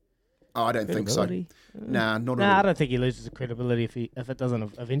 Oh, I don't think so. Nah, not at all. I don't think he loses the credibility if it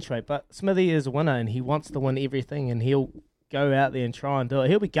doesn't eventuate. But Smithy is a winner, and he wants to win everything, and he'll go out there and try and do it.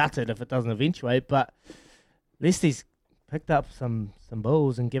 He'll be gutted if it doesn't eventuate, but at least he's picked up some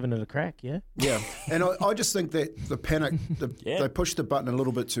balls and given it a crack, yeah? Yeah, and I just think that the panic, they pushed the button a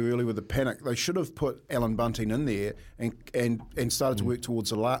little bit too early with the panic. They should have put Alan Bunting in there and started to work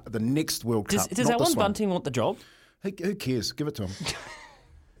towards the next World Cup. Does Alan Bunting want the job? Who cares? Give it to him.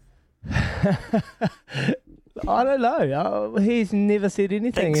 I don't know. He's never said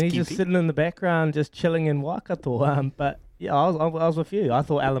anything. Thanks, and he's just sitting in the background, just chilling in Waikato. But yeah, I was with you. I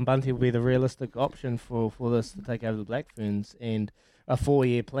thought Alan Bunting would be the realistic option for this to take over the Black Ferns and a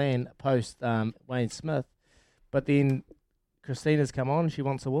 4-year plan post Wayne Smith. But then Christina's come on. She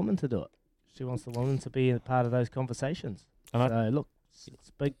wants a woman to do it. She wants the woman to be a part of those conversations. So look,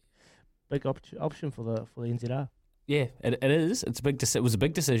 it's a big option for the NZR. Yeah, it is. It was a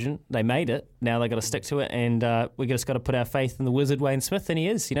big decision. They made it. Now they got to stick to it, and we just got to put our faith in the wizard Wayne Smith, and he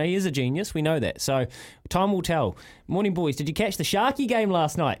is. He is a genius. We know that. So time will tell. Morning, boys. Did you catch the Sharky game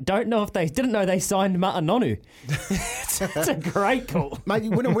last night? Didn't know they signed Matanonu. It's a great call, mate.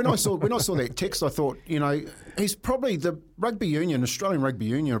 When I saw that text, I thought, he's probably the Australian Rugby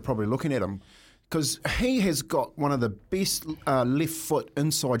Union are probably looking at him. Because he has got one of the best left foot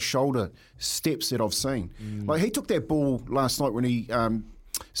inside shoulder steps that I've seen. Like he took that ball last night when he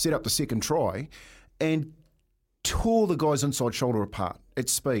set up the second try and tore the guy's inside shoulder apart at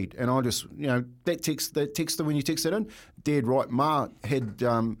speed. And I just, that text when you text that in, dead right. Ma had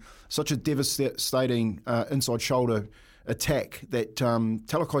such a devastating inside shoulder attack that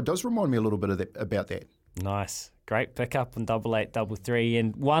Talakai does remind me a little bit about that. Nice. Great pick up on 8833.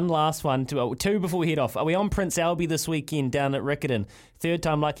 And one last one, two before we head off. Are we on Prince Albie this weekend down at Riccarton? Third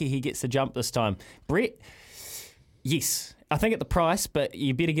time lucky he gets the jump this time. Brett, yes. I think at the price, but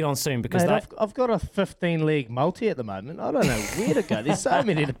you better get on soon because I've got a 15-leg multi at the moment. I don't know where to go. There's so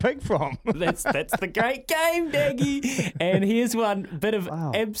many to pick from. That's the great game, Daggy. And here's one bit of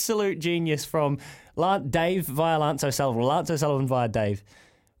absolute genius from Dave via Lance O'Sullivan. Lance O'Sullivan via Dave.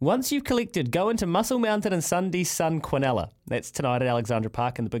 Once you've collected, go into Muscle Mountain and Sunday's son Quinella. That's tonight at Alexandra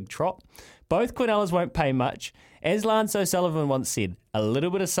Park in the Big Trot. Both Quinellas won't pay much. As Lance O'Sullivan once said, a little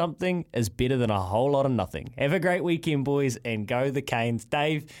bit of something is better than a whole lot of nothing. Have a great weekend, boys, and go the Canes.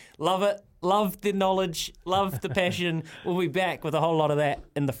 Dave, love it. Love the knowledge. Love the passion. We'll be back with a whole lot of that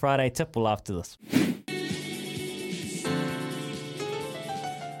in the Friday Tipple after this.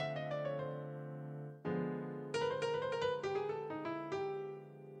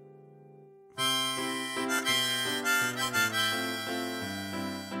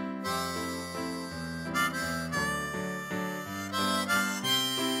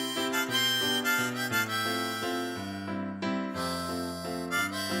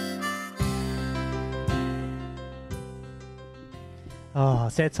 Oh,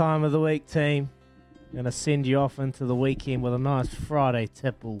 it's that time of the week, team. I'm going to send you off into the weekend with a nice Friday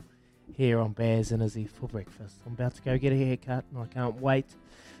tipple here on Baz and Izzy for breakfast. I'm about to go get a haircut, and I can't wait.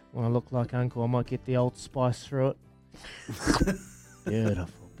 When I look like Uncle, I might get the Old Spice through it.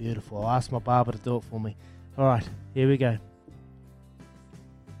 Beautiful, beautiful. I'll ask my barber to do it for me. All right, here we go.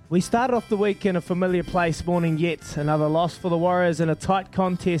 We started off the week in a familiar place, mourning yet another loss for the Warriors in a tight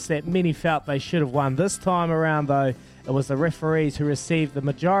contest that many felt they should have won. This time around, though, it was the referees who received the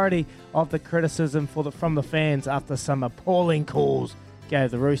majority of the criticism from the fans after some appalling calls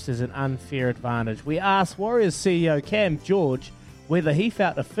gave the Roosters an unfair advantage. We asked Warriors CEO Cam George whether he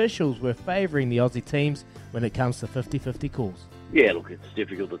felt officials were favouring the Aussie teams when it comes to 50-50 calls. Yeah, look, it's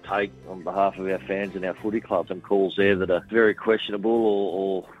difficult to take on behalf of our fans and our footy clubs some calls there that are very questionable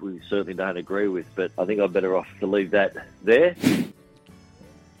or we certainly don't agree with. But I think I'm better off to leave that there.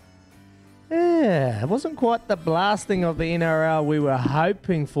 Yeah, it wasn't quite the blasting of the NRL we were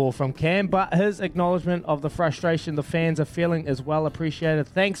hoping for from Cam, but his acknowledgement of the frustration the fans are feeling is well appreciated.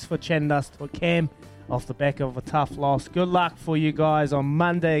 Thanks for chatting us to Cam off the back of a tough loss. Good luck for you guys on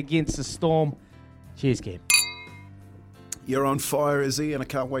Monday against the Storm. Cheers, Cam. You're on fire, Izzy, and I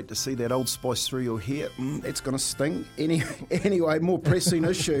can't wait to see that Old Spice through your hair. It's going to sting. Anyway, more pressing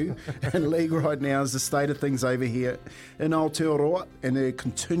issue in league right now is the state of things over here in Aotearoa, and there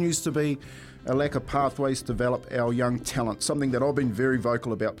continues to be a lack of pathways to develop our young talent, something that I've been very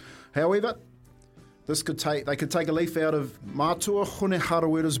vocal about. However, they could take a leaf out of Mātua Hone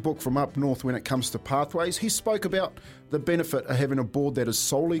Harawira's book from up north when it comes to pathways. He spoke about the benefit of having a board that is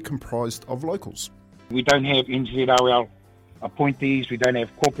solely comprised of locals. We don't have NZRL appointees, we don't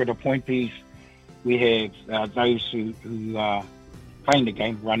have corporate appointees, we have those who are playing the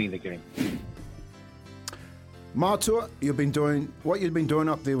game, running the game. Mātua, what you've been doing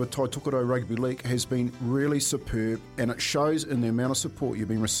up there with Taitokoro Rugby League has been really superb, and it shows in the amount of support you've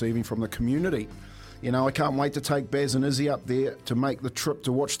been receiving from the community. You know, I can't wait to take Baz and Izzy up there to make the trip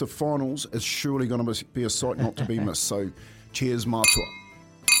to watch the finals. It's surely going to be a sight not to be missed. So, cheers, Mātua.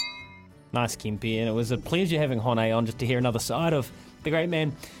 Nice, Kempi, and it was a pleasure having Hone on just to hear another side of the great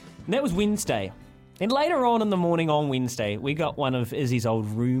man. And that was Wednesday. And later on in the morning on Wednesday, we got one of Izzy's old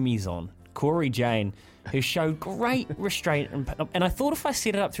roomies on, Corey Jane, who showed great restraint. And I thought if I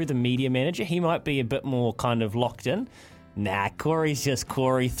set it up through the media manager, he might be a bit more kind of locked in. Nah, Corey's just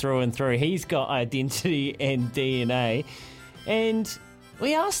Corey through and through. He's got identity and DNA. And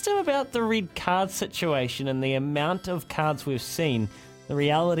we asked him about the red card situation and the amount of cards we've seen. The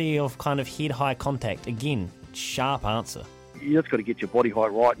reality of kind of head-high contact. Again, sharp answer. You just got to get your body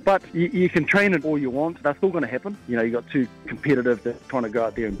height right. But you can train it all you want. That's still going to happen. You know, you got two competitive that trying to go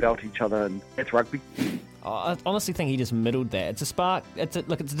out there and belt each other, and that's rugby. I honestly think he just middled that. It's a spark. It's a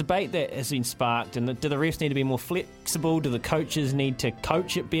debate that has been sparked. And do the refs need to be more flexible? Do the coaches need to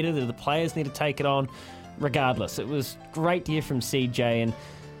coach it better? Do the players need to take it on? Regardless, it was great to hear from CJ. And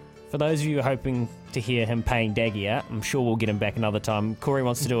for those of you hoping to hear him paying Daggy out, I'm sure we'll get him back another time. Corey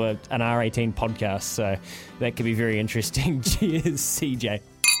wants to do an R18 podcast, so that could be very interesting. Cheers, CJ.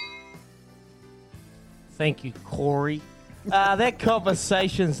 Thank you, Corey. That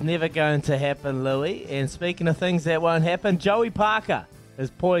conversation's never going to happen, Louis. And speaking of things that won't happen, Joey Parker is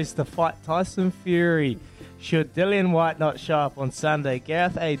poised to fight Tyson Fury. Should Dillian White not show up on Sunday,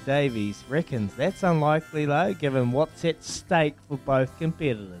 Gareth A. Davies reckons that's unlikely, though, given what's at stake for both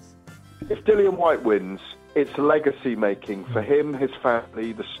competitors. If Dillian White wins, it's legacy making for him, his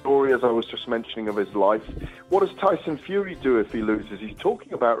family, the story, as I was just mentioning, of his life. What does Tyson Fury do if he loses? He's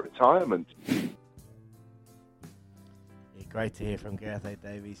talking about retirement. Yeah, great to hear from Gareth A.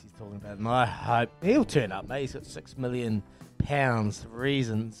 Davies. He's talking about it. And I hope he'll turn up, mate. He's got £6 million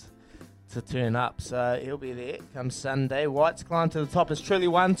reasons to turn up, so he'll be there come Sunday. White's climb to the top is truly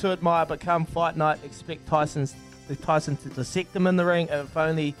one to admire, but come fight night, expect Tyson to dissect him in the ring.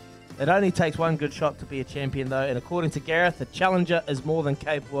 It only takes one good shot to be a champion, though, and according to Gareth, the challenger is more than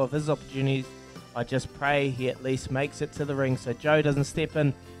capable of his opportunities. I just pray he at least makes it to the ring so Joe doesn't step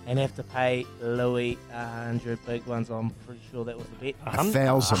in and have to pay Louis 100 big ones. I'm pretty sure that was the bet.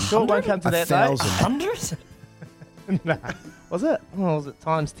 1,000. Sure, it won't come to that, though. 100? No. Was it? Oh, was it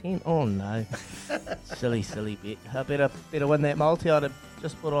times 10? Oh, no. silly bet. I better win that multi. I'd have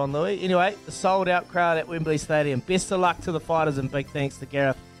just put on Louis. Anyway, the sold-out crowd at Wembley Stadium. Best of luck to the fighters and big thanks to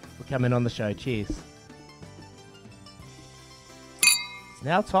Gareth for coming on the show. Cheers. It's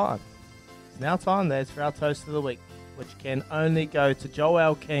now time, lads, for our toast of the week, which can only go to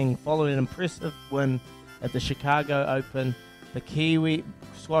Joel King following an impressive win at the Chicago Open. The Kiwi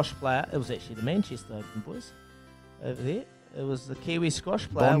squash player, it was actually the Manchester Open, boys, over there. It was the Kiwi squash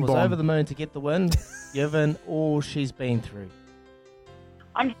player, was over the moon to get the win, given all she's been through.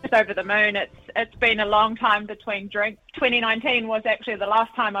 I'm just over the moon. It's been a long time between drinks. 2019 was actually the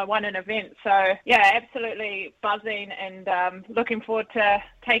last time I won an event. So, yeah, absolutely buzzing and looking forward to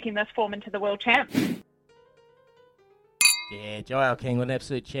taking this form into the World Champs. Yeah, Joelle King, an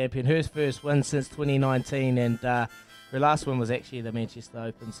absolute champion. Her first win since 2019, and her last win was actually the Manchester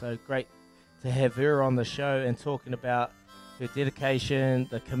Open. So great to have her on the show and talking about her dedication,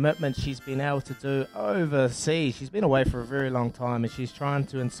 the commitment she's been able to do overseas. She's been away for a very long time, and she's trying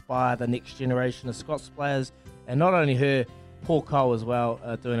to inspire the next generation of Scots players. And not only her, Paul Cole as well,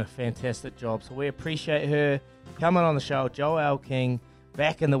 doing a fantastic job. So we appreciate her coming on the show. Joelle King,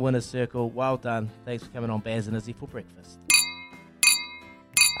 back in the winner's circle. Well done. Thanks for coming on Baz and Izzy for breakfast.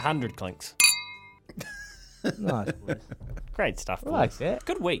 100 clinks. Nice, boys. Great stuff, boys. I like that.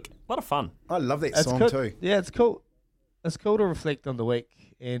 Good week. A lot of fun. I love that It's song cool. too. Yeah, it's cool. it's cool to reflect on the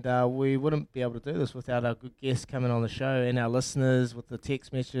week, and we wouldn't be able to do this without our good guests coming on the show and our listeners with the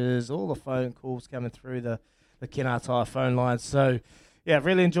text messages, all the phone calls coming through the Kennard Tire phone lines. So, yeah, I've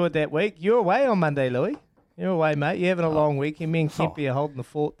really enjoyed that week. You're away on Monday, Louis. You're away, mate. You're having a long weekend. Me and Kempy are holding the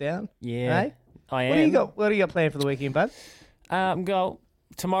fort down. Yeah, hey? I am. What do you got planned for the weekend, bud?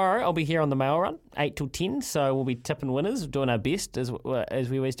 Tomorrow I'll be here on the mail run, 8 till 10, so we'll be tipping winners, doing our best, as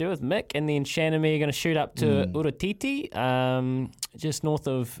we always do with Mick. And then Shannon and me are going to shoot up to Uratiti, just north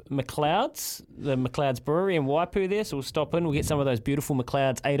of McLeod's, the McLeod's Brewery in Waipu there, so we'll stop in. We'll get some of those beautiful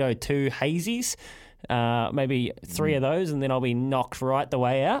McLeod's 802 hazies, maybe 3 of those, and then I'll be knocked right the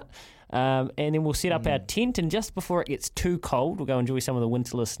way out. And then we'll set up our tent, and just before it gets too cold, we'll go enjoy some of the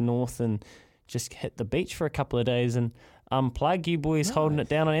winterless north and just hit the beach for a couple of days and unplug. You boys holding it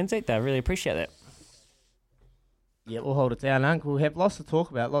down on Anzac Day. I really appreciate that. Yeah, we'll hold it down, Uncle. We'll have lots to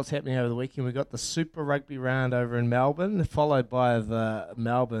talk about, lots happening over the weekend. We've got the Super Rugby round over in Melbourne, followed by the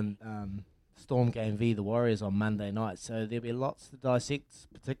Melbourne Storm game v the Warriors on Monday night. So there'll be lots to dissect,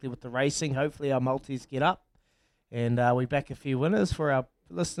 particularly with the racing. Hopefully our multis get up, and we back a few winners for our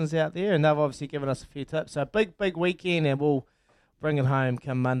listeners out there, and they've obviously given us a few tips. So big weekend, and we'll bring it home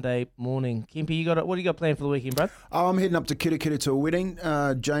come Monday morning. Kempy, what do you got planned for the weekend, bro? I'm heading up to Kirikiri to a wedding.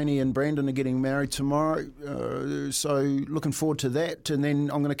 Janie and Brandon are getting married tomorrow, so looking forward to that. And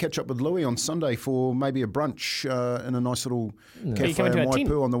then I'm going to catch up with Louis on Sunday for maybe a brunch in a nice little cafe in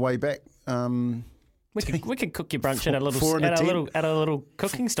Waipu on the way back. We could cook your brunch at a little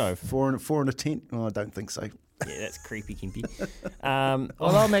cooking stove. Four in a tent? Oh, I don't think so. Yeah, that's creepy, Kempy.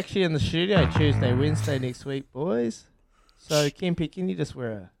 Well, I'm actually in the studio Tuesday, Wednesday next week, boys. So, Kempy, can you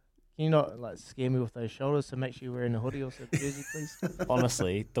not scare me with those shoulders? So make sure you're wearing a hoodie or a jersey, please.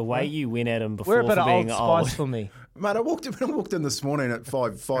 Honestly, the way you went at him before we're a bit for being Old Spice for me, mate. I walked in this morning at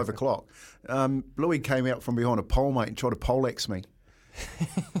 5 o'clock. Louis came out from behind a pole, mate, and tried to poleaxe me.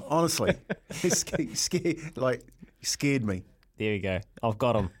 Honestly, he scared me. There we go. I've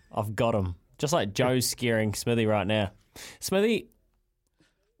got him. Just like Joe's scaring Smithy right now. Smithy,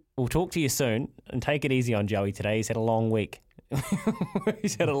 we'll talk to you soon, and take it easy on Joey today. He's had a long week.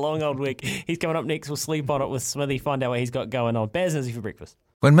 He's had a long old week. He's coming up next. We'll sleep on it with Smithy, find out what he's got going on. Baz and Izzy for breakfast.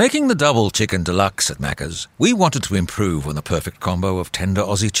 When making the double chicken deluxe at Macca's, we wanted to improve on the perfect combo of tender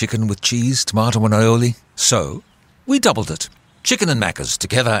Aussie chicken with cheese, tomato and aioli. So, we doubled it. Chicken and Macca's,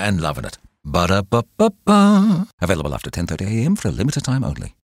 together and loving it. Ba-da-ba-ba-ba. Available after 10:30 a.m. for a limited time only.